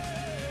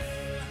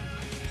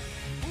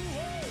 Ooh,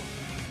 oh,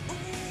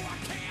 ooh, I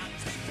can't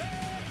take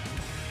it.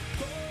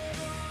 Caught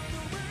on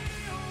the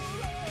wheel,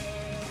 oh,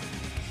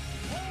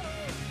 whoa,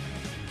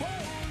 whoa,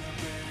 you're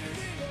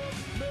bleeding on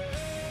me.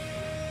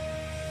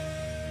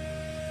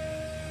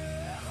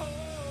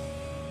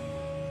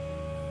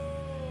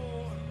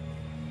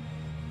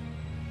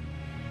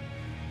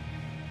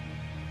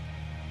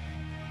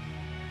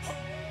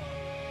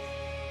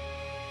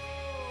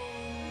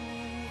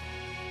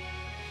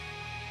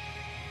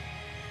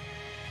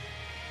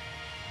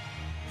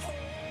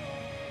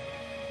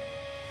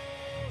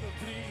 The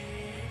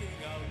bleeding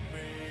of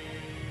me.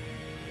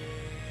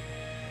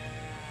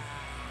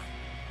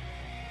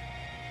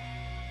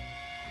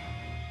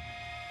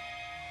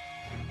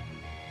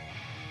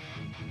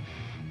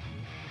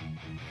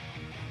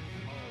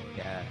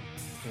 Yeah.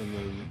 And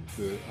then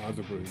the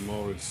Atterbury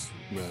Morris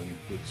men,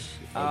 which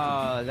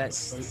Oh,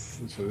 which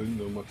I didn't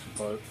know much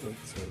about, but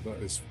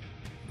that is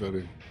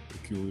very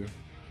peculiar.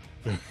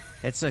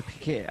 It's so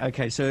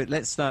okay. So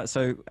let's start.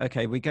 So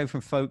okay, we go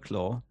from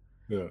folklore,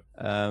 Yeah.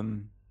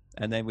 and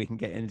then we can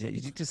get into.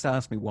 You just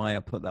asked me why I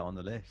put that on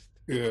the list.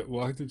 Yeah,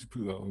 why did you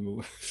put that on the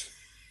list?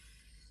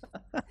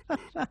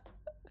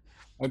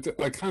 I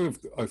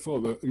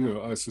thought that,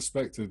 I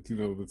suspected,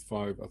 with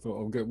 5, I thought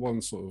I'll get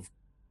one sort of,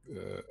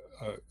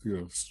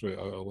 straight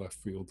out of left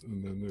field,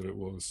 and then there it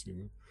was,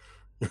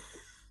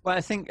 Well,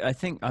 I think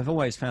I've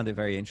always found it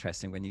very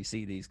interesting when you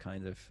see these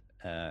kind of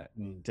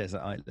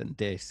desert island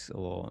discs,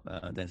 or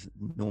there's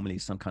normally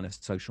some kind of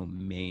social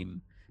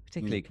meme,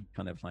 particularly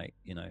kind of like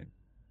the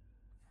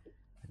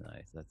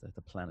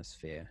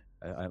planosphere.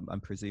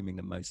 I'm presuming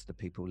that most of the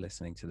people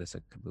listening to this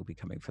will be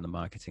coming from the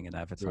marketing and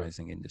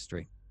advertising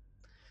industry.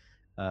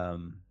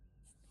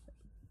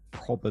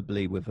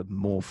 Probably with a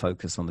more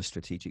focus on the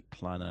strategic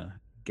planner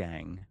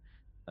gang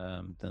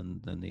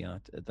than the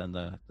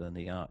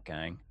art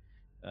gang.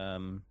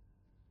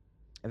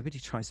 everybody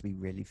tries to be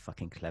really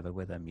fucking clever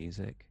with their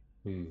music.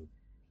 Mm.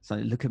 So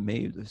look at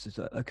me. This is,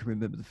 I can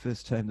remember the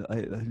first time that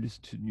I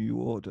listened to New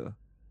Order.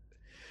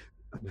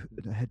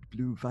 And I had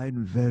blue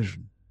vinyl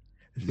version.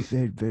 It was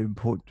very, very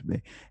important to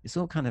me. It's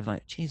all kind of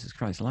like, Jesus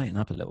Christ, lighten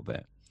up a little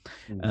bit.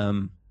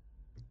 Mm.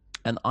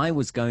 And I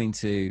was going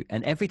to,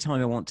 and every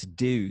time I want to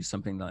do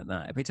something like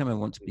that, every time I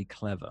want to be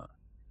clever,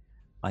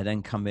 I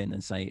then come in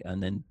and say,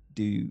 and then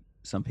do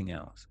something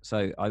else.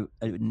 So I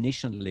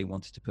initially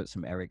wanted to put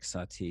some Eric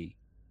Satie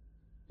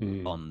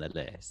Mm. on the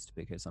list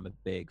because I'm a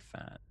big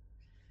fan.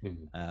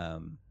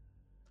 Mm.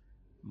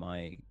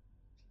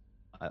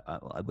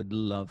 I would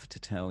love to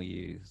tell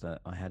you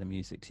that I had a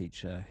music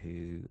teacher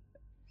who,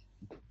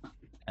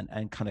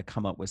 and kind of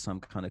come up with some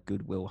kind of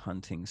Goodwill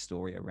Hunting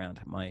story around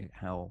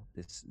how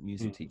this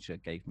music teacher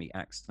gave me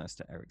access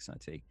to Eric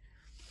Satie.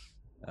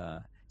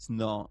 It's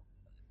not.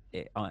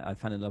 I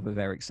fell in love with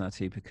Eric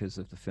Satie because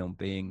of the film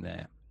Being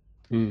There.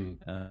 Mm.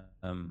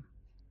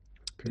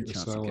 Peter Peter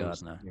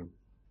Sellers. Gardner, Yeah.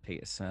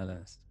 Peter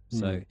Sellers.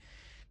 So,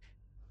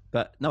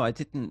 but no, I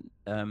didn't.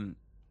 So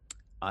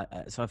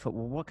I thought,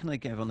 well, what can I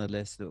give on the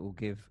list that will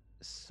give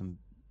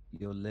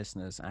your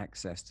listeners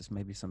access to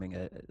maybe something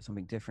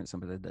different,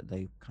 something that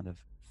they kind of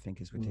think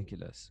is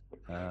ridiculous,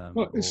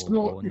 Well, it's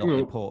or not, not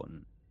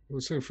important. I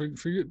was saying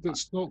for you,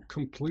 that's not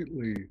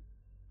completely,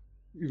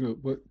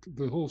 but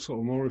the whole sort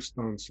of Morris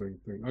dancing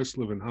thing. I used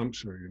to live in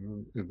Hampshire,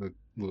 in the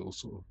little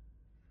sort of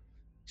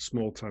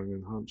small town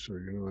in Hampshire,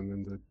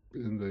 and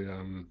in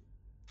the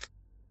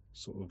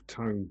sort of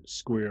town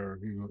square,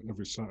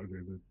 every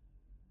Saturday the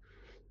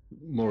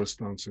Morris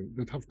dancing,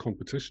 they'd have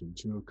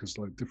competitions, because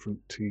like different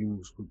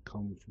teams would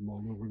come from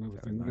all over and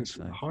everything. And it's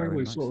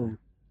highly sort of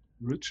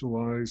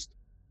ritualized.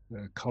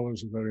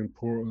 Colors are very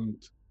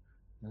important.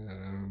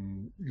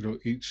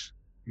 Each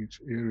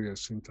area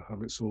seemed to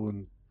have its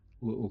own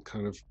little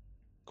kind of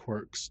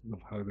quirks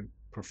of how they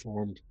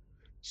performed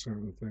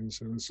certain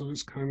things. And so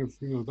it's kind of,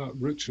 that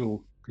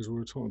ritual, because we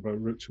were talking about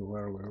ritual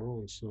earlier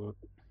on. So,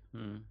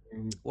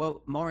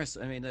 well, Morris,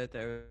 I mean,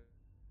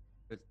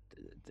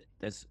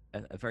 there's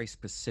a very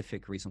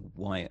specific reason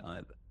why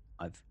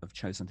I've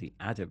chosen the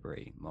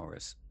Atterbury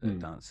Morris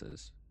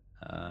dancers.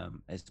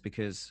 It's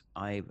because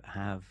I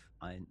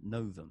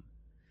know them.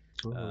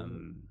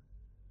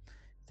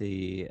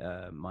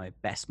 My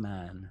best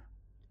man,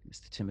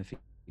 Mr. Timothy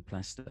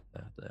Plester,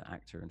 the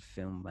actor and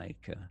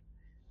filmmaker,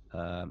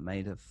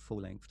 made a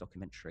full-length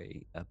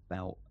documentary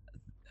about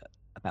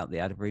the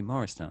Atterbury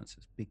Morris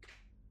dancers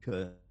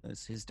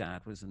because his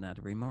dad was an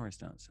Atterbury Morris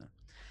dancer,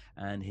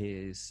 and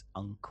his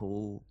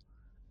uncle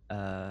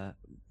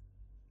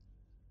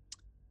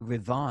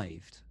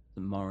revived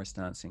the Morris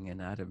dancing in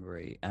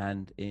Atterbury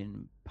and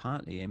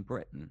partly in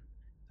Britain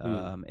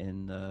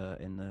in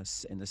the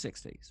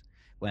 60s,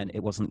 when it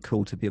wasn't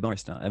cool to be a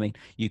Morris dancer. I mean,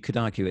 you could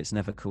argue it's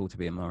never cool to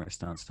be a Morris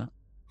dancer.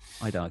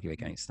 I'd argue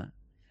against that.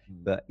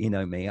 But you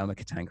know me, I'm a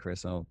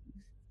cantankerous old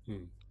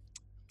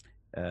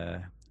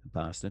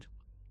bastard.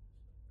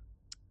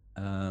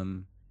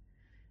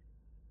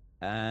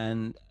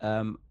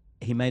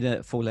 He made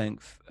a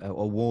full-length,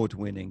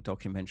 award-winning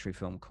documentary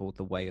film called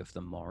The Way of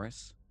the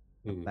Morris,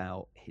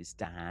 about his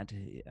dad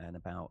and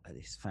about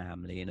his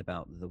family and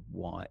about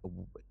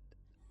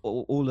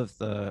all of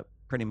the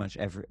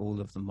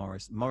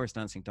Morris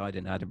dancing died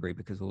in Atterbury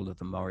because all of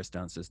the Morris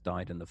dancers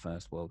died in the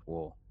First World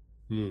War,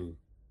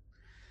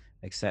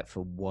 except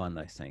for one,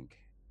 I think.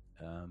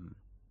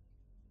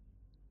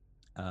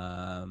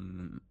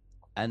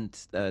 And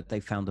they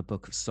found the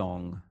Book of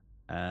Song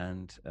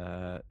and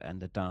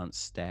the dance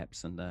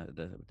steps and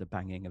the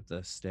banging of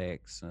the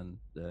sticks and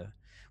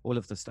all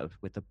of the stuff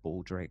with the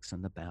baldricks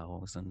and the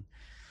bells. And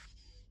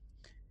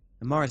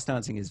Morris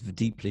dancing is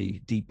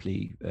deeply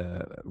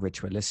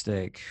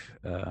ritualistic.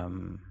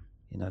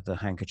 The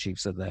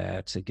handkerchiefs are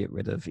there to get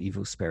rid of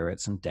evil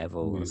spirits and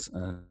devils,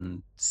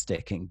 and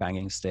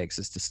banging sticks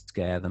is to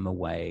scare them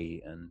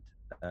away, and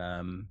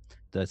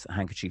the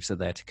handkerchiefs are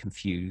there to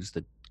confuse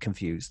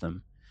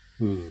them.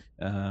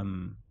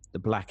 The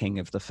blacking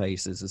of the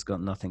faces has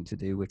got nothing to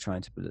do with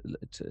trying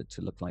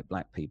to look like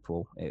black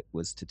people. It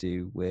was to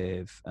do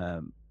with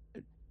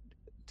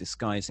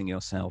disguising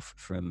yourself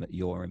from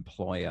your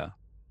employer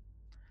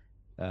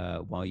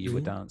while you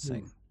were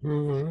dancing.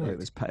 It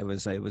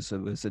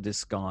was a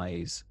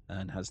disguise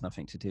and has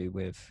nothing to do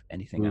with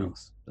anything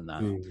else than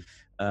that.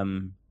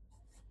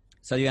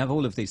 So you have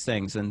all of these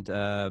things, and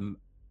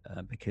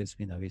because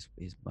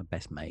he's my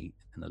best mate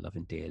and I love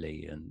him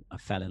dearly, and I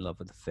fell in love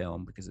with the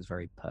film because it's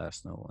very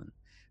personal, and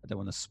I don't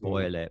want to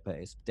spoil it, but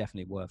it's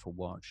definitely worth a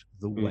watch.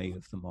 The Way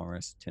of the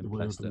Morris, Tim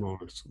Plester,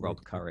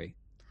 Rob Curry.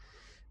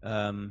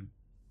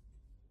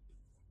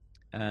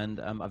 And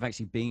I've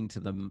actually been to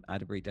the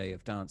Atterbury Day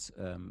of Dance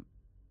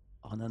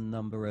on a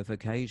number of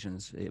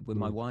occasions with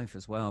my wife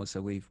as well. So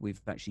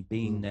we've actually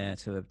been there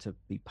to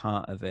be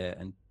part of it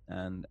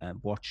and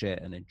watch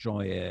it and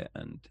enjoy it.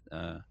 And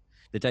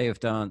the Day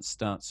of Dance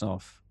starts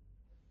off.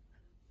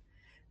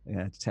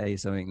 To tell you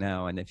something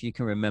now, and if you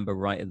can remember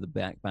right at the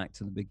back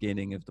to the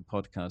beginning of the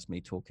podcast,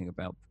 me talking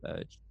about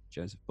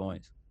Joseph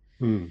Beuys.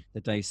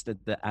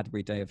 the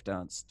Adbury Day of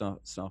Dance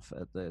starts off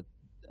at the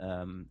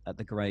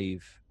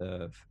grave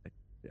of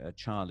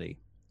Charlie,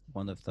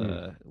 one of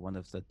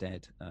the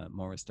dead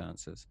Morris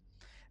dancers,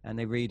 and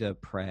they read a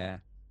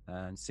prayer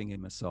and sing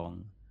him a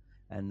song,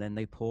 and then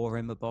they pour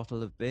him a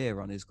bottle of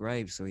beer on his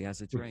grave so he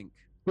has a drink.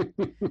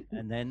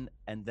 and then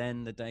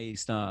the day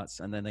starts,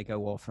 and then they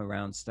go off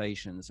around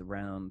stations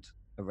around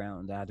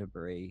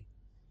Adderbury,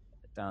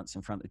 dance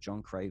in front of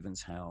John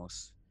Craven's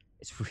house.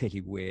 It's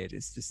really weird.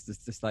 It's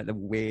just like the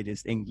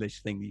weirdest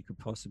English thing you could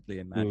possibly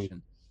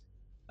imagine.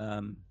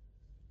 And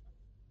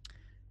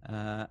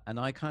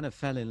I kind of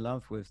fell in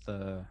love with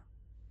the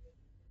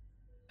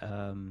I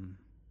don't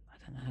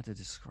know how to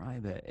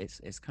describe it.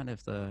 It's kind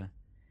of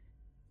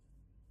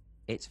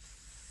it's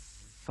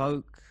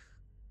folk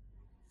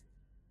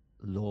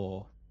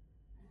lore,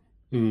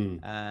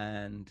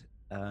 and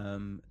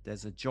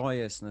there's a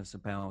joyousness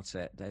about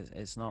it.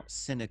 It's not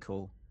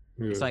cynical.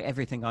 It's like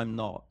everything I'm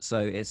not. So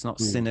it's not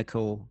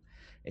cynical.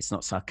 It's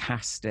not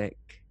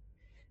sarcastic.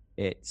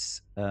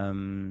 It's I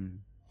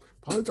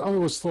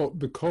always thought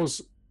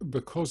because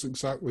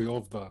exactly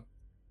of that,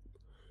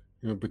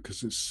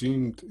 because it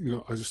seemed,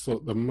 I just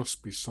thought there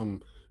must be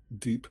some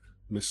deep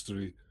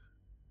mystery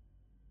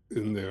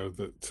in there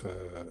that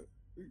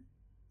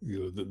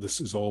that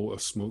this is all a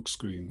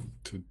smokescreen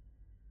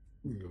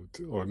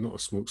or not a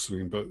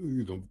smokescreen, but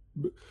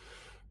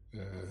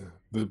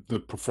the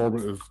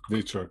performative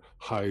nature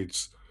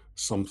hides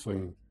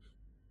something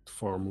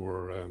far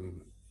more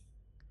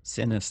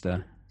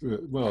sinister.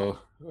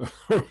 Well,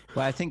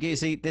 I think you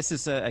see, this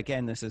is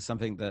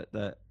something that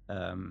like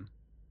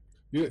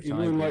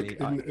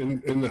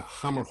in the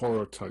Hammer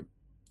horror type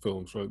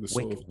films, right?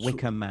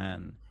 Wicker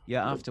Man.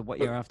 What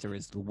you're after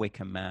is the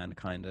Wicker Man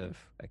kind of.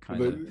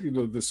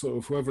 The sort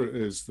of whoever it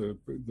is, the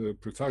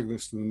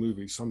protagonist in the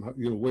movie somehow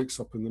wakes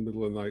up in the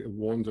middle of the night and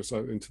wanders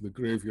out into the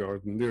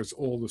graveyard, and there's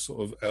all the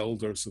sort of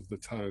elders of the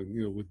town,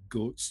 with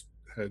goats'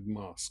 head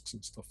masks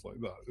and stuff like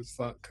that. It's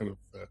that kind of.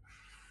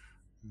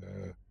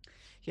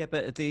 Yeah,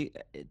 but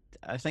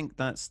I think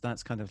that's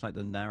kind of like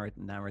the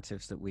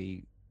narratives that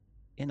we,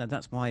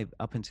 that's why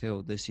up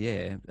until this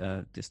year,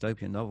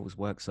 dystopian novels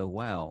work so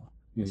well.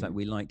 It's like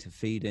we like to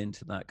feed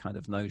into that kind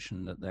of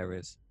notion that there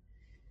is.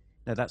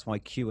 That's why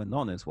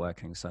QAnon is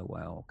working so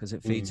well, because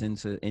it feeds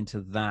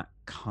into that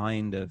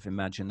kind of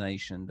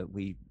imagination that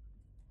we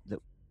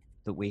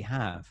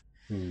have.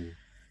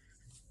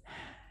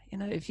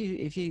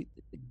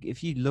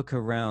 If you look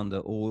around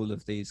at all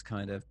of these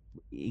kind of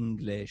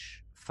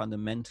English,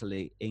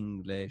 fundamentally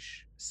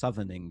English,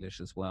 Southern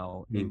English as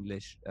well,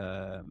 English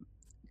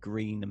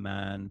green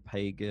man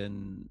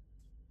pagan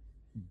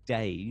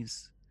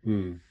days.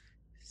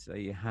 So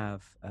you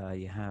have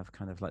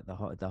kind of like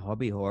the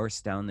hobby horse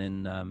down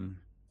in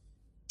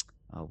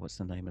what's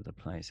the name of the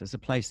place? There's a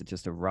place that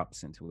just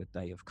erupts into a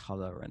day of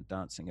color and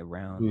dancing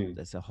around.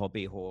 There's a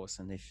hobby horse,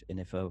 and if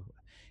a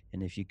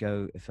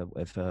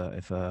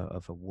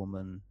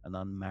woman, an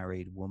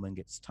unmarried woman,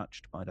 gets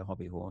touched by the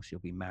hobby horse, she'll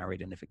be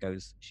married, and if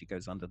she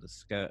goes under the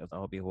skirt of the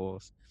hobby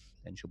horse,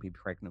 then she'll be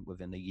pregnant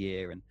within a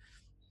year, and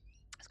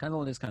it's kind of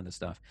all this kind of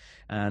stuff.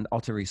 And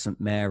Ottery St.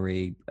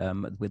 Mary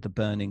with the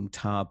burning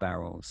tar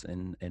barrels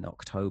in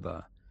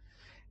October.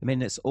 I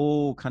mean, it's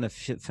all kind of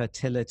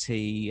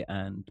fertility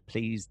and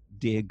please,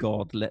 dear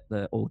God,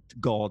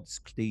 gods,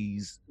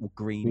 please, or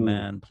green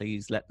man,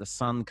 please let the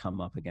sun come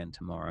up again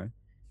tomorrow.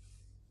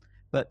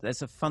 But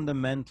there's a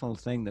fundamental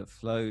thing that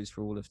flows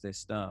through all of this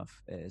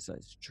stuff is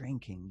it's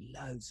drinking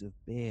loads of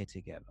beer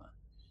together.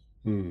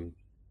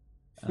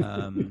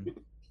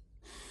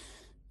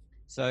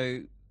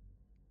 So,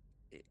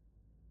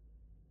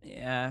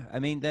 yeah, I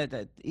mean,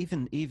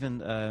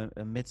 even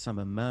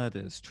Midsummer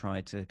Murders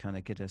tried to kind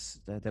of get us.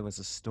 There was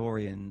a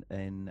story in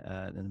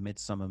the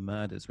Midsummer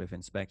Murders with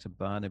Inspector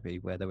Barnaby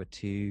where there were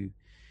two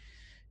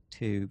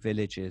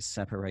villages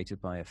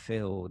separated by a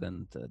field,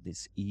 and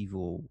this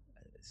evil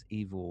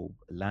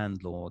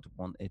landlord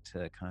wanted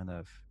to kind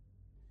of,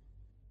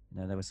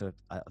 there was a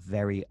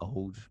very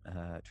old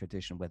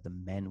tradition where the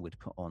men would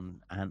put on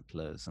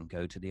antlers and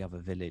go to the other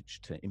village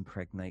to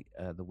impregnate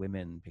the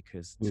women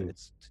because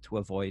to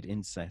avoid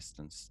incest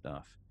and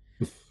stuff.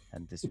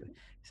 And it's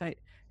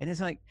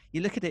like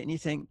you look at it and you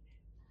think,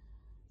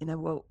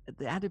 well, at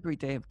the Adderbury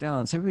Day of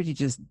Dance, everybody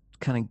just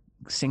kind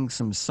of sings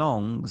some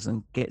songs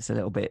and gets a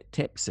little bit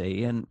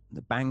tipsy and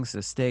bangs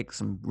the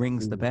sticks and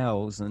rings the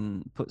bells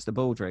and puts the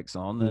baldricks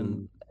on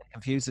and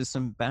confuses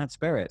some bad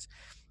spirits.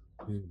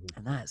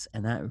 And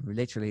that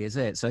literally is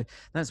it. So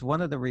that's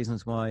one of the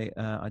reasons why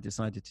I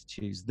decided to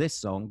choose this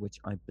song, which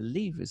I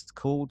believe is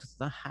called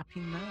The Happy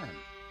Man.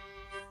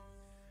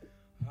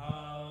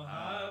 How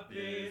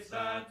happy is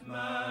that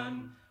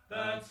man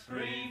that's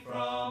free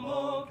from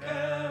all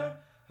care,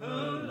 who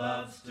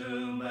loves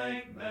to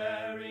make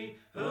merry,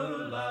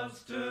 who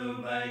loves to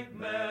make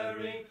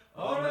merry,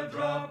 or a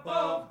drop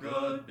of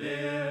good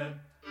beer.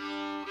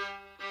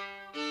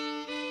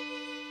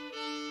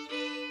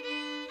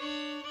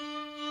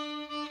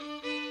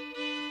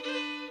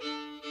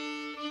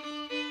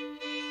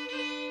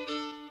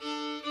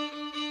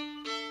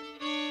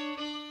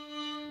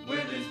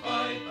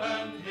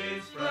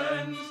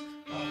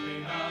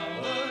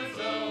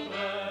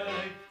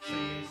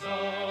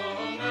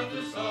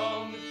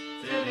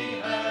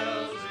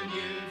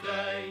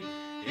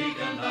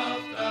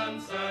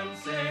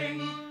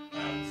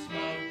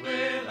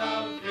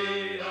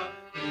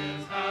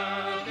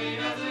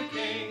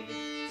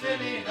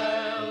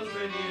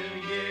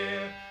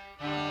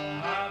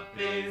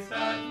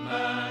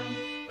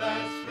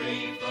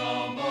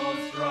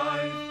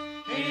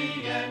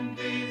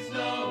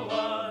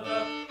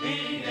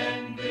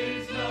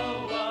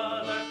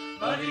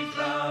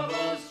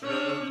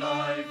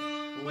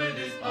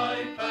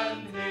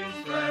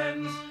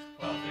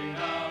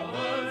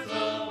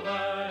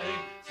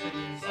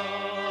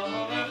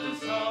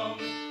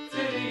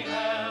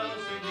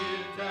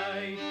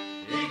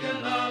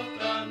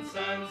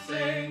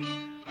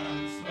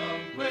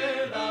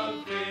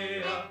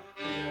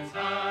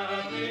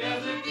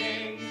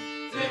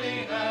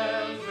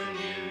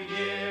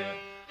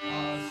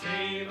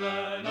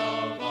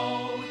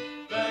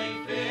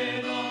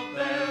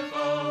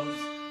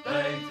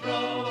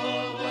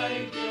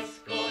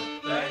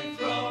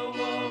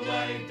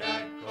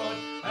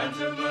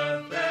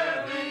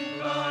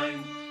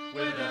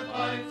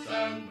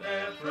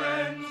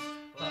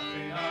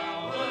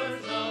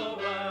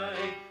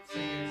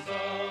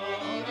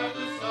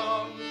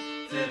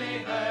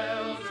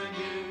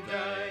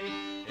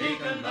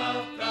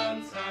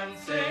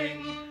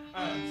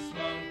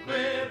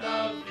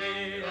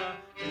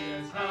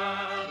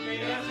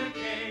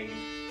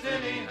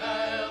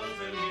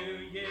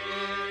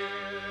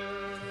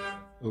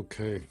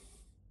 Okay.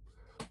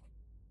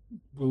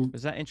 Well,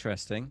 Was that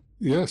interesting?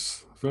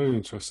 yes, very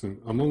interesting.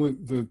 I'm only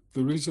the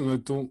reason I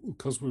don't,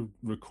 because we're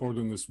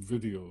recording this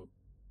video,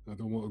 I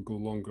don't want to go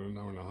longer an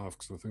hour and a half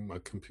because I think my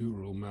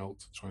computer will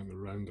melt trying to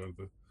render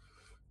the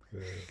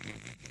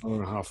hour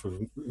and a half of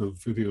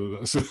video.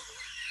 That's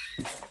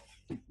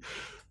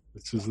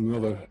which is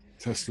another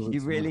testament. You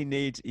to really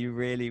need. You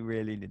really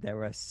need.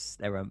 There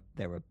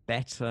are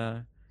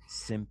better,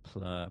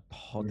 simpler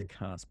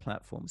podcast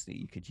platforms that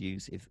you could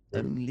use if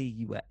only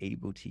you were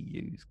able to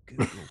use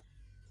Google.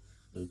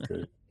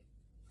 Okay.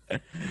 Okay,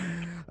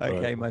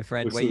 Right. my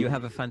friend. Well, you Listen-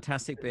 have a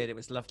fantastic beard. It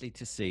was lovely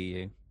to see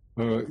you.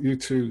 You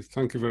too.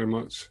 Thank you very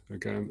much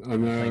again.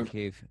 And Thank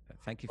you.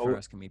 Thank you for oh,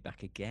 asking me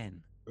back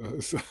again.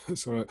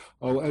 it's all right.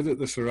 I'll edit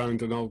this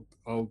around and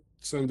I'll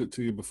send it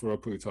to you before I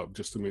put it up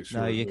just to make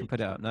sure. No, you can put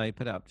it up. No, you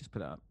put it up. Just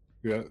put it up.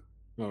 Yeah.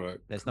 All right.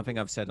 There's nothing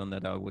I've said on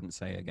that I wouldn't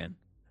say again.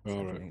 So All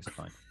right. everything's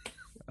fine.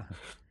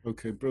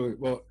 Okay. Brilliant.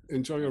 Well,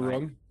 enjoy your Right.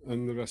 run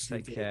and the rest Take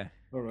of the day. care.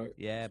 All right.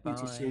 Yeah. Speak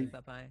to you Bye. soon.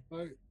 Bye.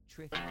 Bye.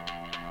 Tricky.